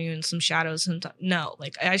tricks on you and some shadows and no,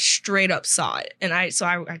 like I straight up saw it. And I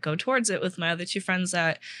go towards it with my other two friends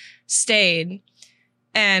that stayed,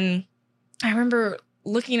 and I remember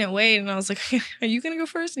looking at Wade and I was like, are you gonna go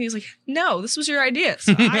first? And he's like, no, this was your idea.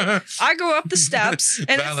 So I go up the steps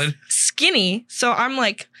and it's skinny, so I'm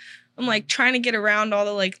like trying to get around all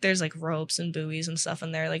the like there's like ropes and buoys and stuff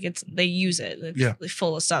in there, like they use it, it's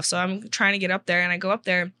full of stuff. So I'm trying to get up there, and I go up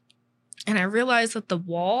there and I realize that the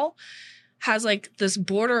wall has like this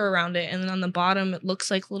border around it, and then on the bottom it looks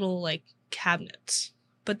like little like cabinets,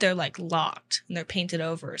 but they're like locked and they're painted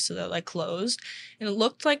over, so they're like closed, and it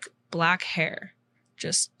looked like black hair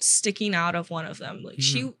just sticking out of one of them. Like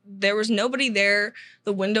there was nobody there,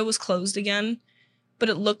 the window was closed again, but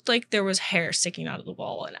it looked like there was hair sticking out of the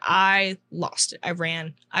wall, and I lost it. I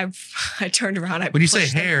ran. I turned around. When you say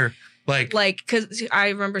hair, like because I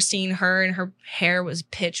remember seeing her, and her hair was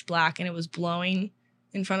pitch black, and it was blowing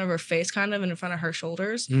in front of her face, kind of, and in front of her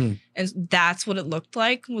shoulders, and that's what it looked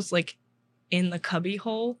like, was like in the cubby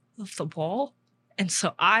hole of the wall. And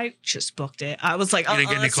so I just booked it. I was like, you didn't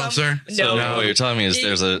get any closer? So what you're telling me is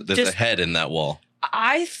there's a head in that wall.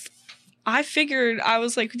 I figured, I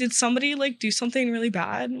was like, did somebody like do something really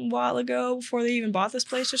bad a while ago before they even bought this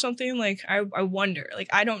place or something? Like, I wonder. Like,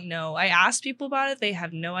 I don't know. I asked people about it. They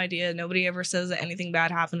have no idea. Nobody ever says that anything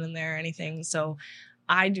bad happened in there or anything. So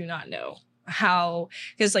I do not know how,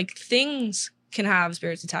 because like things can have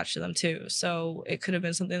spirits attached to them too. So it could have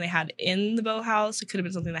been something they had in the boathouse. It could have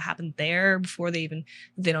been something that happened there before they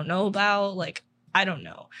don't know about. Like, I don't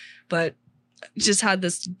know. But just had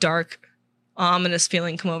this dark, ominous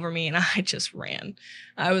feeling come over me, and I just ran.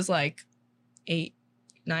 I was like 8,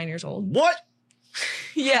 9 years old. What?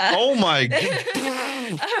 Yeah. Oh my God.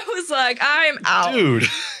 I was like, I'm out. Dude.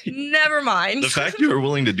 Never mind. The fact you were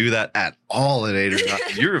willing to do that at all at 8 or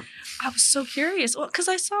 9, I was so curious. Well, because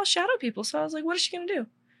I saw shadow people, so I was like, what is she going to do?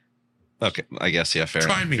 Okay, I guess, yeah, fair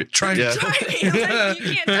Try enough. me. Try me. Like,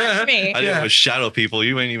 you can't touch me. I know with shadow people,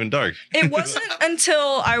 you ain't even dark. It wasn't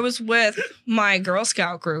until I was with my Girl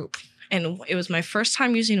Scout group, and it was my first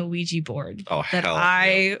time using a Ouija board, that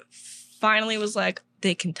I finally was like,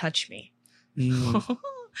 they can touch me.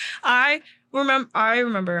 I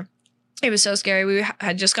remember it was so scary. We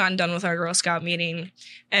had just gotten done with our Girl Scout meeting,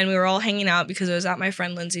 and we were all hanging out because it was at my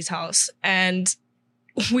friend Lindsay's house, and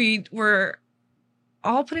we were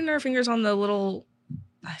all putting our fingers on the little,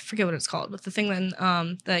 I forget what it's called, but the thing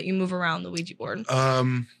that you move around the Ouija board. I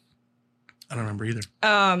don't remember either.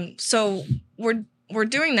 So we're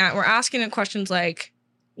doing that. We're asking it questions like,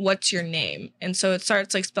 what's your name? And so it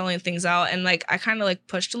starts like spelling things out. And like, I kind of like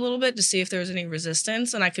pushed a little bit to see if there was any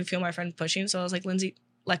resistance, and I could feel my friend pushing. So I was like, Lindsay,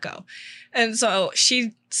 let go. And so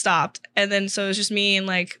she stopped. And then, so it was just me and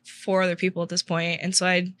like 4 other people at this point. And so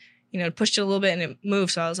I, pushed it a little bit and it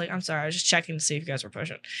moved. So I was like, I'm sorry. I was just checking to see if you guys were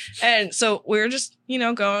pushing. And so we were just,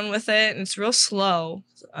 going with it, and it's real slow.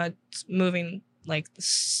 It's moving like the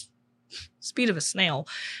speed of a snail.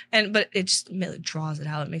 But it just draws it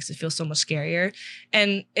out. It makes it feel so much scarier.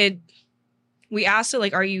 And we asked it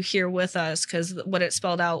like, are you here with us? Because what it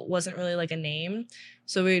spelled out wasn't really like a name.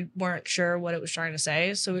 So we weren't sure what it was trying to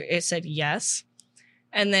say. So it said yes.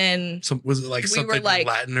 And then was it like something like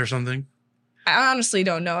Latin or something? I honestly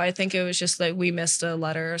don't know. I think it was just like we missed a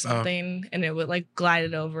letter or something, and it would like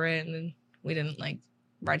glided over it, and then we didn't like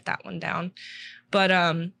write that one down. But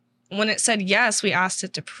when it said yes, we asked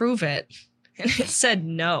it to prove it, and it said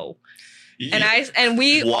no. Yeah. And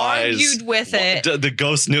we argued with it. The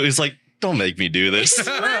ghost knew. It's like, don't make me do this.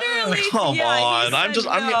 Literally, come on. I'm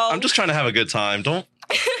just trying to have a good time. Don't.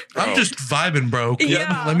 I'm just vibing, bro.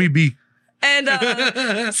 Yeah. Let me be. And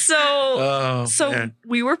so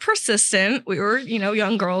we were persistent. We were,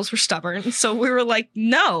 young girls were stubborn. So we were like,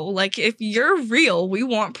 no, like if you're real, we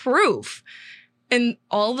want proof. And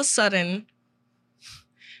all of a sudden,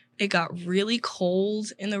 it got really cold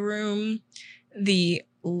in the room. The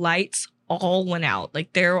lights all went out.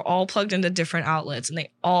 Like they were all plugged into different outlets, and they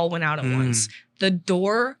all went out at once. The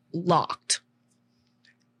door locked.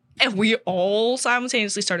 And we all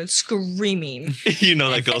simultaneously started screaming.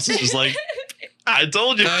 That ghost is just like, I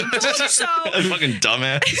told you. So fucking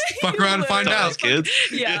dumbass. Fuck around and find out, kids.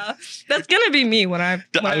 Yeah. That's gonna be me when I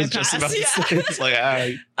was just about to say, it's like,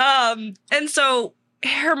 and so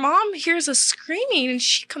her mom hears us screaming and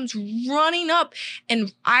she comes running up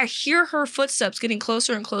and I hear her footsteps getting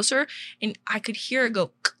closer and closer and I could hear her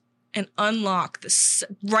go and unlock this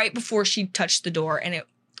right before she touched the door and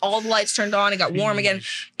all the lights turned on. It got warm again.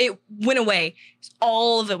 It went away.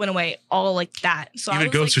 All of it went away. All like that. So Even I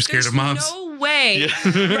was ghosts are scared of moms. No way.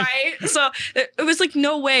 Yeah. Right? So it was like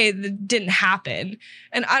no way that didn't happen.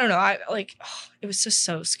 And I don't know. It was just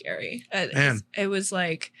so scary. It was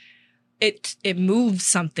like it moved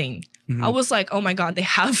something. Mhm. I was like, oh my God, they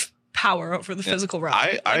have power over the physical realm.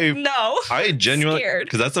 I genuinely,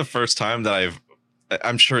 because that's the first time that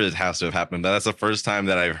I'm sure it has to have happened, but that's the first time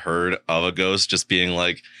that I've heard of a ghost just being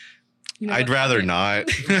like, I'd rather not,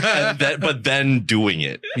 but then doing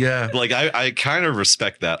it. Yeah. Like I kind of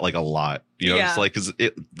respect that like a lot, you know, Yeah. it's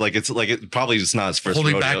it probably just not its first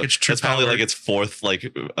Holding rodeo. back its true It's probably power. like its fourth like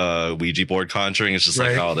Ouija board conjuring. It's just like,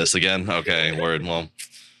 Right. oh, this again. Okay, word. Well,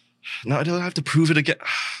 no, I don't have to prove it again.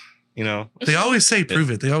 You know, They always say prove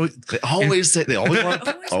it. They always say they always want.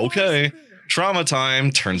 Always Okay, wants to prove it. trauma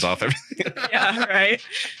time, turns off everything. Yeah, right.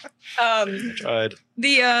 Tried.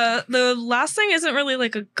 The last thing isn't really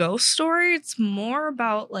like a ghost story. It's more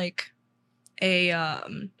about like a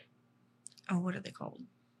what are they called?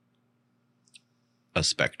 A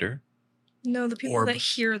specter. No, the people Orb. that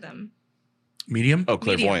hear them. medium. Oh,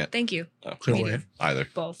 Medium. clairvoyant. Thank you. Oh, Clairvoyant. either.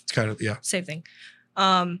 Both. It's kind of Same thing.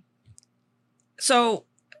 So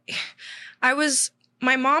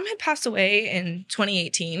my mom had passed away in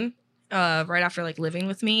 2018, right after like living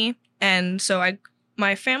with me. And so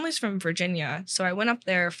my family's from Virginia. So I went up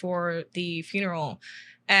there for the funeral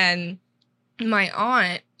and my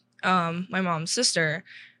aunt, my mom's sister,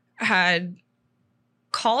 had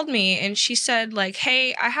called me and she said like,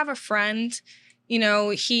 hey, I have a friend, you know,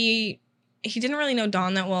 he didn't really know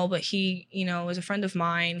Don that well, but he, you know, is a friend of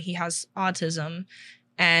mine. He has autism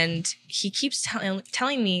and he keeps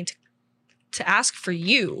telling me to ask for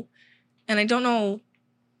you. And I don't know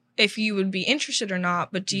if you would be interested or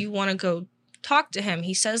not, but do you want to go talk to him?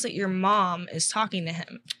 He says that your mom is talking to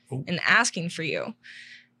him and asking for you.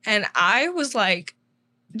 And I was like,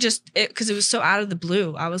 because it was so out of the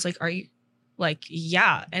blue. I was like, are you like,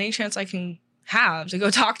 yeah, any chance I can have to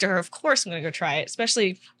go talk to her, of course I'm going to go try it,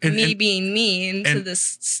 especially me being me into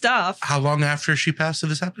this stuff. How long after she passed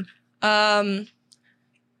did this happen?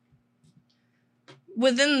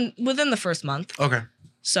 Within the first month. Okay.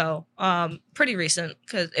 So, pretty recent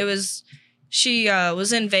because she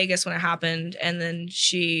was in Vegas when it happened and then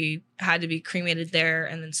she had to be cremated there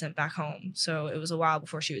and then sent back home. So it was a while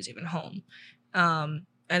before she was even home. And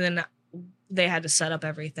then they had to set up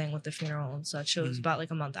everything with the funeral and such. So it was about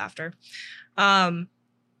like a month after.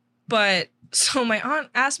 But so my aunt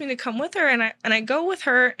asked me to come with her and I go with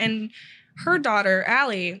her and her daughter,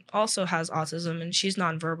 Allie, also has autism and she's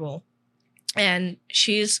nonverbal. And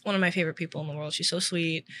she's one of my favorite people in the world. She's so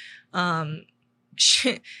sweet.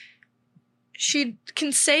 She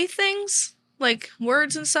can say things like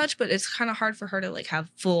words and such, but it's kind of hard for her to like have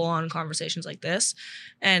full on conversations like this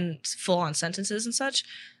and full on sentences and such.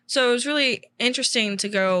 So it was really interesting to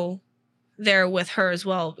go there with her as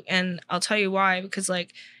well. And I'll tell you why, because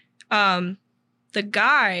like, the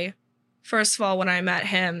guy, first of all, when I met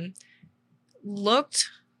him, looked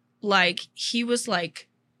like he was like,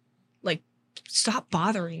 stop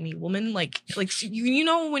bothering me, woman. Like you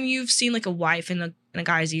know when you've seen like a wife in a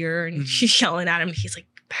guy's ear and she's yelling at him, and he's like,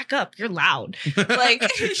 back up, you're loud. Like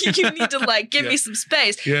you need to like give me some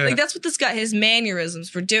space. Yeah. Like that's what this guy, his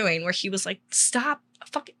mannerisms were doing, where he was like, stop,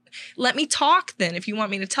 fucking let me talk then if you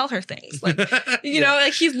want me to tell her things. Like you know,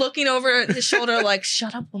 like he's looking over his shoulder like,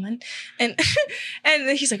 shut up, woman. And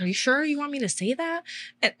then he's like, are you sure you want me to say that?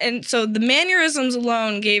 And so the mannerisms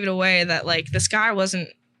alone gave it away that like this guy wasn't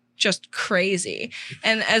just crazy.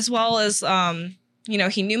 And as well as you know,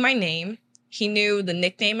 he knew my name, he knew the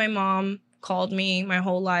nickname my mom called me my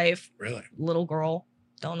whole life. Really? Little girl,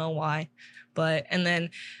 don't know why. But and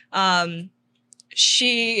then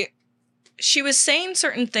she was saying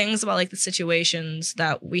certain things about like the situations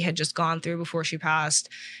that we had just gone through before she passed,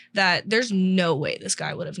 that there's no way this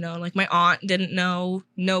guy would have known. Like my aunt didn't know,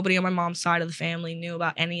 nobody on my mom's side of the family knew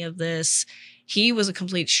about any of this. He was a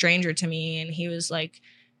complete stranger to me, and he was like,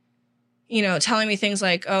 you know, telling me things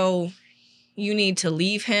like, oh, you need to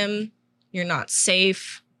leave him. You're not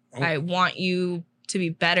safe. Oh. I want you to be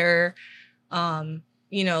better.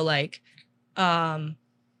 You know, like, and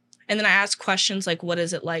then I asked questions like, what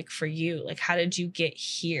is it like for you? Like, how did you get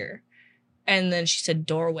here? And then she said,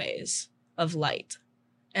 doorways of light.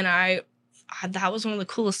 And that was one of the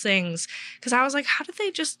coolest things. Cause I was like, how did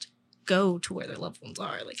they just go to where their loved ones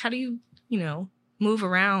are? Like, how do you know, move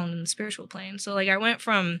around in the spiritual plane? So like I went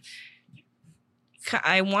from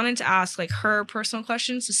I wanted to ask like her personal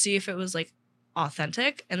questions to see if it was like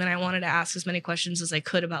authentic, and then I wanted to ask as many questions as I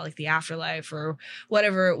could about like the afterlife or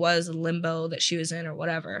whatever it was, the limbo that she was in or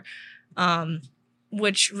whatever,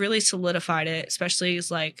 which really solidified it. Especially is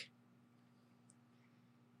like,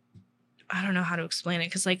 I don't know how to explain it,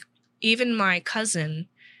 because like even my cousin,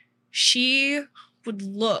 she would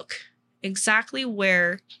look exactly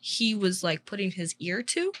where he was like putting his ear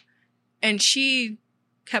to, and she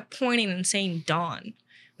kept pointing and saying Dawn,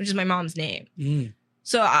 which is my mom's name.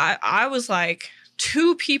 So I was like,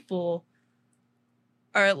 two people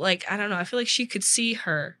are like, I don't know, I feel like she could see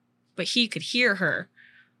her, but he could hear her.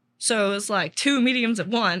 So it was like two mediums at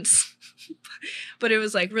once. But it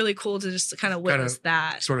was like really cool to just kind of witness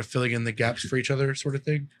that. Sort of filling in the gaps for each other sort of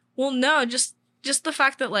thing. Well, no, just the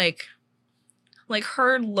fact that like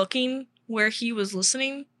her looking where he was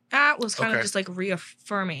listening at was kind of just like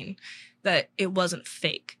reaffirming that it wasn't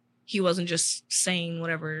fake. He wasn't just saying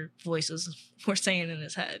whatever voices were saying in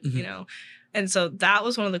his head, you know? And so that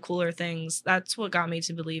was one of the cooler things. That's what got me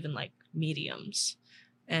to believe in like mediums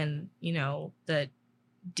and, you know, that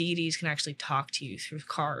deities can actually talk to you through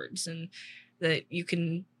cards and that you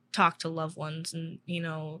can talk to loved ones and, you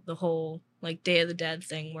know, the whole like Day of the Dead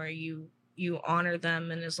thing where you honor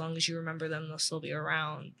them and as long as you remember them, they'll still be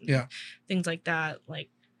around. Yeah. Things like that. Like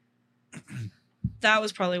that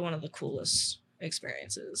was probably one of the coolest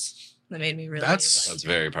experiences that made me really that's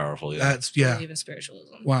very powerful. believe in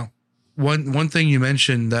spiritualism. Wow. One thing you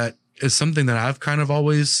mentioned that is something that I've kind of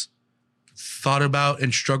always thought about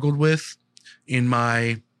and struggled with in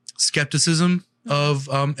my skepticism of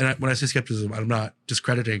when I say skepticism, I'm not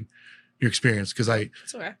discrediting your experience because I'm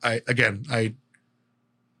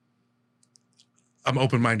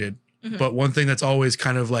open-minded. But one thing that's always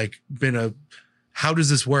kind of like been a how does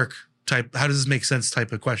this work type, how does this make sense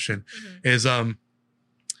type of question is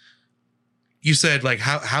you said like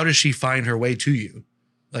how does she find her way to you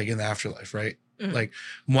like in the afterlife, right? Like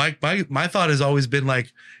my thought has always been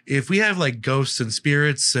like if we have like ghosts and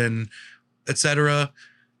spirits and etc.,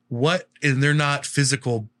 and they're not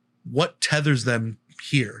physical, what tethers them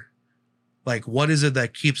here? Like what is it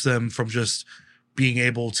that keeps them from just being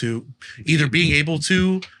able to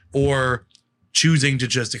or choosing to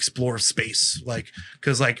just explore space? Like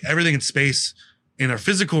because like everything in space in our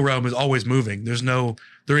physical realm is always moving. There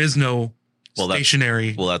is no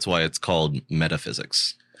stationary. That's why it's called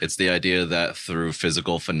metaphysics. It's the idea that through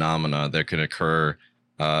physical phenomena there can occur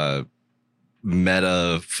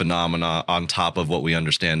meta phenomena on top of what we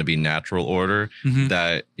understand to be natural order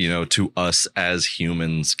that, you know, to us as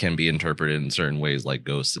humans can be interpreted in certain ways like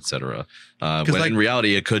ghosts, etc. When in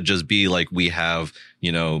reality, it could just be like we have,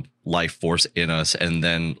 you know, life force in us and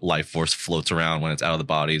then life force floats around when it's out of the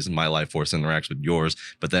bodies and my life force interacts with yours.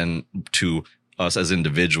 But then to us as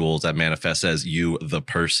individuals that manifests as you, the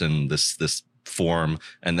person, this form,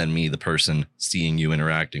 and then me, the person seeing you,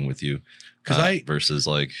 interacting with you. Versus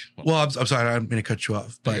like, well, I'm sorry, I didn't mean to cut you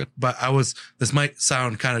off, but this might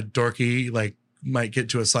sound kind of dorky, like might get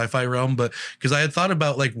to a sci-fi realm, but because I had thought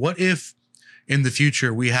about like, what if in the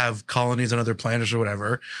future we have colonies on other planets or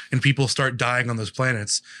whatever, and people start dying on those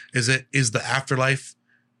planets? Is the afterlife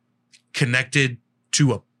connected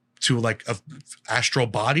to like a astral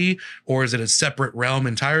body, or is it a separate realm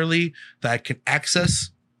entirely that can access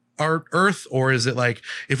our Earth? Or is it like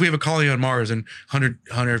if we have a colony on Mars and 100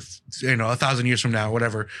 you know 1,000 years from now,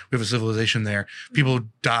 whatever, we have a civilization there, people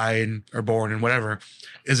die and are born and whatever,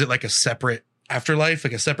 is it like a separate afterlife,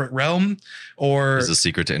 like a separate realm? Or is the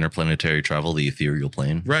secret to interplanetary travel the ethereal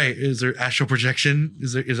plane? Right. Is there astral projection?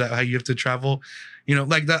 Is that how you have to travel? You know,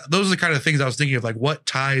 like that. Those are the kind of things I was thinking of, like what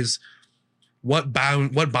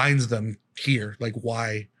binds them here? Like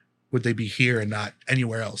why would they be here and not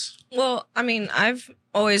anywhere else? Well, I mean, I've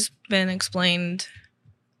always been explained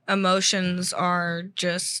emotions are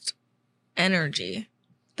just energy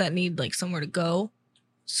that need like somewhere to go.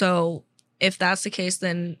 So if that's the case,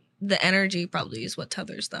 then the energy probably is what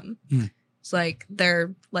tethers them. It's like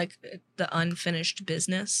they're like the unfinished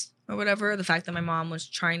business or whatever. The fact that my mom was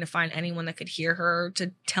trying to find anyone that could hear her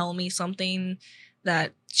to tell me something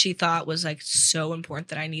that she thought was like so important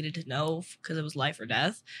that I needed to know because it was life or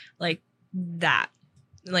death. Like that.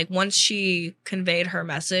 Like once she conveyed her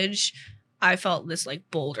message, I felt this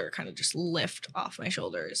like boulder kind of just lift off my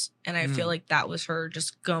shoulders. And I feel like that was her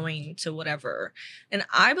just going to whatever. And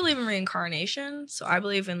I believe in reincarnation. So I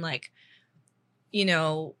believe in like, you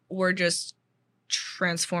know, we're just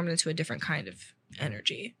transformed into a different kind of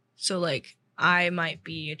energy. So like I might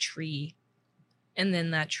be a tree and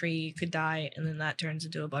then that tree could die and then that turns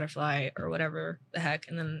into a butterfly or whatever the heck.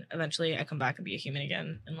 And then eventually I come back and be a human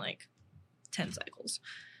again in like 10 cycles.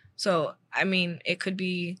 So, I mean, it could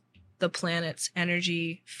be the planet's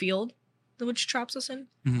energy field, which traps us in,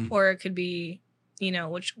 or it could be, you know,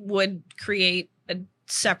 which would create a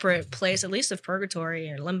separate place, at least of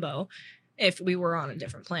purgatory or limbo, if we were on a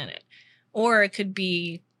different planet. Or it could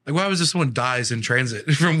be Like, why was this someone dies in transit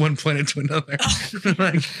from one planet to another?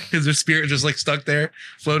 Like, is their spirit just like stuck there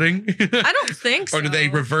floating? I don't think so. Or do they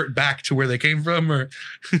revert back to where they came from? Or,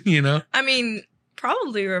 you know? I mean,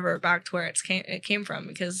 probably revert back to where it came from,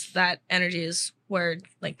 because that energy is where,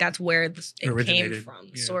 like, that's where it came Originated. from,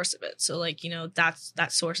 the Yeah. source of it. So, like, you know, that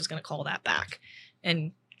source is going to call that back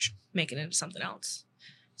and make it into something else.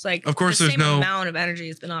 It's like, Of course, the there's same no- amount of energy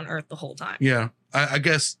has been on Earth the whole time. Yeah. I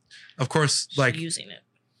guess, of course, Just like, using it.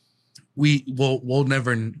 we won't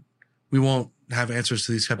have answers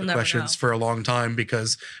to these type We'll of never questions know. for a long time,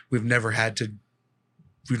 because we've never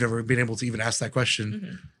been able to even ask that question.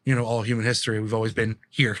 Mhm. You know, all human history, we've always been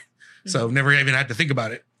here. So never even had to think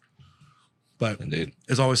about it. But Indeed.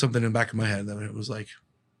 there's always something in the back of my head that it was like,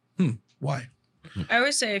 why? I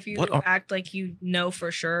always say, if you What are- act like you know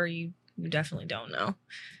for sure, you definitely don't know.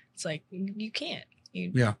 It's like, you can't.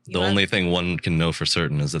 Yeah. The only thing one can know for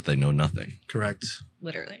certain is that they know nothing. Correct.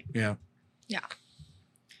 literally. Yeah. Yeah.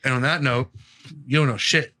 And on that note, you don't know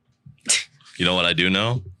shit. You know what I do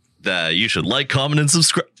know? That you should like, comment, and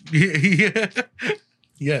subscribe. Yeah.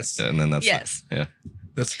 Yes. And then that's Yes. Yeah.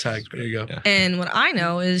 That's the tag. There you go. Yeah. And what I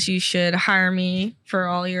know is you should hire me for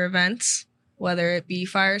all your events, whether it be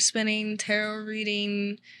fire spinning, tarot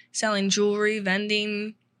reading, selling jewelry,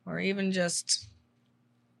 vending, or even just,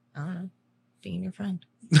 I don't know, being your friend.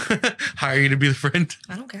 Hire you to be the friend.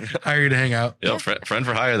 I don't care. Hire you to hang out. Yo, friend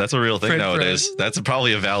for hire. That's a real thing Friend nowadays. friend. That's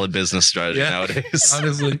probably a valid business strategy Yeah. nowadays.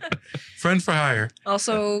 Honestly. Friend for hire.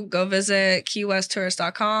 Also, go visit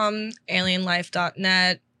keywesttourist.com,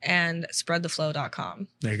 alienlife.net, and spreadtheflow.com.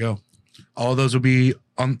 There you go. All of those will be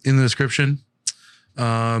in the description.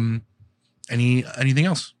 Anything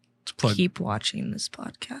else to plug? Keep watching this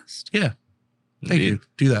podcast. Thank Indeed. you.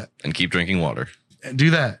 Do that. And keep drinking water.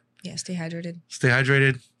 Do that. Yeah, stay hydrated. Stay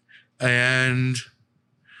hydrated. And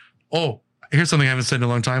here's something I haven't said in a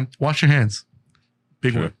long time. Wash your hands.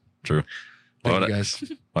 Big True. one. True. Thank Why you would I- guys.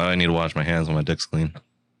 Why do I need to wash my hands when my dick's clean?